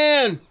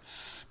waiting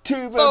for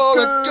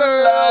a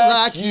girl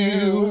like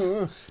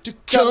you to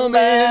come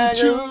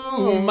into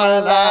my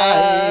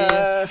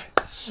life.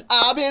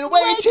 I've been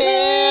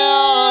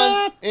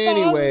waiting.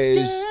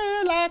 Anyways,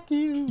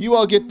 you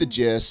all get the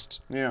gist.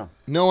 Yeah.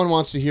 No one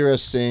wants to hear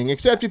us sing,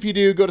 except if you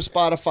do, go to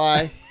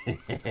Spotify.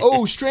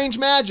 Oh, Strange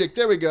Magic.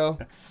 There we go.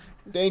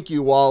 Thank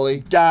you, Wally.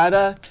 Got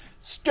a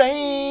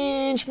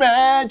strange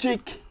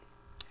magic.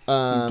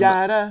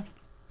 Gotta.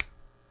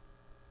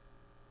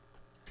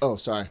 Oh,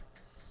 sorry.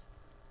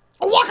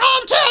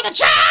 Welcome to the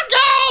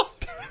jungle!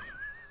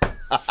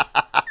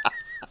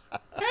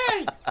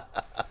 Hey!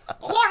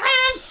 Welcome!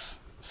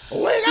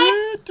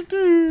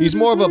 He's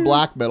more of a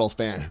black metal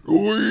fan.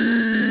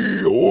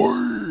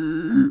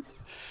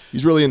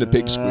 He's really into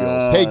pig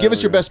squeals. Hey, give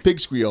us your best pig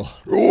squeal.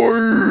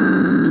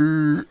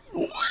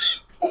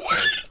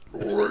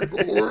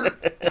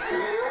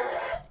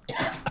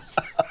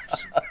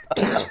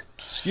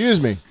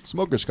 Excuse me.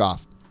 Smoker's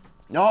cough.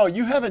 No,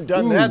 you haven't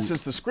done that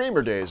since the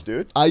Screamer days,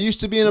 dude. I used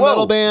to be in a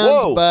metal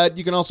band, but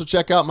you can also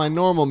check out my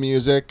normal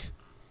music.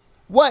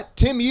 What?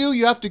 Tim Yu?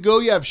 You have to go?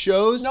 You have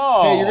shows?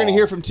 No. Hey, you're going to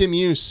hear from Tim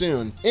Yu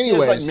soon.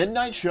 Anyways. It's like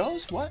midnight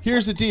shows? What?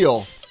 Here's the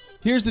deal.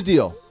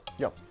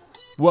 Yep.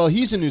 Well,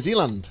 he's in New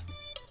Zealand.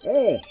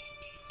 Oh.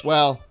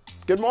 Well.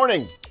 Good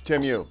morning,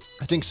 Tim Yu.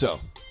 I think so.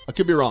 I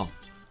could be wrong.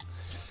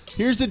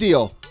 Here's the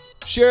deal.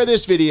 Share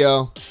this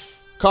video.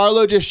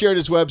 Carlo just shared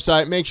his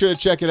website. Make sure to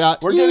check it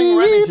out. We're getting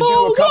ready to do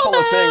a couple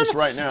of things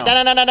right now. Evil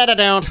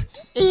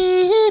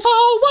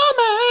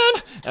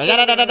woman.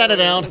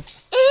 Evil.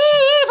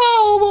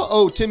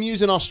 Oh, Tim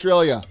Yu's in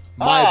Australia.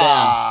 My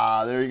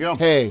bad. There you go.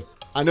 Hey,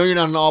 I know you're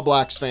not an All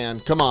Blacks fan.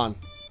 Come on.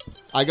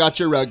 I got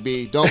your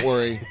rugby. Don't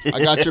worry.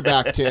 I got your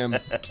back, Tim.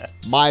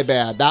 My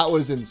bad. That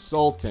was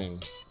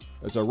insulting.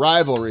 There's a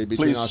rivalry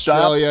between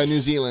Australia and New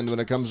Zealand when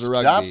it comes to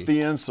rugby. Stop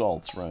the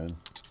insults, Ryan.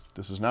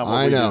 This is not what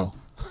I know.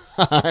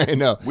 I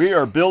know. We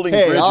are building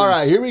bridges. All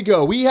right, here we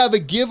go. We have a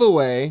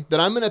giveaway that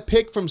I'm going to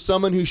pick from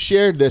someone who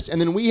shared this,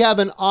 and then we have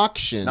an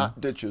auction.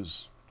 Not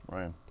ditches,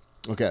 Ryan.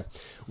 Okay.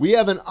 We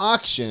have an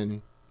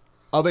auction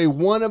of a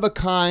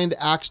one-of-a-kind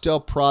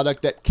Axtell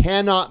product that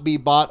cannot be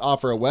bought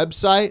off our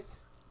website.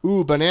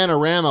 Ooh,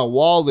 Bananarama,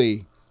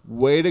 Wally,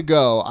 way to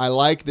go. I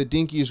like the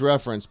Dinky's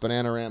reference,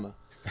 Bananarama.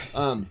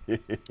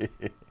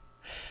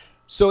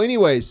 So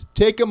anyways,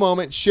 take a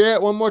moment, share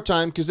it one more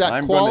time, because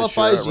that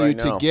qualifies you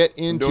to get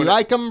into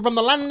I come from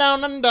the land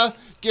down under,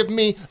 give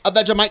me a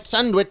Vegemite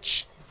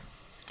sandwich.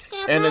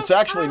 And it's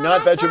actually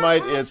not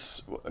Vegemite,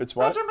 it's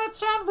what? Vegemite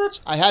sandwich.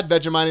 I had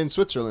Vegemite in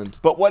Switzerland.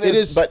 But what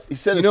is but he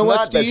said it's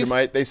not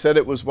Vegemite. They said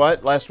it was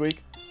what last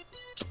week?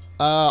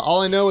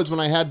 All I know is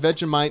when I had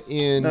Vegemite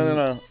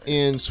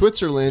in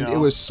Switzerland, it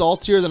was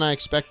saltier than I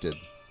expected.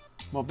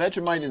 Well,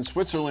 Vegemite in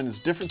Switzerland is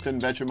different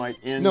than Vegemite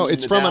in No,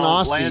 it's from an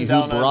Aussie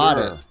who brought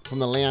it from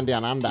the land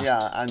down under.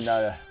 Yeah,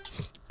 and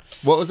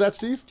what was that,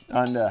 Steve?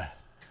 Under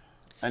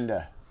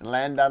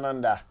land down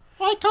under.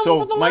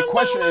 So my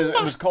question is,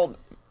 it was called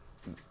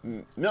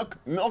milk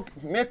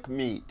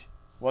meat,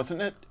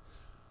 wasn't it?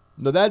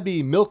 No, that'd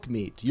be milk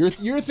meat.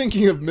 You're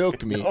thinking of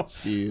milk meat, no,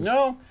 Steve.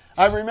 No,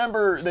 I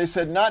remember they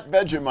said not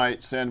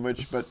Vegemite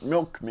sandwich, but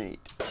milk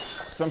meat.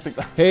 Something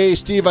like Hey,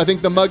 Steve, I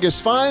think the mug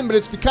is fine, but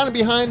it's kind of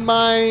behind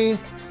my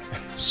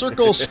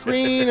circle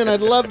screen, and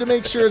I'd love to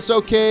make sure it's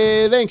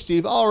okay. Thanks,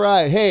 Steve. All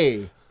right.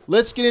 Hey,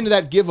 let's get into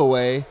that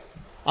giveaway.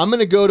 I'm going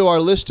to go to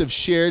our list of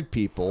shared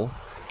people,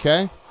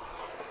 okay?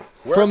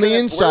 From the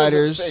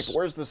insiders.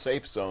 Where's the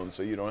safe zone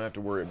so you don't have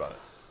to worry about it?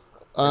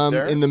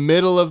 In the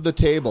middle of the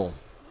table.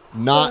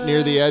 Not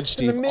near the edge,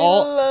 Steve. In the middle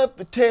of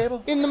the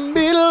table. In the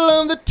middle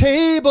of the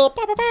table.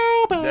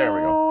 There we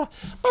go.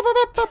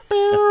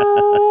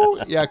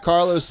 Yeah,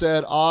 Carlo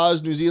said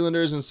Oz, New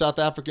Zealanders, and South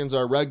Africans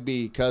are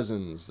rugby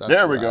cousins. That's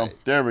there we go.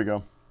 There we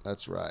go.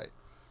 That's right.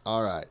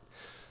 All right.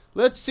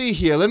 Let's see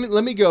here.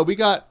 Let me go. We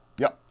got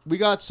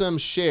some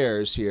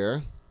shares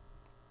here.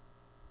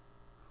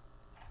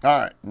 All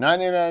right,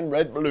 99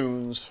 red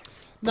balloons.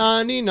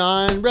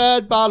 99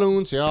 red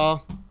balloons,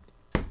 y'all.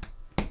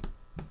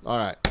 All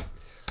right.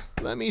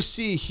 Let me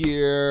see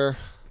here.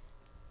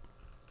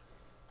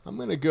 I'm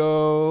gonna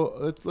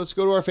go. Let's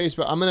go to our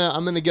Facebook.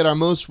 I'm gonna get our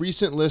most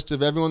recent list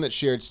of everyone that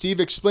shared. Steve,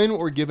 explain what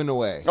we're giving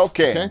away.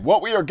 Okay.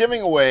 What we are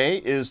giving away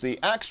is the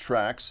Axe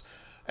tracks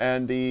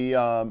and the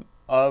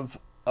of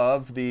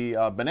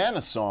the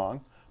banana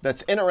song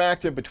that's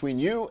interactive between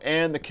you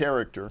and the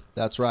character.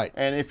 That's right.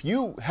 And if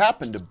you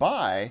happen to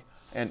buy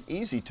an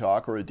Easy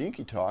Talk or a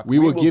Dinky Talk, we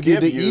will give you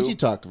the Easy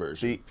Talk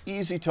version. The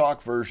Easy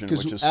Talk version,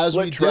 which is as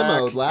split we track,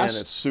 demoed and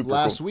it's super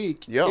last cool.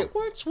 week, Yeah. It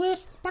works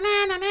with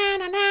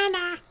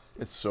banana.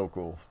 It's so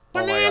cool.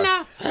 Banana. Oh my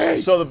gosh. Hey,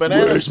 so the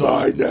banana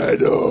song.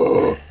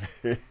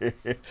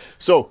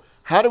 So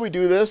how do we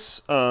do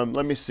this?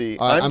 Let me see.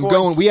 I'm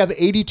going. We have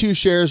 82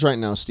 shares right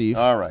now, Steve.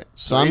 All right.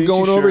 So I'm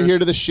going over here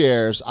to the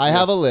shares. I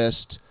have a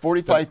list.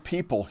 45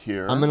 people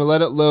here. I'm going to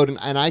let it load,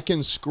 and I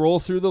can scroll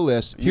through the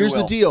list. Here's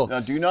the deal. Now,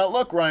 do not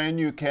look, Ryan.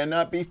 You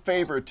cannot be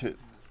favorited.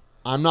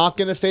 I'm not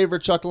going to favor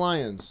Chuck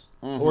Lyons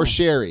or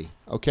Sherry,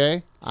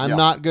 okay? I'm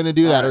not going to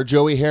do that, or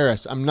Joey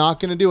Harris. I'm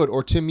not going to do it,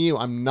 or Tim Yu.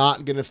 I'm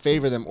not going to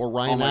favor them, or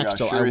Ryan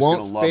Axtell. I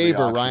won't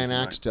favor Ryan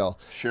Axtell.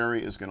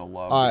 Sherry is going to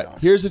love All right,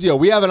 here's the deal.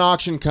 We have an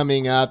auction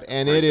coming up,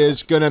 and it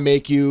is going to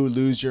make you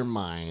lose your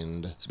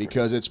mind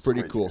because it's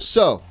pretty cool.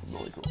 So,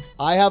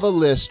 I have a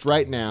list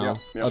right now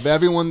of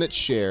everyone that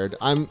shared.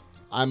 I'm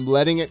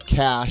letting it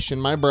cache in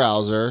my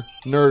browser,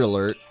 Nerd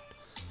Alert,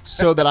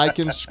 so that I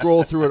can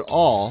scroll through it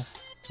all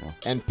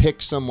and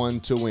pick someone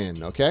to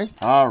win, okay?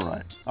 All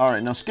right. All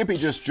right. Now, Skippy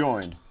just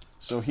joined.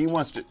 So he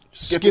wants to...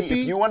 Skippy,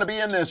 if you want to be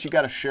in this, you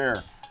got to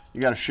share. You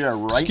got to share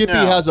right Skippy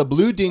now. has a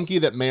blue Dinky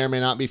that may or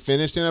may not be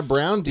finished and a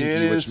brown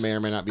Dinky which may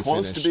or may not be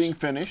close finished. to being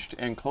finished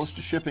and close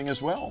to shipping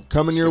as well.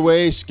 Coming your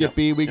way,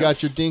 Skippy. We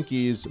got your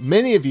Dinkies.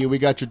 Many of you, we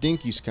got your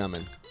Dinkies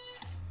coming.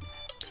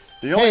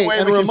 The only way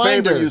and we a can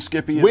reminder, favor you,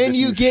 Skippy, is when if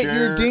you get share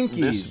your Dinkies,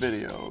 this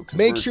video,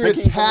 make sure to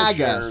picking from the tag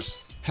shares. us.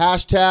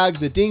 Hashtag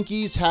the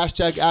Dinkies,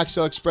 hashtag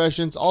Axtell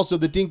Expressions. Also,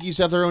 the Dinkies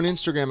have their own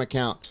Instagram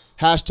account.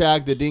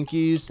 Hashtag the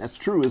Dinkies. That's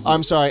true, isn't it?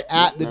 I'm sorry,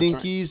 at the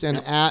Dinkies and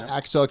at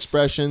Axtell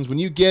Expressions. When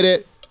you get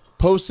it,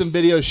 post some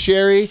videos.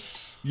 Sherry,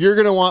 you're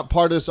going to want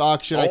part of this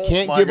auction. I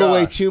can't give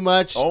away too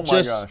much. Oh,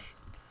 my gosh.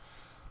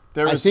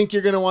 I think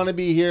you're going to want to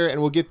be here, and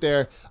we'll get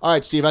there. All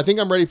right, Steve, I think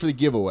I'm ready for the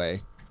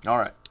giveaway. All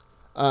right.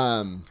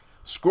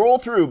 Scroll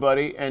through,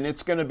 buddy, and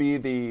it's going to be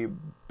the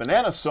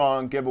banana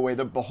song giveaway,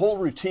 the whole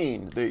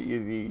routine,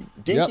 the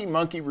Dinky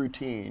Monkey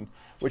routine,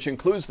 which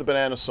includes the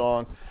banana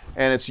song,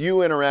 and it's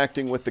you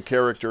interacting with the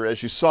character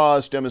as you saw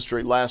us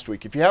demonstrate last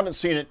week. If you haven't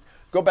seen it,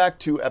 go back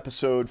to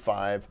episode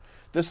 5.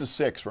 This is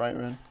 6, right,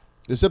 Ren?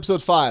 This is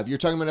episode 5. You're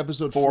talking about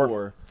episode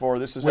 4. 4.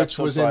 This is which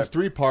episode 5. Which was in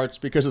 3 parts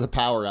because of the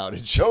power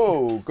outage.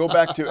 Oh, go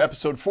back to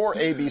episode 4,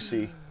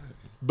 ABC.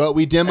 But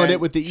we demoed it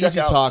with the Easy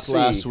Talk C.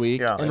 last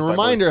week. Yeah, and a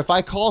reminder, if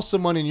I call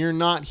someone and you're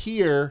not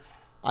here,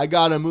 I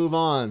got to move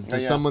on to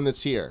someone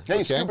that's here.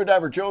 Hey, Scuba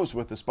Diver Joe's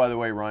with us, by the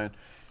way, Ryan.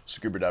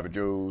 Scuba Diver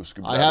Joe,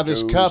 Scuba Diver I have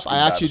his cup.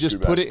 I actually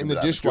just put it in the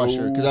Scuba Diver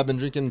dishwasher because Joe. I've been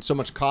drinking so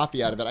much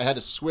coffee out of it. I had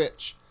to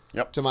switch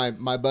to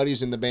my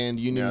buddies in the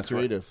band Union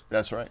Creative. Right.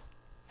 That's right.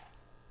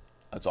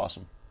 That's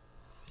awesome.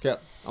 Okay,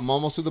 I'm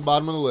almost at the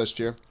bottom of the list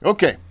here.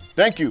 Okay,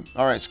 thank you.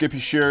 All right, Skippy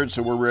shared,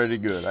 so we're ready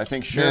good. I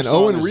think share Man,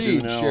 song Owen is due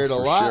Reid now shared a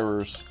for lot.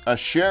 Sharers. A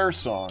share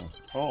song.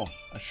 Oh,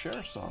 a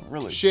share song,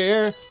 really?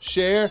 Share,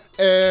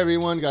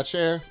 everyone got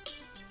share.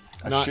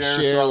 Not share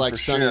share song like for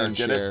Sonny share. and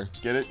Get Cher.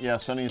 it? Get it? Yeah,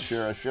 Sonny and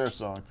Cher, a share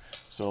song.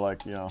 So,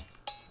 like, you know.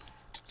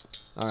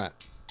 All right.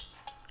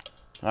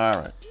 All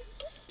right.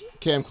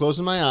 Okay, I'm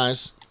closing my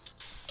eyes.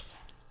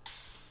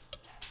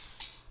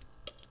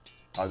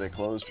 Are they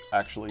closed,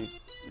 actually?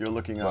 You're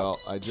looking up. Well,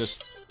 I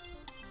just...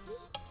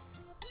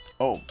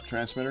 Oh,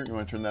 transmitter? You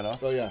want to turn that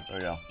off? Oh, yeah. Oh,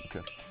 yeah.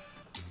 Okay.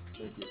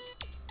 Thank you.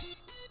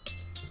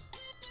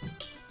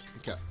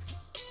 Okay.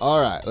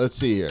 All right, let's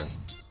see here.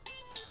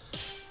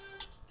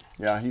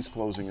 Yeah, he's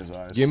closing his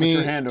eyes. Give me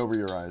Put your hand over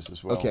your eyes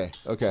as well. Okay.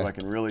 So I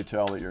can really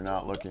tell that you're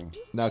not looking.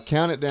 Now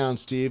count it down,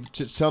 Steve.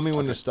 Tell me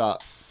when to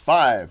stop.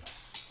 5,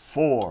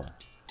 4,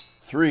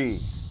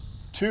 3,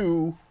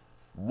 2,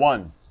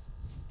 1.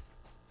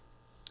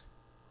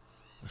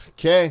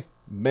 Okay.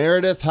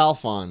 Meredith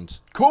Halfond.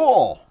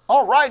 Cool.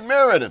 All right,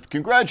 Meredith.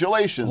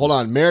 Congratulations. Hold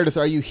on. Meredith,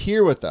 are you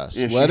here with us?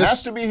 Yeah, she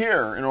has to be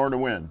here in order to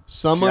win.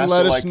 Someone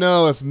let us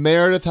know if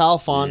Meredith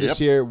Halfond is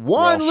here.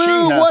 Wan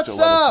Lu, what's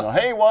up?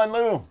 Hey, Wan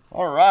Lu.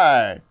 All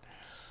right.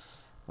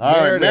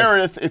 All right,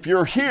 Meredith, if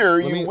you're here,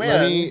 you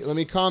win. Let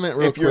me comment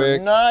real quick. If you're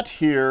not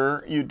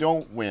here, you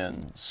don't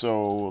win.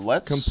 So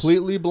let's...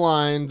 Completely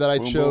blind that I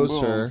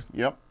chose her.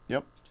 Yep.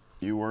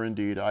 You were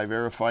indeed. I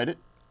verified it.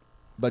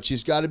 But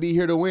she's got to be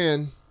here to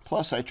win.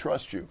 Plus, I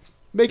trust you.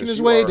 Making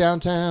his way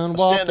downtown,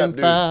 walking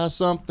fast,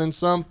 something,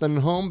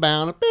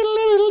 homebound.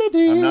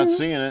 I'm not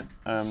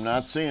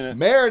seeing it.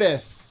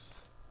 Meredith,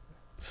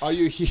 are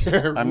you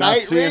here? I'm not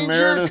seeing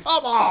Ranger? Meredith.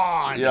 Come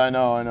on. Yeah, I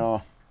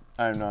know.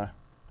 I'm not.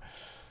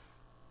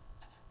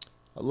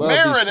 I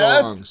love these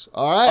songs.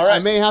 All right, I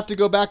may have to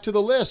go back to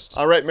the list.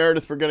 All right,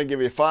 Meredith, we're going to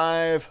give you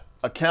 5,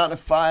 a count of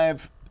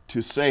 5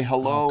 to say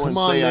hello and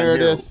say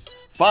Meredith. I'm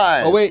here.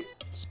 5. Oh, wait.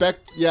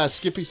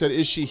 Skippy said,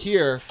 is she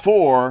here?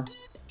 4.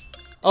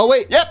 Oh,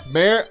 wait. Yep.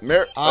 I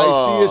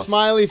see a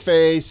smiley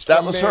face.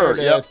 That was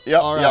Meredith. her.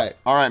 Yep. All right.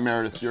 All right,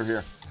 Meredith, you're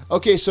here.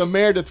 Okay, so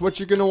Meredith, what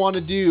you're going to want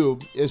to do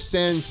is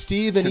send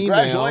Steve an email.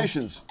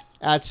 Congratulations.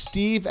 At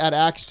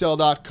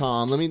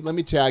steve@axtell.com. Let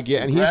me tag you,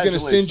 and he's going to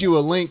send you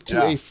a link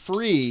to a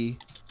free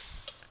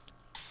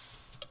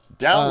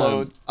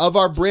download of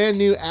our brand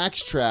new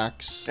Axe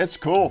Tracks. It's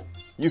cool.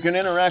 You can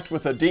interact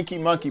with a Dinky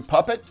Monkey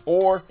puppet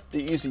or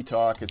the Easy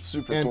Talk. It's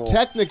super cool. And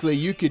technically,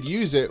 you could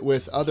use it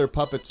with other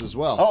puppets as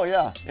well. Oh,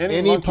 yeah.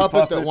 Any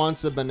puppet that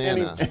wants a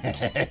banana.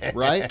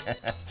 Right?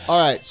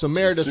 All right. So,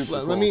 Meredith,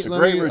 let me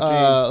put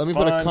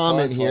a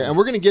comment here. And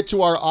we're going to get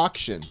to our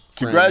auction.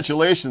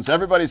 Congratulations.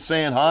 Everybody's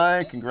saying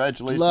hi.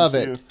 Congratulations. Love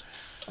it. To you.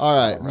 All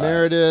right.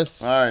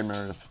 Meredith. All right,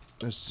 Meredith.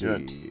 Let's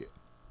see.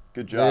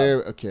 Good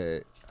job.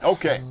 Okay.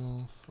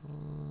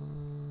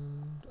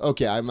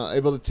 Okay, I'm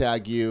able to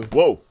tag you.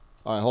 Whoa.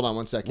 All right, hold on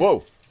one second.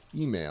 Whoa.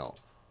 Email.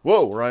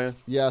 Whoa, Ryan.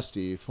 Yeah,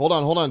 Steve. Hold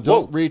on.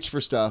 Don't reach for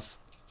stuff.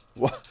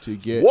 What? To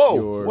get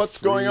your what's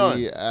going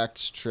on?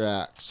 Axe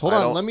Tracks. Hold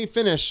on, let me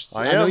finish.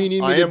 I know you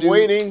need me I am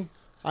waiting.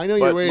 I know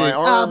you're waiting. My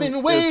arm I've been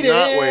is waiting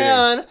not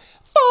waiting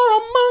for a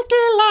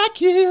monkey like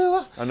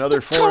you.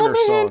 Another Foreigner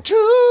song.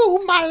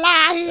 Into my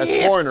life.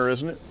 That's Foreigner,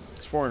 isn't it?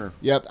 It's Foreigner.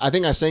 Yep, I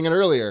think I sang it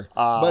earlier.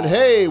 But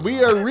hey,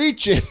 we are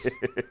reaching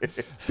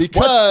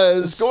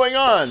because what's going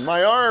on?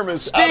 My arm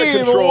is out of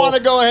Steve, control. I want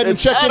to go ahead and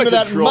check into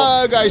that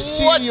mug. I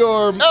see your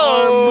arm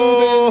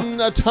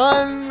moving a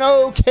ton.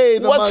 Okay,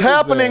 what's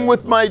happening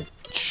with my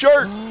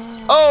shirt?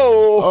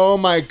 Oh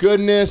my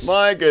goodness!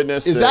 My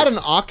goodness! Is that an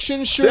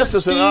auction shirt? This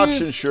is an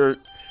auction shirt.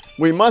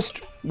 We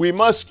must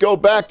go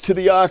back to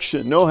the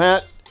auction. No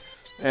hat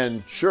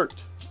and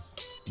shirt.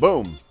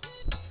 Boom.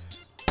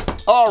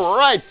 All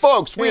right,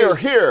 folks, we are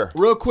here.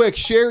 Real quick,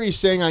 Sherry's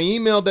saying I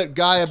emailed that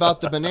guy about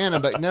the banana,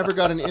 but never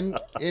got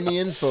any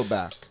info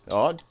back.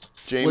 Oh,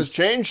 James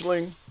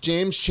Changeling.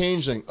 James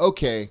Changeling.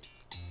 Okay.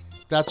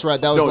 That's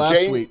right. That was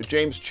last week.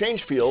 James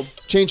Changefield.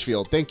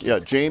 Changefield. Thank you. Yeah,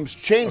 James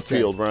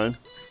Changefield, Ryan.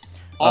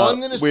 All I'm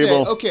going to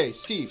say, okay,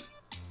 Steve.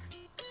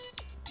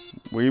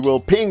 We will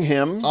ping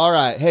him. All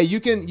right. Hey, you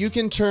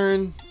can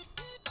turn.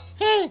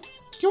 Hey,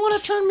 do you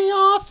want to turn me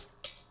off?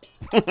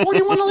 Or do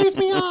you want to leave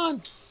me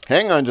on?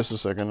 Hang on just a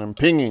second. I'm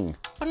pinging.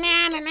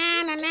 Banana,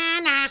 banana,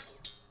 banana.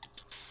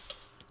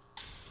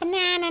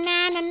 Banana,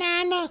 banana,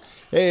 banana.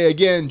 Hey,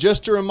 again,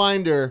 just a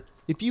reminder,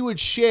 if you would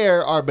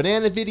share our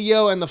banana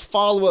video and the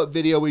follow-up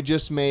video we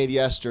just made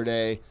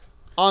yesterday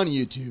on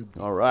YouTube.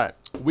 All right.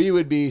 We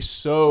would be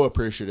so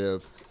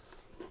appreciative.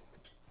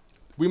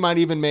 We might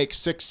even make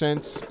 6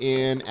 cents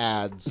in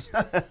ads,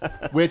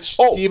 which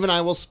Steve and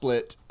I will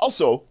split.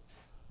 Also,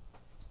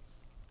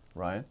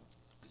 Ryan,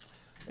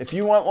 if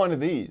you want one of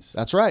these.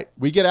 That's right.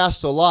 We get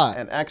asked a lot.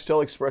 An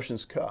Axtell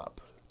Expressions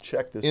cup.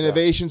 Check this out.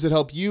 Innovations that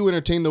help you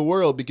entertain the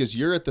world because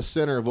you're at the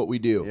center of what we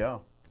do. Yeah,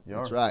 you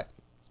are. That's right.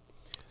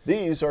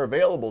 These are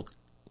available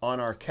on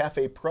our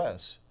Cafe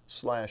Press /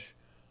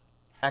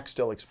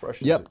 Axtell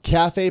Expressions. Yep,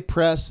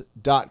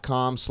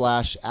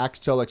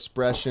 cafepress.com/Axtell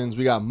Expressions.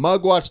 We got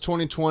Mugwatch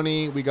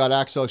 2020. We got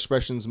Axtell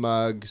Expressions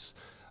mugs.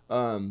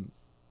 Grab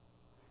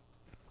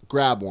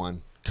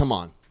one. Come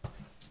on.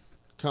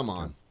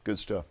 Good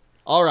stuff.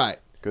 All right.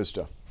 Good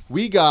stuff.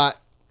 We got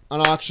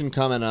an auction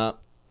coming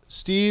up.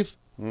 Steve,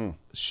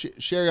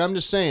 Sherry, I'm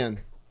just saying,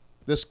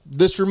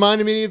 this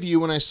reminded me of you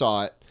when I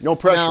saw it. No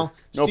pressure. Now,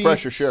 no Steve,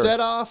 pressure, Sherry. Set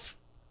off.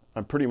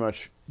 I'm pretty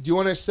much. Do you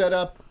want to set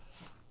up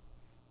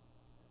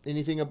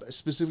anything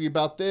specifically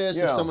about this?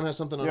 Yeah. If someone has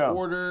something on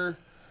order.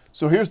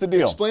 So here's the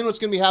deal. Explain what's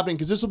going to be happening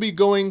because this will be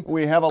going.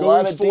 We have a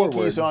lot of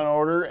Dinkies on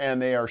order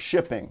and they are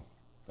shipping.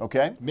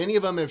 Okay. Many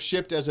of them have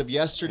shipped as of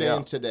yesterday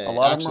and today. A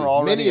lot of them are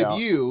already many out. of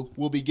you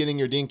will be getting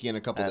your Dinky in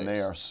a couple days. And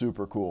they are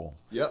super cool.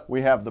 Yep.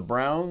 We have the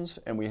browns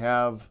and we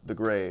have the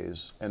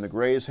grays. And the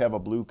grays have a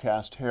blue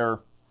cast hair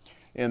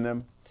in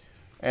them.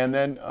 And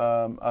then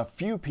a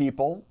few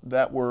people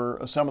that were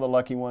some of the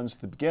lucky ones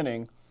at the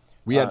beginning.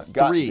 We had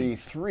got the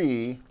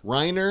 3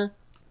 Reiner,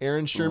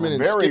 Aaron Sherman,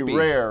 and very Skippy.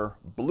 rare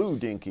blue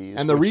Dinkies.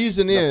 And the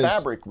reason is the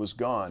fabric was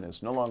gone.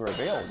 It's no longer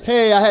available.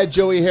 Hey, I had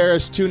Joey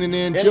Harris tuning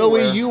in. Anywhere.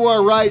 Joey, you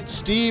are right.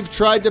 Steve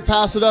tried to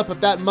pass it up, but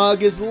that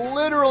mug is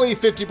literally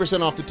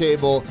 50% off the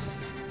table.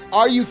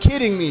 Are you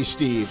kidding me,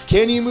 Steve?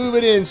 Can you move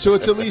it in so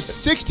it's at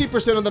least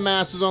 60% of the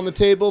mass is on the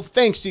table?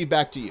 Thanks, Steve.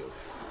 Back to you.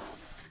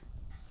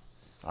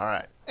 All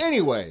right.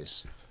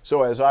 Anyways.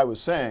 So as I was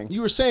saying.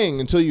 You were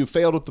saying until you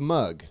failed with the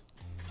mug.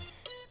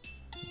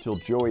 Until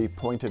Joey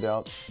pointed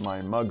out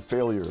my mug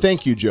failure.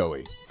 Thank you,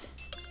 Joey.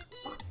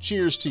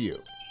 Cheers to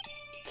you.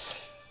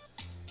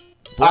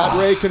 Brad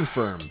Ray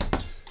confirmed.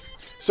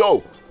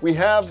 So we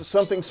have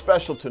something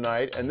special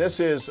tonight, and this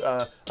is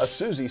a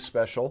Susie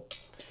special.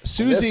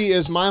 Susie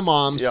is my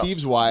mom,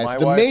 Steve's wife,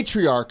 the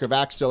matriarch of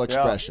Axtell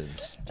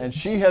Expressions. Yeah. And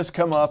she has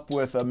come up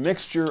with a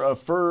mixture of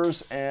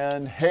furs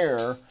and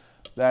hair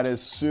That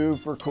is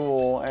super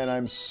cool, and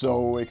I'm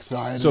so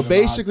excited. So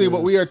basically about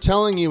what we are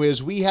telling you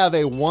is we have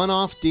a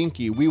one-off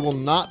Dinky. We will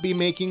not be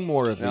making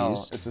more of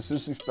these. It's a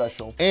Susie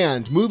special.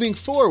 And moving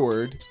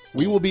forward,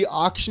 we will be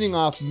auctioning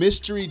off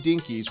mystery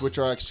Dinkies, which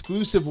are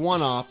exclusive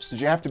one-offs.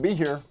 You have to be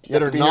here.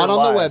 That are not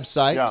on the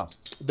website,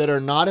 that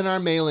are not in our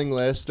mailing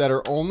list, that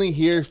are only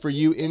here for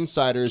you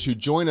insiders who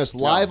join us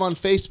live on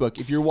Facebook.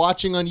 If you're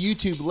watching on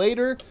YouTube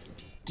later,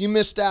 you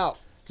missed out.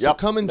 So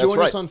come and join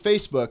us on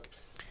Facebook.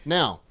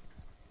 Now,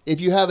 if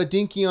you have a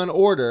Dinky on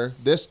order,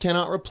 this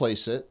cannot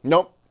replace it.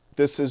 Nope.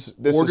 This is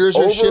orders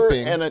over are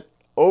shipping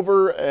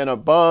over and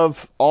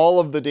above all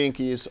of the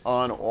Dinkies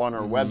on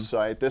our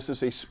website. This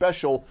is a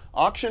special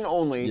auction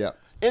only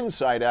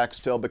inside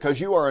Axtell, because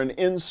you are an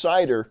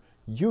insider.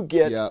 You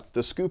get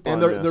the scoop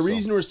on this. And the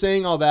reason we're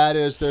saying all that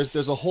is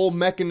there's a whole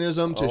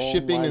mechanism to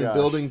shipping and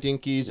building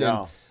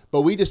Dinkies.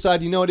 But we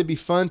decided, you know, it'd be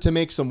fun to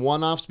make some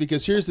one-offs,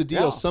 because here's the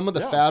deal. Some of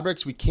the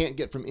fabrics we can't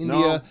get from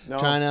India,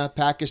 China,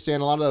 Pakistan.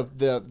 A lot of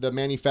the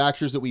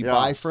manufacturers that we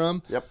buy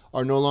from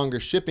are no longer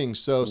shipping.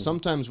 So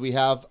sometimes we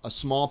have a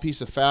small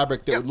piece of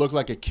fabric that would look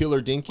like a killer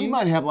Dinky. We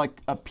might have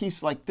like a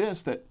piece like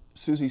this that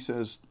Susie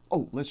says,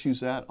 oh, let's use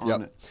that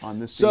on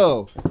this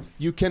So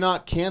you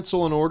cannot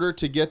cancel an order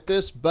to get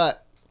this,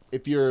 but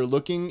if you're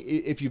looking,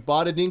 if you've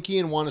bought a Dinky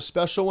and want a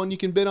special one, you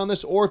can bid on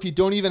this. Or if you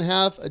don't even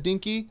have a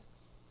Dinky,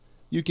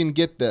 you can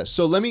get this.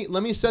 So let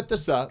me set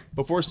this up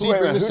before Steve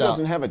brings this out. Who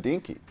doesn't have a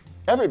Dinky?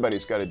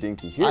 Everybody's got a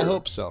Dinky here. I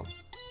hope so.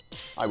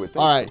 I would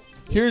think. All right,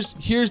 here's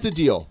the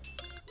deal.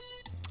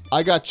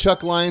 I got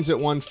Chuck Lyons at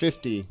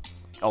 $150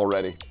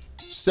 already.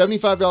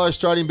 $75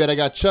 starting bid. I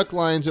got Chuck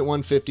Lyons at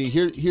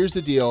 $150. Here's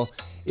the deal.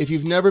 If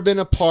you've never been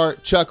a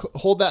part, Chuck,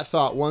 hold that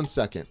thought 1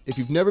 second. If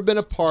you've never been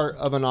a part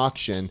of an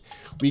auction,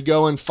 we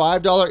go in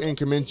 $5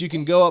 increments. You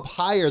can go up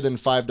higher than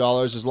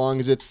 $5 as long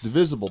as it's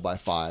divisible by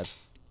 5.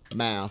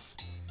 Math.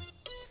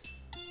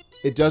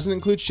 It doesn't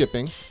include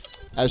shipping.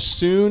 As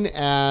soon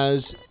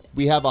as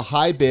we have a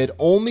high bid,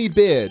 only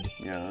bid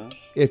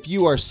if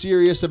you are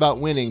serious about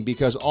winning,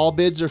 because all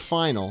bids are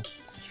final.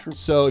 That's true.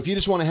 So if you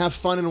just want to have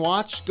fun and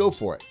watch, go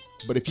for it.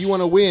 But if you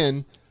want to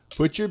win,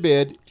 put your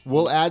bid.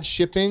 We'll add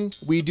shipping.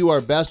 We do our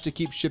best to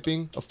keep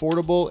shipping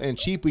affordable and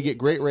cheap. We get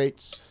great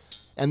rates.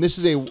 And this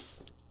is a...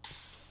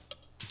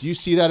 Do you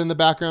see that in the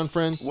background,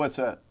 friends? What's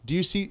that? Do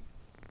you see...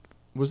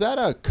 Was that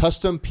a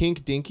custom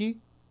pink Dinky?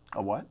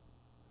 A what?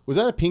 Was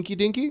that a pinky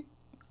Dinky?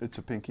 It's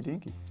a pinky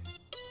Dinky.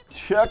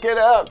 Check it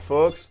out,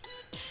 folks.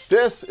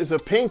 This is a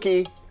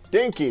pinky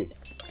Dinky.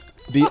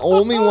 The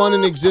only one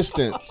in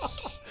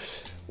existence.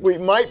 We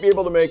might be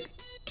able to make...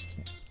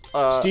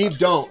 Steve,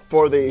 don't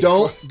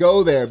don't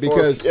go there,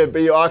 because it'd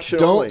be auction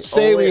don't only.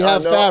 say we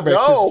have fabric,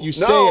 because you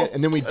say it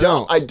and then we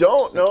don't. I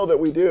don't know that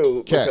we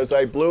do, because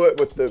I blew it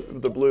with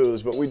the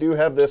blues, but we do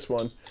have this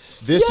one.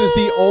 This is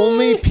the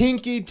only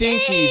pinky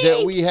Dinky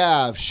that we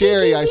have.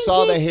 Sherry, I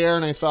saw the hair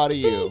and I thought of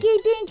you. Dinky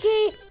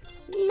Dinky,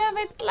 love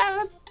it,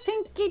 love it.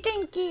 Dinky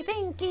Dinky,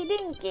 Dinky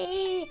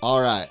Dinky. All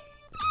right.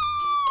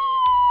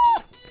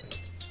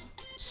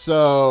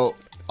 So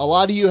a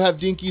lot of you have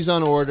Dinkies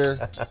on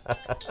order.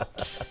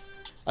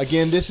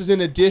 Again, this is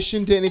in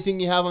addition to anything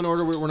you have on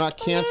order. We're not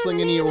canceling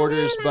any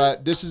orders,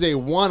 but this is a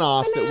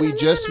one-off that we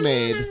just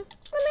made.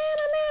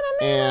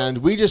 And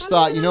we just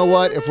thought, you know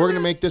what? If we're going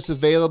to make this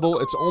available,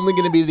 it's only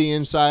going to be to the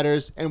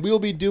insiders. And we'll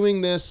be doing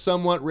this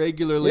somewhat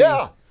regularly.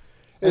 Yeah.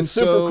 It's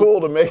super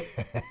cool to make.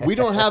 We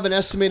don't have an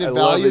estimated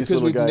value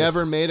because we've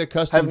never made a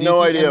custom Dinky. I have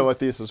no idea what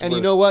this is worth. And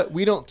you know what?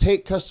 We don't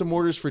take custom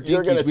orders for Dinkies.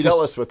 You're going to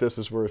tell us what this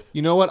is worth.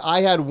 You know what?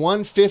 I had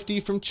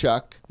 $150 from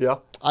Chuck. Yeah.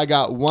 I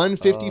got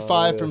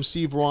 $155 from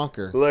Steve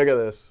Ronker. Look at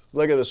this.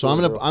 Look at this. So I'm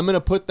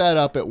gonna put that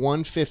up at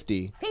 $150.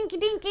 Dinky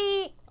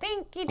Dinky,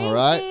 Dinky Dinky. All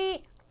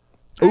right.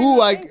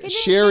 Ooh,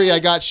 Sherry, I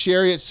got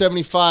Sherry at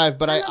 75,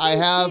 but I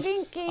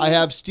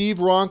have Steve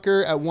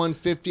Ronker at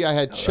 150. I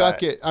had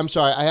Chuck at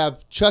I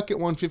have Chuck at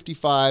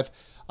 155.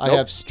 I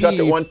have Steve Chuck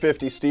at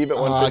 150, Steve at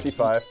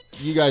 155.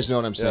 You guys know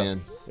what I'm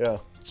saying. Yeah.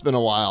 It's been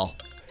a while.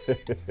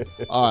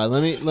 All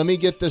right, let me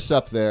get this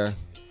up there.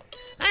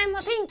 I'm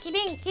a Dinky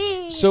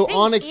Dinky. So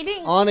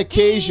on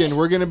occasion,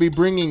 we're going to be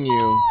bringing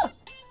you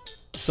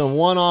some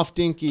one-off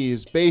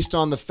Dinkies based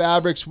on the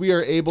fabrics we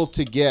are able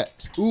to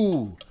get.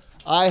 Ooh,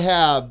 I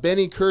have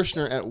Benny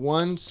Kirshner at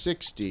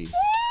 160.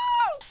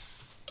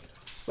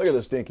 Look at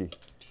this Dinky.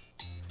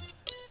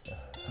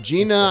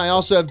 Gina, I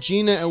also have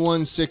Gina at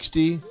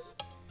 160.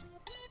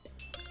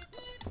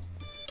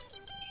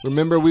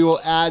 Remember, we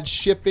will add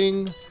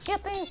shipping.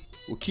 Shipping.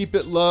 We'll keep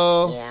it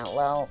low. Yeah,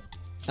 low.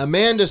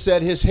 Amanda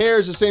said his hair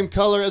is the same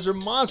color as her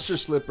monster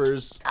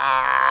slippers.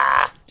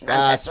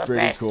 That's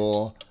pretty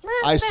cool.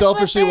 I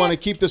selfishly want to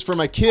keep this for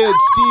my kids.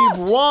 Steve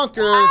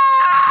Ronker,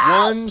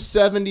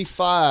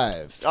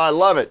 175. I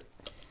love it.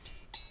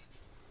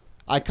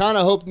 I kind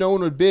of hope no one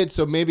would bid,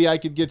 so maybe I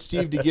could get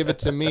Steve to give it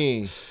to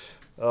me.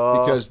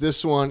 Because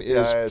this one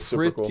is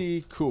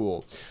pretty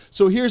cool.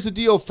 So here's the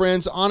deal,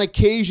 friends. On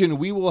occasion,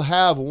 we will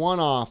have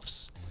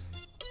one-offs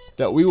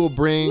that we will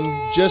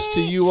bring just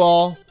to you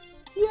all.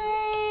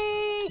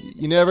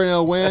 You never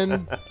know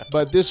when,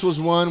 but this was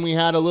one. We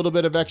had a little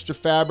bit of extra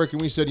fabric,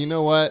 and we said, you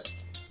know what?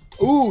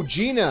 Ooh,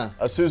 Gina.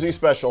 A Susie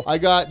special. I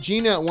got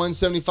Gina at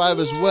 175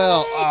 as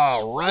well.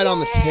 Oh, right on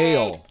the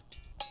tail.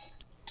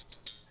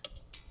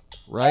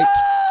 Right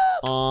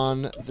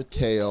on the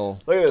tail.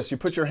 Look at this. You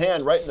put your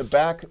hand right in the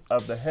back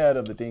of the head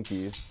of the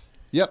Dinkies.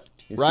 Yep.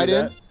 You right see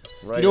in. that?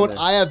 Right you know in what?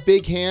 there. I have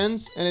big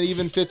hands, and it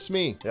even fits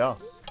me. Yeah.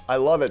 I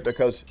love it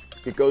because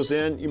it goes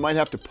in. You might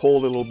have to pull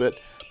it a little bit,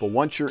 but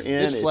once you're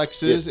in, it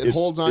flexes. It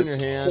holds on your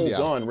hand. It holds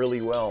on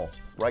really well.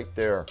 Right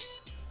there.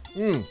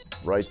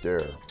 Right there.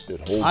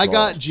 It holds I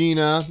got on.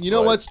 Gina. You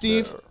know Right what,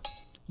 Steve? there.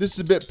 This is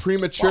a bit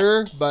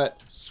premature, but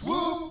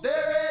Swoop, there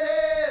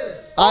it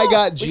is. I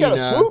got we Gina got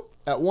a swoop?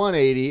 at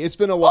 180. It's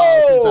been a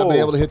while since I've been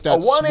able to hit that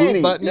a 180.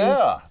 swoop button.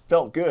 Yeah,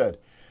 felt good.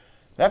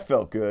 That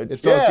felt good. It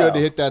felt Yeah. good to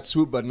hit that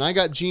swoop button. I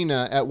got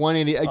Gina at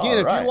 180. Again,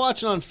 if right. you're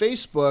watching on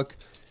Facebook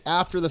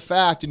after the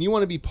fact and you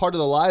want to be part of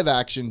the live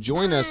action,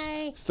 join us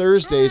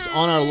Thursdays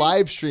on our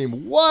live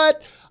stream.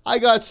 What? I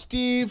got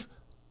Steve,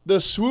 the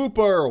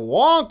swooper,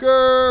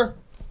 Wonker.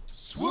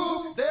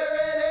 Swoop, there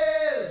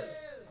it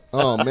is.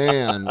 Oh,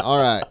 man. All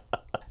right.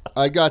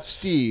 I got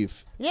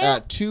Steve Yeah.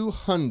 at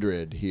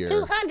 200 here.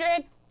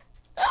 200.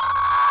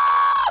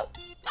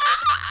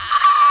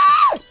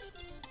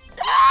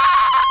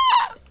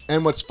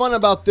 And what's fun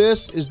about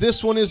this is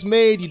this one is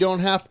made. You don't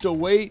have to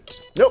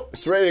wait. Nope,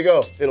 it's ready to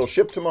go. It'll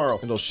ship tomorrow.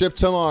 It'll ship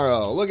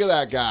tomorrow. Look at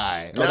that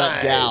guy. Or that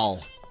Nice. gal.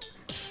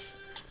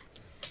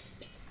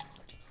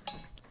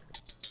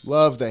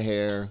 Love the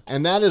hair.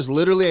 And that is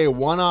literally a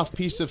one-off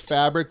piece of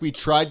fabric. We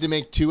tried to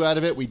make two out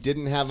of it. We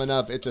didn't have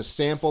enough. It's a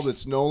sample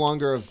that's no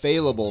longer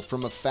available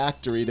from a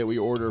factory that we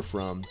order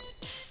from.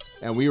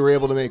 And we were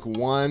able to make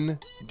one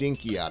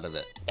Dinky out of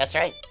it. That's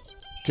right.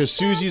 Because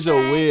Susie's a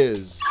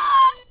whiz.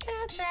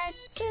 That's right.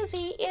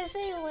 Susie is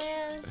a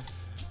whiz.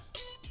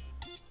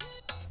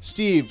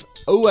 Steve.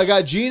 Oh, I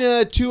got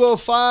Gina at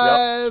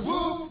 205.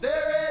 Swoop, there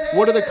it is.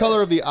 What are the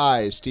color of the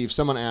eyes, Steve?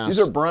 Someone asked. These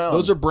are brown.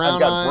 Those are brown I've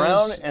got eyes.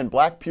 brown and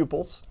black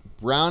pupils.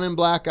 Brown and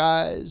black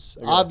eyes.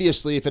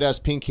 Obviously, if it has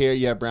pink hair,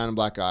 you have brown and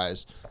black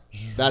eyes.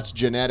 That's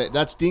genetic.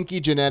 That's Dinky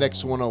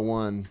Genetics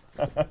 101.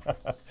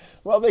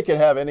 Well, they could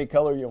have any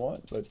color you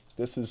want, but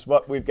this is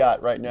what we've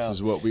got right now. This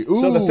is what we...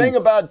 So the Ooh, thing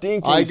about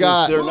Dinkies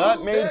got- is they're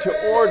not made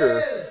to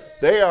order.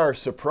 They are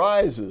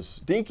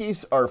surprises.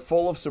 Dinkies are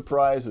full of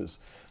surprises.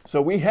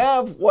 So we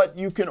have what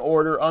you can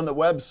order on the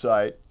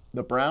website,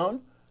 the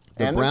brown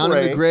and brown the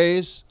gray. and the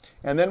grays.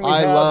 And then we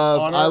I have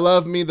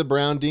love me the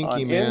brown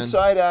Dinky, on man.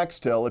 Inside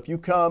Axtell, if you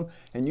come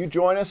and you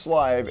join us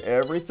live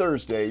every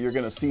Thursday, you're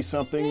going to see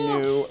something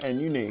new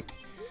and unique.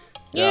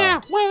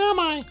 Yeah, where am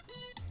I?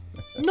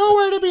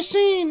 Nowhere to be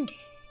seen.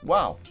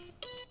 Wow.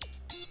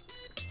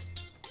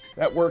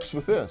 That works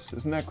with this.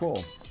 Isn't that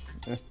cool?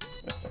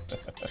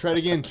 Try it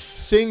again.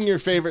 Sing your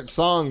favorite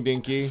song,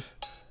 Dinky.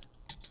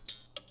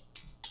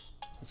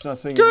 It's not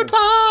singing.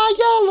 Goodbye,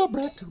 yellow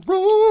brick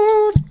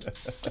road.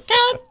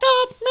 Can't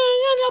stop me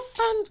in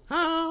your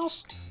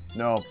penthouse.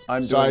 No,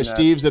 I'm Sorry, doing that.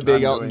 Steve's a big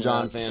I'm Elton doing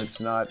John that. fan. It's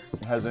not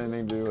has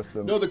anything to do with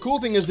the. No, the cool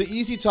thing is the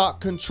Easy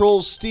Talk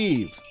controls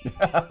Steve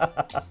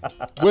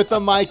with a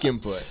mic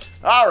input.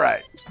 All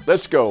right,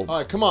 let's go. All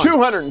right, come on.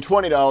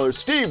 $220.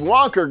 Steve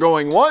Wonker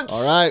going once.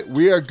 All right,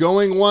 we are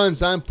going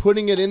once. I'm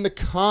putting it in the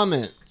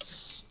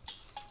comments.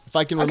 If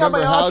I can I got remember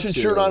my how auction to.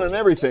 shirt on and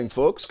everything,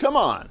 folks. Come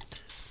on.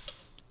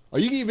 Are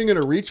you even going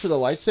to reach for the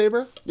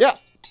lightsaber? Yeah,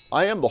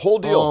 I am the whole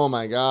deal. Oh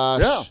my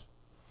gosh. Yeah.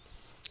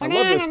 I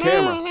love this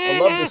camera. I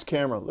love this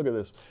camera. Look at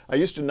this. I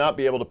used to not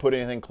be able to put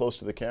anything close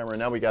to the camera, and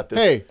now we got this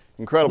Hey,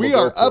 incredible we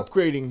are GoPro.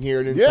 upgrading here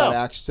at Inside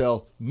Yeah.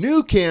 Axtell.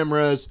 New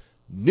cameras,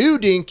 new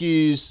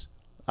Dinkies,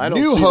 I don't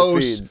new see the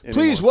hosts. feed anymore.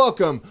 Please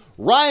welcome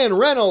Ryan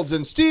Reynolds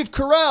and Steve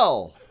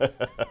Carell.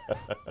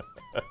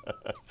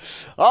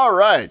 All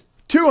right.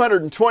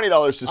 $220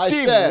 to I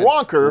Steve said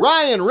Wonker.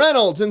 Ryan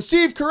Reynolds and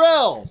Steve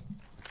Carell.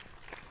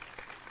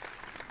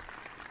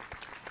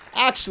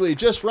 Actually,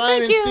 just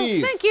Ryan and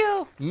Steve. Thank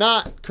you.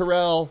 Not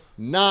Carell,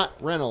 not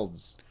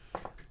Reynolds.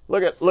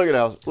 Look at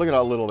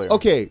how little they are.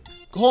 Okay,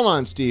 hold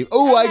on, Steve.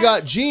 Oh, I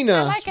got Gina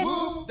I like it.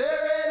 Swoop, there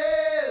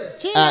it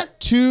is. Gina. at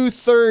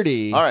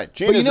 230. All right, but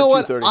Gina's you know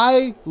at what? 230.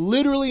 I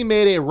literally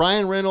made a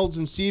Ryan Reynolds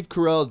and Steve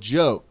Carell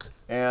joke.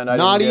 And I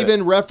Not didn't get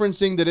even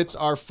referencing that it's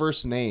our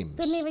first names.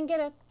 Didn't even get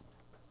it.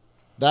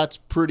 That's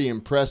pretty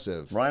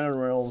impressive. Ryan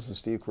Reynolds and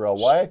Steve Carell.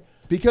 Why?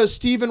 Because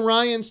Steve and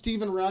Ryan,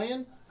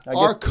 I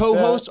our get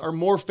co-hosts are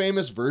more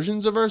famous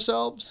versions of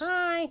ourselves.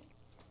 Hi.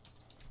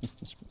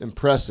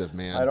 Impressive,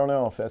 man. I don't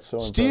know if that's so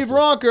Steve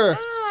impressive. Ronker.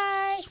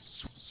 Hi.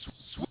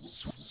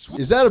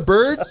 Is that a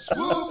bird?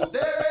 Swoop,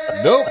 there it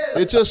is. Nope,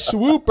 it's a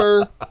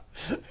swooper.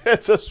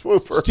 It's a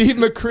swooper. Steve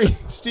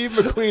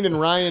McQueen and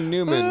Ryan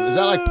Newman. Is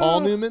that like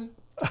Paul Newman?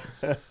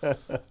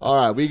 All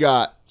right, we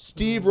got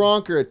Steve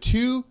Ronker at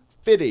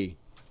 250.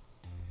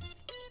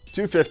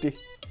 250.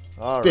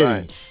 All Fitty.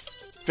 right.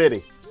 50.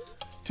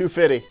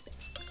 250.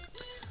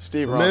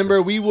 Steve Ronker.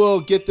 Remember, we will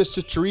get this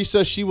to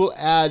Teresa. She will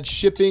add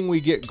shipping.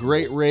 We get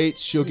great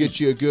rates. She'll get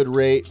you a good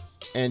rate,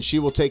 and she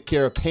will take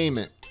care of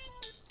payment.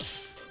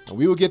 And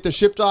we will get this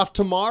shipped off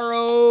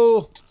tomorrow.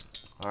 All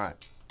right.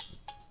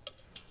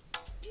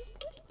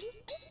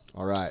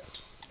 All right.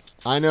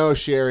 I know,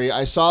 Sherry.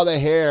 I saw the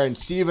hair, and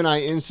Steve and I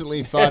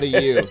instantly thought of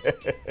you.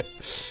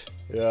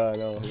 Yeah, I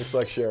know. It looks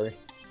like Sherry.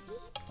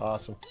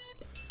 Awesome.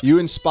 You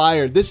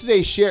inspired. This is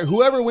a Sherry.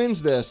 Whoever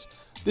wins this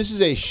is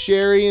a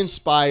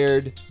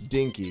Sherry-inspired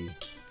Dinky.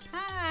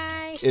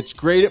 Hi. It's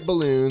great at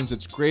balloons.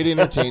 It's great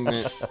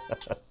entertainment.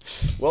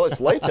 Well, it's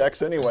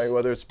latex anyway,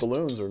 whether it's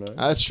balloons or not.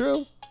 That's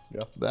true.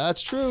 Yeah.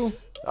 That's true.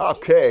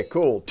 Okay,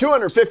 cool.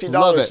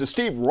 $250 to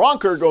Steve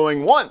Ronker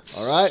going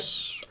once. All right.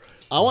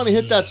 I want to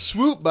hit that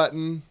swoop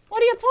button.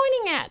 What are you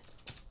pointing at?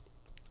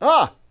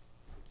 Ah.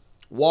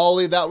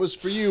 Wally, that was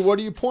for you. What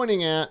are you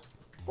pointing at?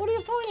 What are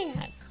you pointing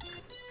at?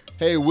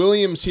 Hey,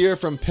 William's here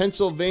from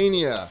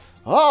Pennsylvania.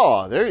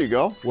 Oh, there you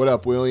go. What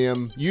up,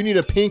 William? You need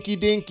a pinky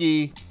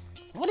dinky.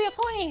 What are you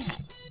pointing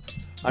at?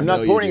 I'm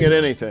not pointing at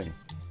anything.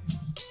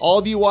 All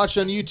of you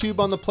watching on YouTube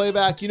on the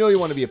playback, you know you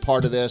want to be a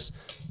part of this.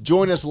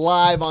 Join us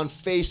live on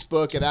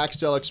Facebook at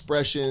Axtell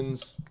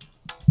Expressions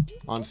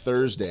on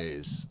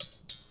Thursdays,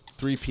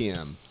 3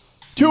 p.m.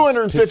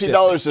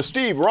 $250 to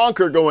Steve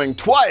Ronker going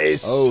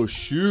twice. Oh,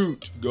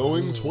 shoot.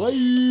 Going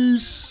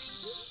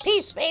twice.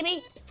 Peace,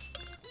 baby.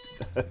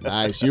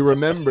 Nice. You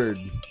remembered.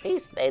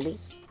 Peace, baby.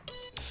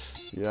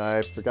 Yeah,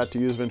 I forgot to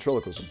use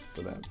ventriloquism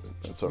for that. But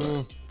that's all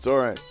right. It's all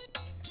right.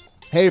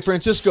 Hey,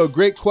 Francisco,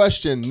 great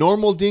question.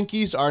 Normal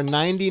Dinkies are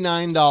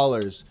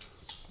 $99.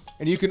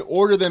 And you can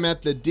order them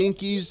at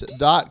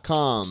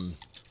thedinkys.com.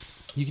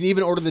 You can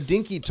even order the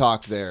Dinky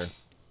Talk there.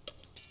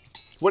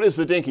 What is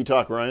the Dinky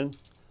Talk, Ryan?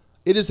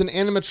 It is an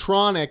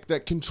animatronic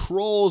that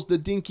controls the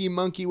Dinky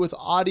Monkey with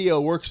audio.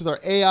 Works with our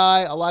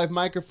AI, a live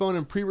microphone,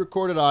 and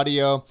pre-recorded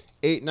audio.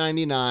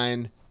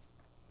 $8.99.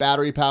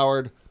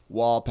 Battery-powered,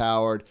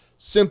 wall-powered,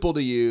 simple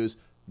to use,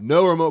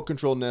 no remote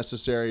control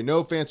necessary,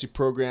 no fancy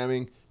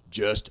programming,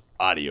 just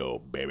audio,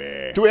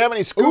 baby. Do we have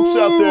any scoops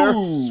out there?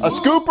 A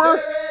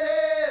scooper?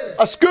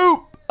 A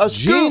scoop! A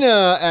scoop!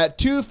 Gina at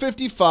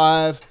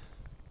 $2.55.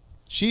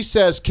 She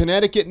says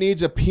Connecticut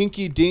needs a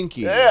pinky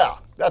dinky. Yeah,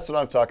 that's what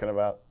I'm talking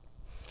about.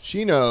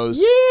 She knows.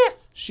 Yeah.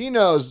 She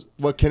knows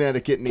what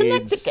Connecticut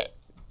needs.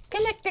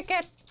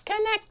 Connecticut.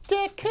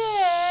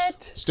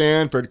 Connecticut.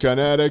 Stanford,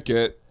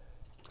 Connecticut.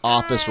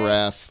 Office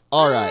ref.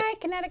 All right. Hi,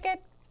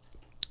 Connecticut.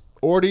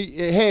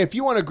 Hey, if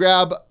you want to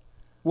grab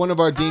one of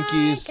our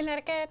Dinkies, Hi,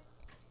 Connecticut.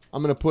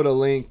 I'm going to put a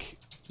link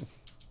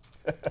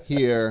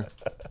here.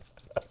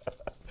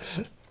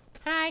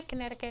 Hi,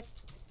 Connecticut.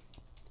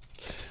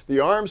 The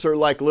arms are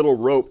like little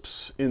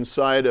ropes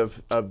inside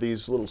of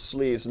these little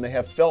sleeves, and they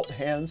have felt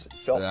hands,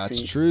 felt feet.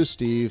 That's true,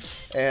 Steve.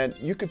 And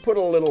you could put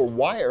a little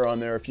wire on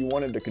there if you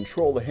wanted to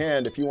control the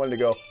hand, if you wanted to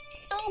go,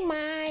 oh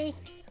my,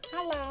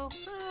 hello,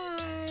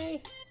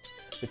 hi.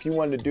 If you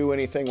wanted to do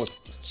anything with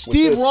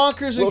Steve this,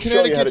 Ronker's in we'll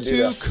show you how to Connecticut do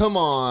too. that. Come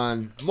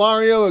on,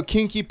 Mario, a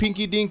kinky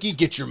pinky dinky.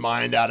 Get your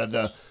mind out of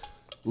the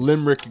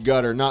limerick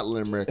gutter. Not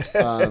limerick.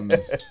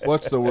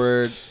 What's the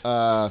word?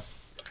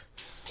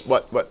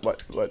 What?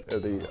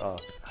 The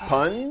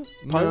pun?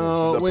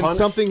 No, when pun?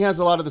 something has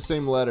a lot of the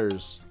same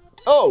letters.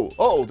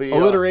 Oh, the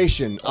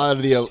alliteration out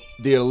of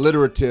the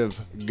alliterative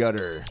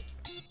gutter.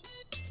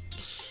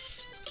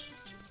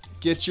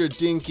 Get your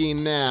dinky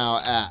now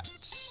at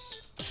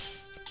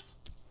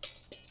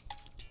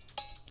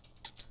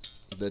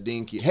the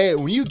Dinky. Hey,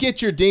 when you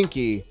get your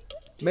Dinky,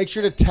 make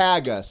sure to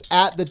tag us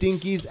at the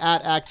Dinkies,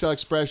 at Axtell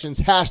Expressions,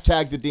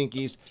 hashtag the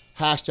Dinkies,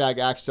 hashtag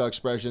Axtell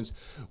Expressions.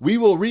 We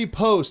will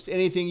repost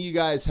anything you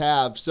guys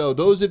have. So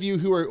those of you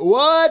who are,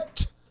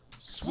 what?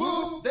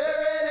 Swoop, there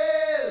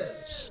it is.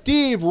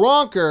 Steve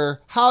Ronker,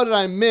 how did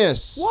I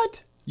miss?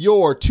 What?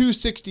 Your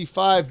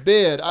 265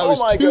 bid. I was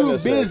too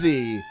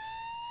busy.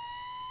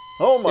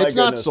 Oh my goodness. It's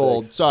not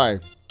sold. Sorry.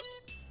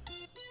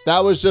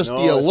 That was just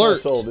the alert.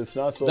 It's not sold. It's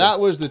not sold. That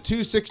was the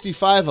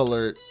 265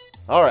 alert.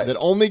 All right. That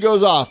only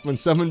goes off when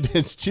someone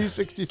bids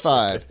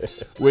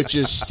 265, which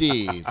is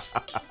Steve.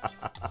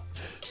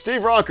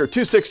 Steve Ronker,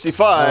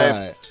 265. All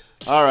right.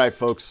 All right,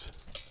 folks.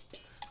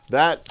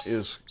 That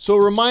is so.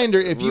 A reminder: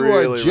 if you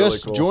are just really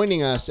cool.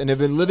 joining us and have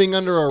been living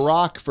under a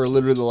rock for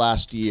literally the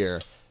last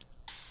year,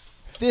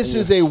 this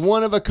is a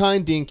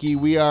one-of-a-kind Dinky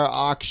we are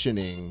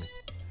auctioning.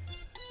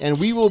 And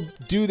we will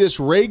do this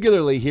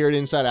regularly here at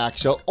Inside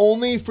Axtell,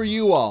 only for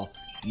you all.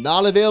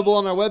 Not available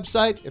on our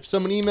website. If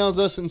someone emails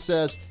us and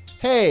says,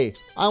 hey,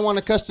 I want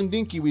a custom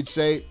Dinky, we'd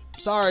say,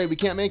 sorry, we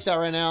can't make that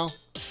right now.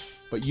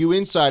 But you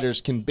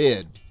insiders can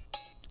bid.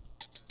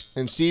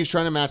 And Steve's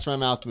trying to match my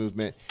mouth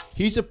movement.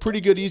 He's a pretty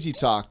good easy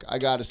talk, I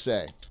gotta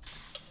say.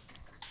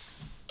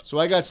 So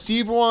I got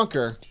Steve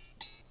Wonker,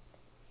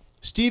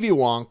 Stevie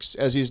Wonks,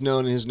 as he's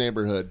known in his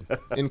neighborhood,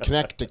 in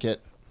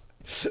Connecticut.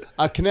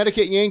 A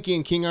Connecticut Yankee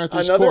in King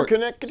Arthur's Court,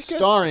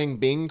 starring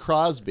Bing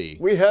Crosby.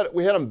 We had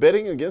them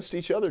bidding against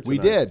each other tonight. We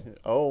did.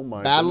 Oh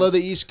my! Battle of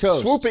the East Coast,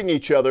 swooping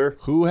each other.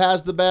 Who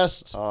has the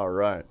best? All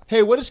right.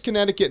 Hey, what is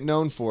Connecticut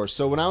known for?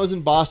 So when I was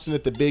in Boston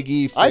at the Big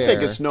E Fair, I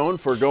think it's known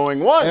for going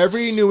once.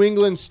 Every New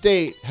England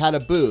state had a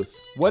booth.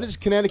 What is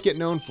Connecticut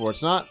known for?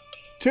 It's not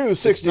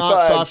 $2.65 It's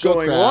not soft shell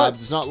going crabs. once.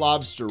 It's not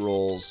lobster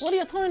rolls. What are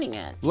you pointing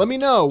at? Let me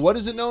know. What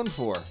is it known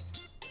for?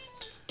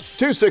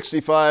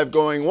 $2.65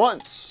 going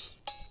once.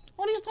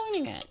 What are you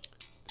pointing at?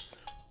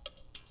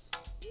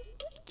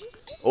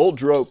 Old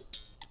Drope,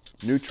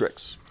 new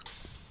tricks.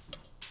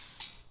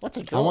 What's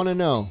a I joke? want to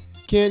know.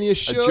 Can you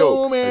show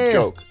joke, me? a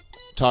joke.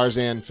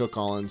 Tarzan, Phil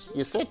Collins.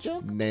 You said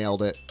joke?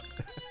 Nailed it.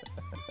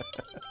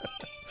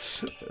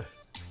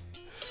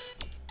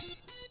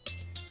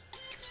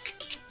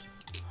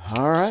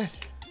 All right.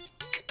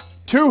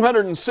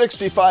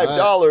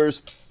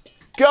 $265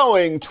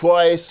 going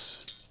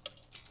twice.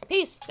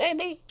 Peace,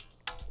 baby.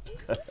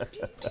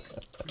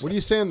 What do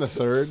you say in the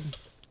third?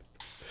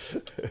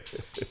 I'm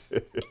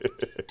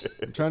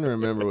trying to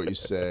remember what you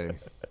say.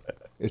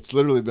 It's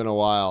literally been a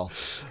while.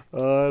 I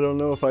don't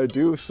know if I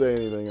do say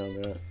anything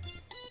on that.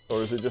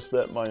 Or is it just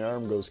that my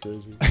arm goes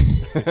crazy?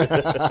 Maybe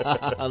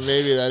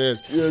that is.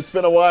 Yeah, it's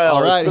been a while.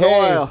 All right, it's been a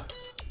hey, while.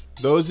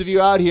 those of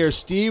you out here,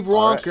 Steve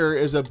Ronker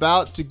is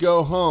about to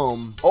go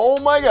home. Oh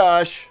my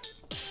gosh.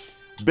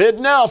 Bid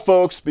now,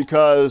 folks,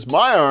 because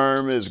my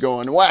arm is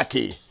going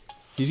wacky.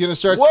 He's going to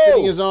start Whoa.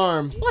 spinning his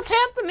arm. What's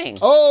happening?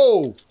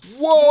 Oh,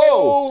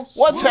 whoa.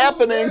 What's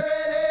happening?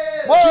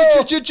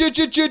 Whoa.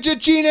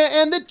 Gina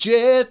and the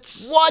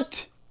Jets.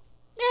 What?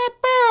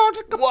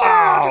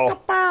 Wow.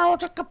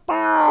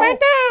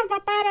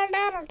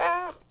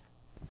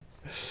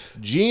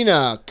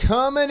 Gina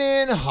coming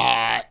in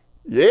hot.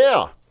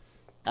 Yeah.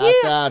 At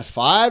that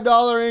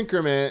 $5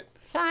 increment.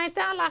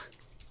 $5.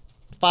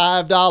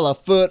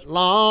 $5 foot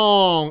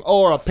long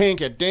or a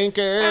pinky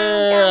dinky.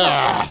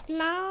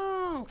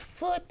 Long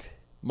foot.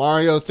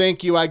 Mario,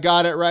 thank you. I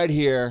got it right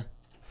here.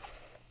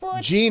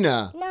 Foot.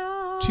 Gina,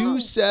 Long.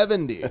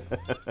 $2.70.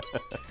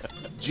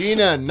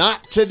 Gina,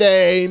 not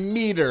today.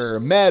 Meter.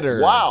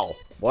 Wow.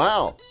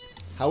 Wow.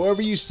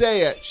 However you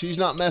say it, she's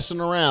not messing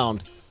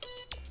around.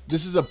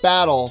 This is a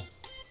battle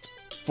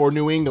for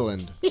New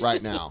England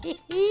right now.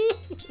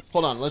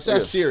 Hold on. Let's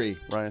ask Siri.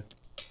 Ryan.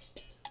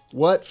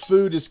 What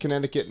food is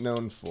Connecticut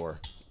known for?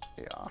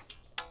 Yeah.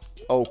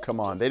 Oh, come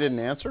on. They didn't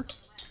answer?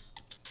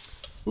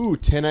 Ooh,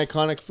 10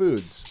 iconic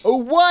foods. Oh,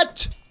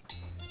 what?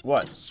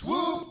 What?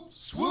 Swoop,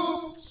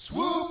 swoop,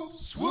 swoop,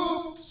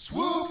 swoop,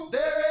 swoop.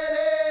 There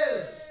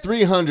it is.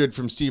 300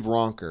 from Steve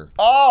Ronker.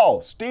 Oh,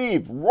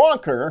 Steve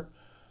Ronker.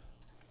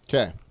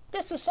 Okay.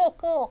 This is so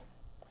cool.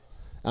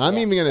 I'm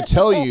even going this to is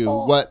tell so you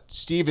cool. what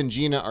Steve and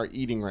Gina are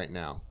eating right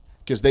now.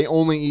 Because they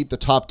only eat the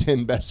top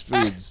 10 best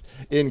foods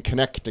in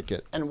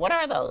Connecticut. And what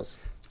are those?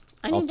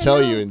 I'll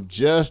tell you in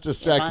just a If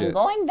I'm second.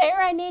 going there,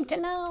 I need to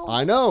know.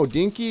 I know.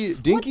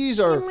 Dinkies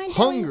am I are doing?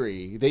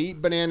 hungry. They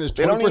eat bananas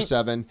They don't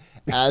 24/7,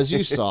 as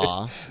you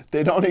saw.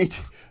 They don't eat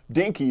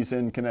Dinkies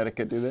in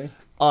Connecticut, do they?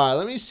 All right,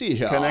 let me see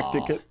here.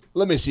 Connecticut.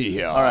 Let me see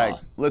here. All right,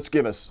 let's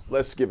give us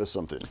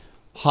something.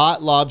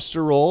 Hot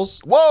lobster rolls.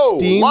 Whoa,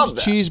 Steamed love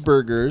that.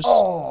 cheeseburgers.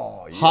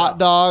 Oh, yeah. Hot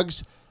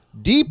dogs.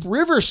 Deep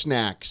river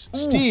snacks.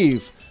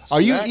 Steve,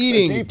 are you Snacks, a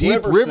eating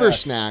deep river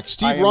snack. snacks?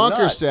 Steve I am Ronker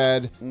not.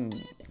 said,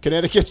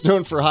 Connecticut's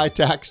known for high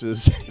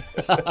taxes.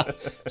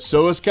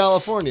 So is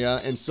California,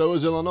 and so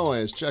is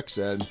Illinois, as Chuck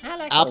said. I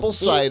like Apple those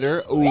deep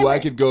cider. Ooh, river I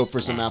could go for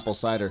some snacks. apple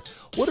cider.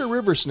 What are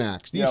river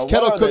snacks? These Yeah, what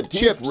kettle are the cooked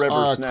deep chips river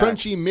are a snacks?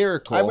 crunchy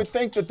miracle. I would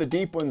think that the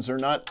deep ones are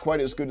not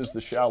quite as good as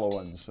the shallow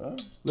ones. Huh?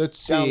 Let's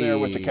see. Down there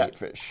with the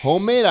catfish.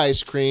 Homemade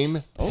ice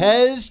cream.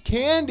 Pez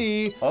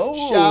candy.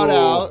 Oh. Shout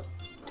out.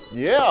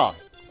 Yeah.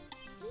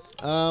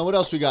 What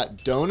else we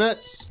got?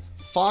 Donuts.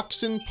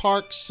 Fox and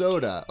Park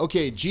soda.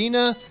 Okay,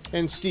 Gina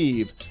and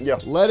Steve. Yeah.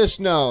 Let us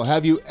know.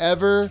 Have you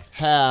ever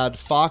had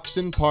Fox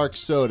and Park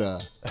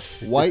soda?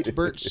 White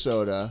birch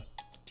soda.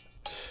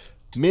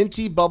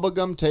 Minty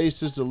bubblegum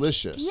taste is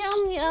delicious.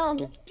 Yum, yum.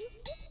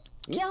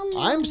 Yum, yum.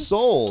 I'm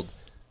sold.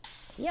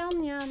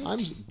 Yum, yum.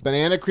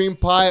 Banana cream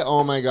pie.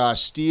 Oh my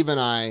gosh, Steve and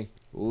I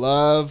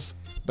love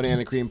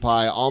banana cream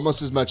pie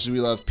almost as much as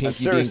we love Pinky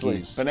Seriously,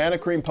 Dinkies. banana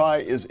cream pie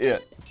is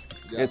it.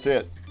 Yeah. It's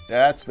it.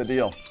 That's the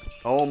deal.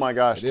 Oh my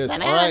gosh. It is.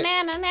 Banana, All right.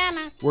 banana,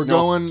 banana. We're No,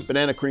 going.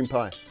 banana cream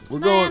pie. We're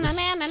going.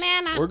 Banana,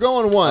 banana. We're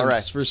going once All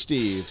right. for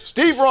Steve.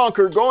 Steve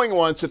Ronker going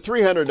once at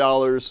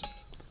 $300.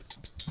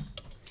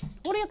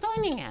 What are you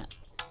pointing at?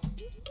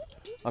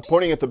 I'm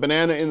pointing at the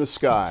banana in the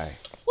sky.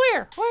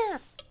 Where? Where?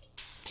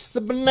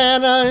 The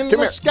banana in Come the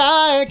here.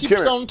 sky keeps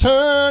Come here. on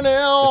turning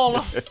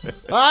on.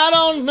 I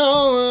don't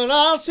know what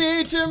I'll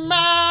see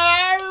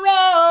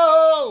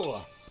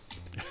tomorrow.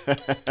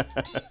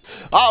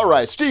 All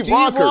right, Steve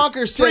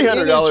Ronker said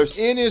 $300.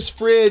 in his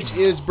fridge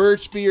is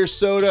birch beer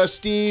soda.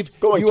 Steve,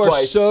 Going you are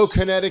twice. so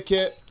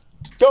Connecticut.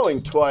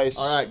 Going twice.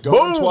 All right,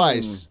 going Boom.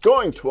 twice.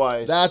 Going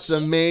twice. That's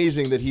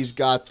amazing that he's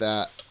got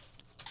that.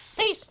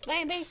 Peace,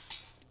 baby.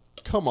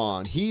 Come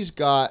on, he's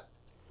got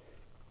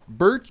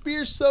birch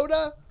beer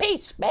soda,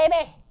 Peace, baby.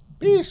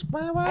 Peace,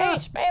 baby.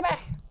 Peace, baby.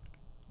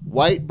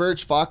 White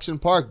birch, Fox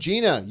and Park.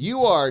 Gina,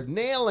 you are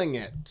nailing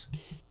it.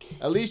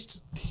 At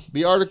least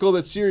the article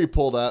that Siri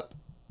pulled up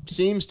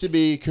seems to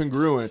be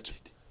congruent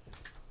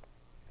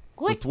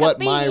with what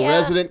my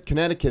resident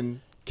Connecticut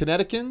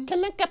Connecticans?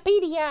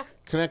 Connectipedia.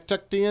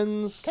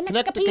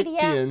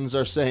 Connecticutians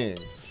are saying.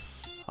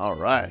 All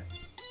right.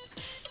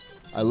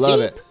 I love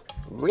Deep it.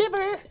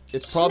 River.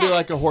 It's probably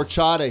like a snacks.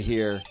 horchata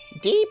here.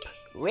 Deep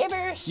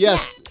River.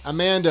 Yes, Snacks.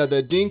 Amanda,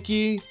 the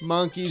Dinky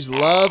monkeys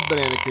love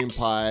banana cream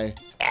pie.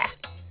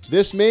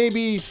 This may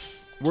be,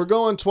 we're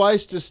going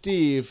twice to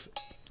Steve.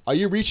 Are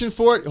you reaching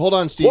for it? Hold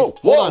on, Steve. Whoa,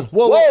 Hold on.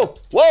 Whoa, whoa,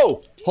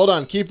 whoa. Hold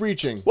on, keep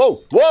reaching.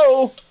 Whoa,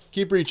 whoa.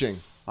 Keep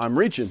reaching. I'm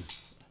reaching.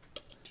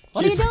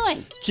 What are you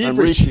doing? Keep I'm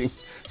reaching.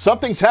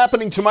 Something's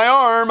happening to my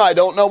arm. I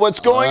don't know what's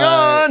going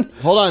on.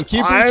 Hold on,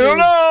 keep reaching. I don't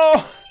know.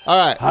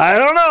 All right. I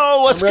don't know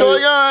what's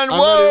going on. I'm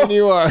Whoa. ready when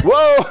you are.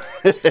 Whoa.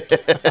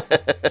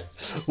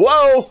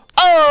 Whoa.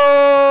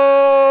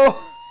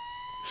 Oh.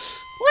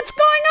 What's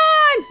going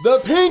on? The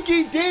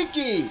Pinky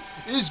Dinky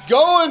is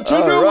going to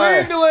All New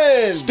right.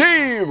 England.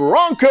 Steve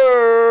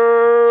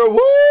Ronker.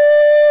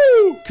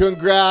 Woo.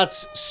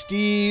 Congrats,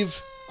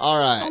 Steve. All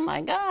right. Oh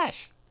my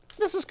gosh.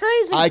 This is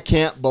crazy. I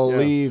can't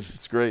believe.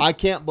 It's great. I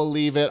can't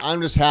believe it.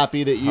 I'm just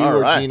happy that you All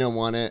or right. Gina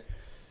won it.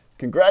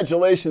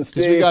 Congratulations,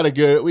 Steve. We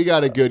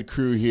got a good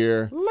crew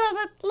here. Love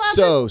it. Love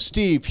So,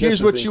 Steve, here's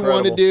is what you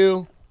want to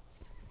incredible. do.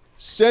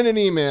 Send an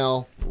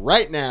email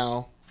right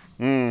now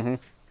to,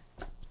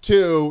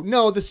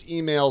 no, this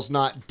email's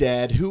not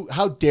dead.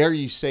 How dare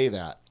you say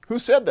that? Who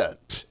said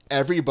that?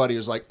 Everybody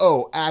was like,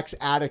 oh, Axe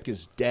Attic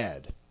is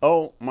dead.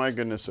 Oh, my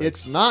goodness.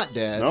 It's not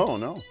dead.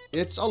 No.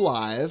 It's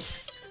alive.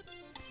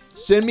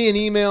 Send me an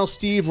email,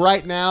 Steve,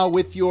 right now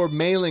with your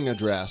mailing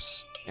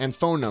address and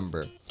phone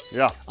number.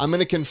 Yeah. I'm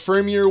going to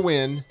confirm your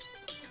win,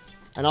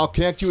 and I'll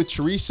connect you with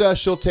Teresa.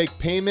 She'll take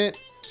payment.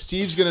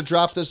 Steve's going to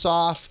drop this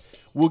off.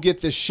 We'll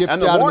get this shipped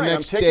And out in the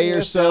next I'm day taking or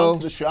this so. down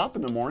to the shop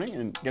in the morning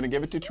and going to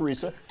give it to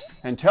Teresa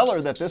and tell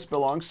her that this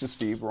belongs to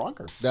Steve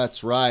Ronker.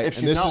 That's right. If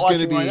she's and this not is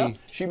going to watching be, right now,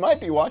 she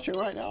might be watching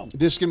right now.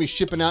 this is going to be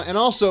shipping out. And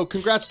also,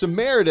 congrats to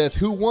Meredith,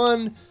 who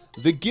won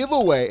the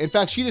giveaway. In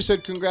fact, she just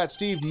said, congrats,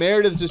 Steve.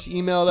 Meredith just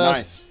emailed us.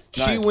 Nice.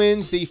 She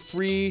wins the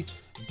free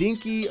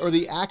Dinky or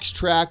the Axe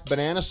Track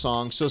banana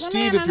song. So,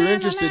 Steve, if you're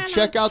interested,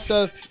 check out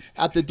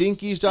at the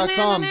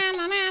Dinkys.com.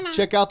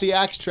 Check out the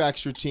Axe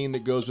Tracks routine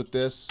that goes with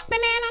this.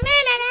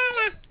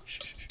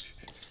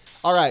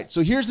 All right,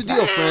 so here's the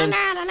deal, friends.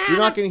 You're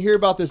not going to hear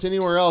about this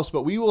anywhere else,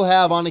 but we will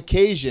have, on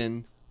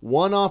occasion,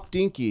 one-off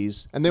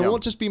Dinkies, and they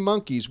won't just be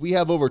monkeys. We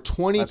have over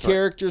 20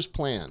 characters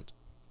planned.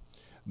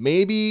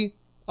 Maybe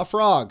a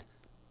frog,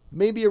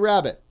 maybe a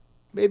rabbit,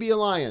 maybe a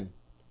lion,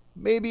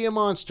 maybe a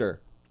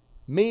monster,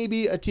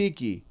 maybe a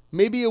tiki,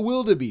 maybe a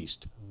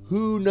wildebeest.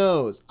 Who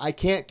knows? I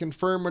can't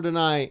confirm or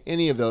deny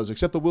any of those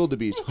except the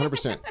wildebeest,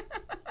 100%.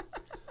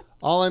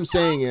 All I'm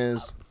saying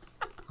is,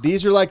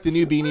 these are like the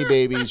new Beanie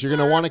Babies. You're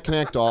going to want to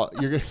connect all.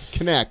 You're going to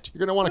connect. You're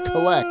going to want to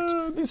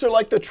collect. These are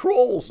like the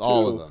trolls, too.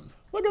 All of them.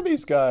 Look at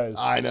these guys.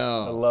 I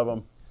know. I love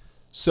them.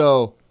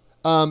 So,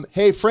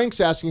 hey,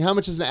 Frank's asking, how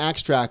much is an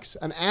Axe Tracks?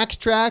 An Axe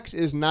Tracks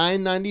is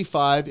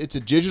 $9.95. It's a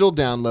digital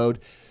download.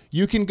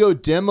 You can go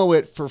demo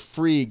it for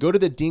free. Go to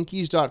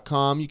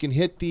thedinkys.com. You can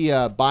hit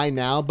the Buy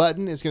Now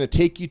button. It's going to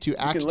take you to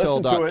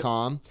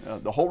axtell.com.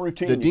 The whole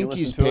routine. The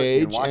Dinkies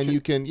page. And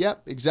you can,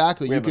 yep,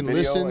 exactly. We You have can a video,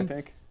 listen. I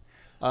think.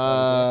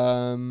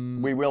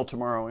 We will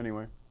tomorrow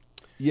anyway.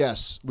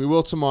 Yes, we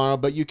will tomorrow.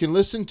 But you can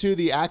listen to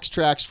the Axe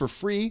Tracks for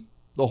free,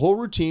 the whole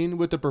routine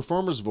with the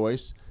performer's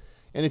voice.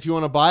 And if you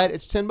want to buy it,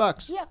 it's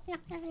 $10. Yeah.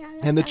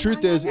 And the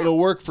truth is, it'll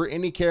work for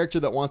any character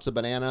that wants a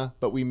banana,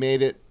 but we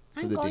made it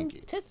for the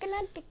Dinky, to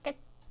Connecticut.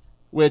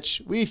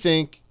 which we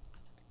think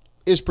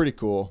is pretty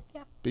cool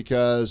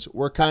because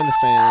we're kind of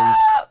fans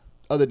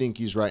of the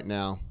Dinkies right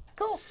now.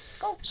 Cool.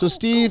 So,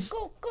 Steve,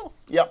 Cool.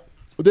 Yep.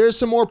 there's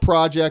some more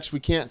projects we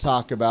can't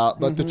talk about,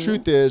 but the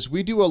truth is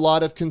we do a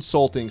lot of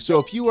consulting. So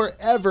if you are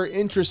ever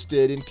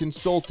interested in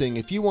consulting,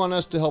 if you want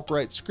us to help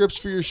write scripts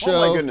for your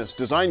show. Oh my goodness,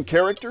 design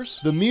characters?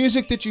 The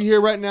music that you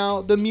hear right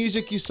now, the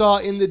music you saw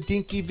in the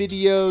Dinky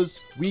videos,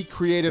 we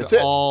created That's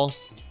it. all.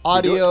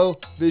 Audio,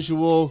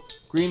 visual,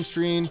 green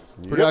screen,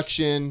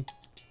 production,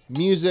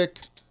 music.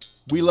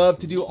 We love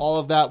to do all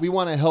of that. We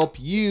want to help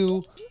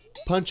you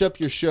punch up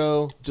your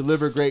show,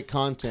 deliver great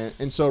content.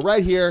 And so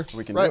right here,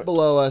 right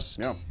below us,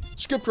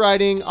 script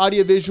writing,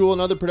 audio visual,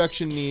 and other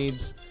production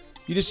needs.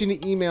 You just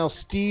need to email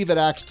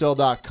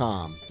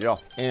steve@axtell.com. Yeah.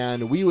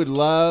 And we would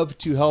love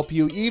to help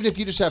you, even if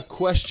you just have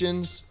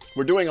questions.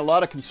 We're doing a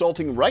lot of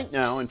consulting right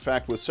now, in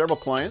fact, with several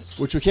clients.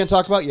 Which we can't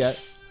talk about yet.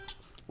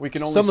 We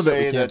can only Some of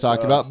say it we can't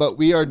talk about, but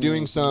we are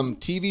doing some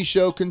TV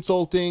show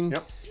consulting.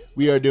 Yep.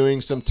 We are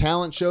doing some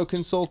talent show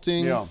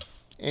consulting. Yeah.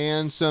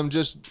 And some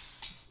just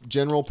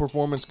general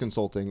performance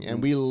consulting.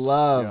 And we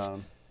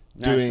love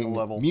doing National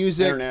level,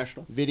 music,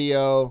 international.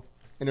 video,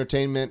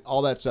 entertainment,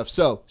 all that stuff.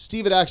 So,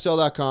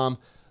 steve@axtell.com.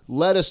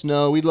 Let us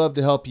know. We'd love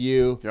to help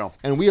you. Yeah.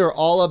 And we are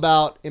all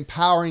about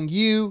empowering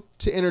you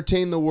to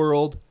entertain the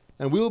world.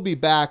 And we will be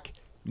back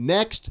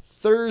next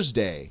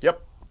Thursday.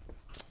 Yep.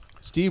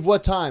 Steve,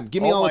 what time?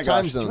 Give me all the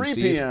time zones, 3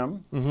 Steve.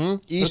 p.m.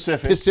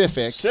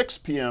 Pacific. 6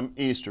 p.m.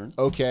 Eastern.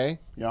 Okay.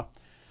 Yeah.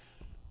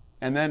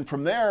 And then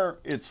from there,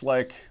 it's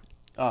like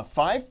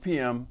 5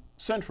 p.m.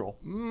 Central.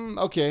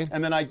 Okay.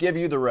 And then I give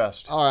you the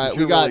rest. All right.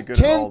 We got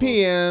 10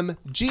 p.m.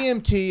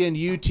 GMT and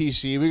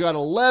UTC. We got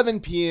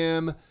 11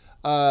 p.m.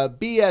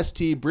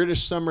 BST,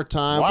 British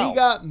Summertime. Wow. We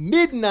got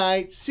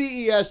midnight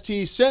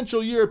CEST,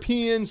 Central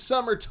European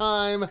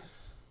Summertime.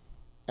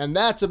 And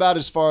that's about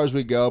as far as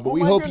we go. But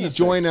we hope you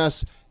join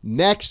us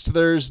next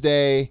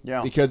Thursday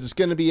because it's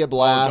going to be a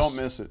blast. Oh,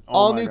 don't miss it.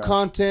 All new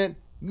content,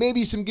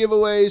 maybe some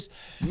giveaways,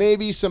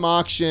 maybe some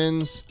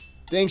auctions.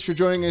 Thanks for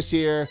joining us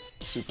here.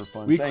 Super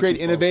fun. We create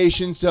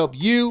innovations to help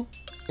you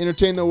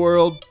entertain the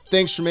world.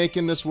 Thanks for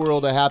making this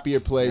world a happier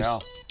place. Yeah.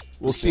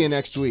 We'll see you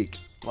next week.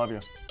 Love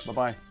you.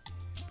 Bye-bye.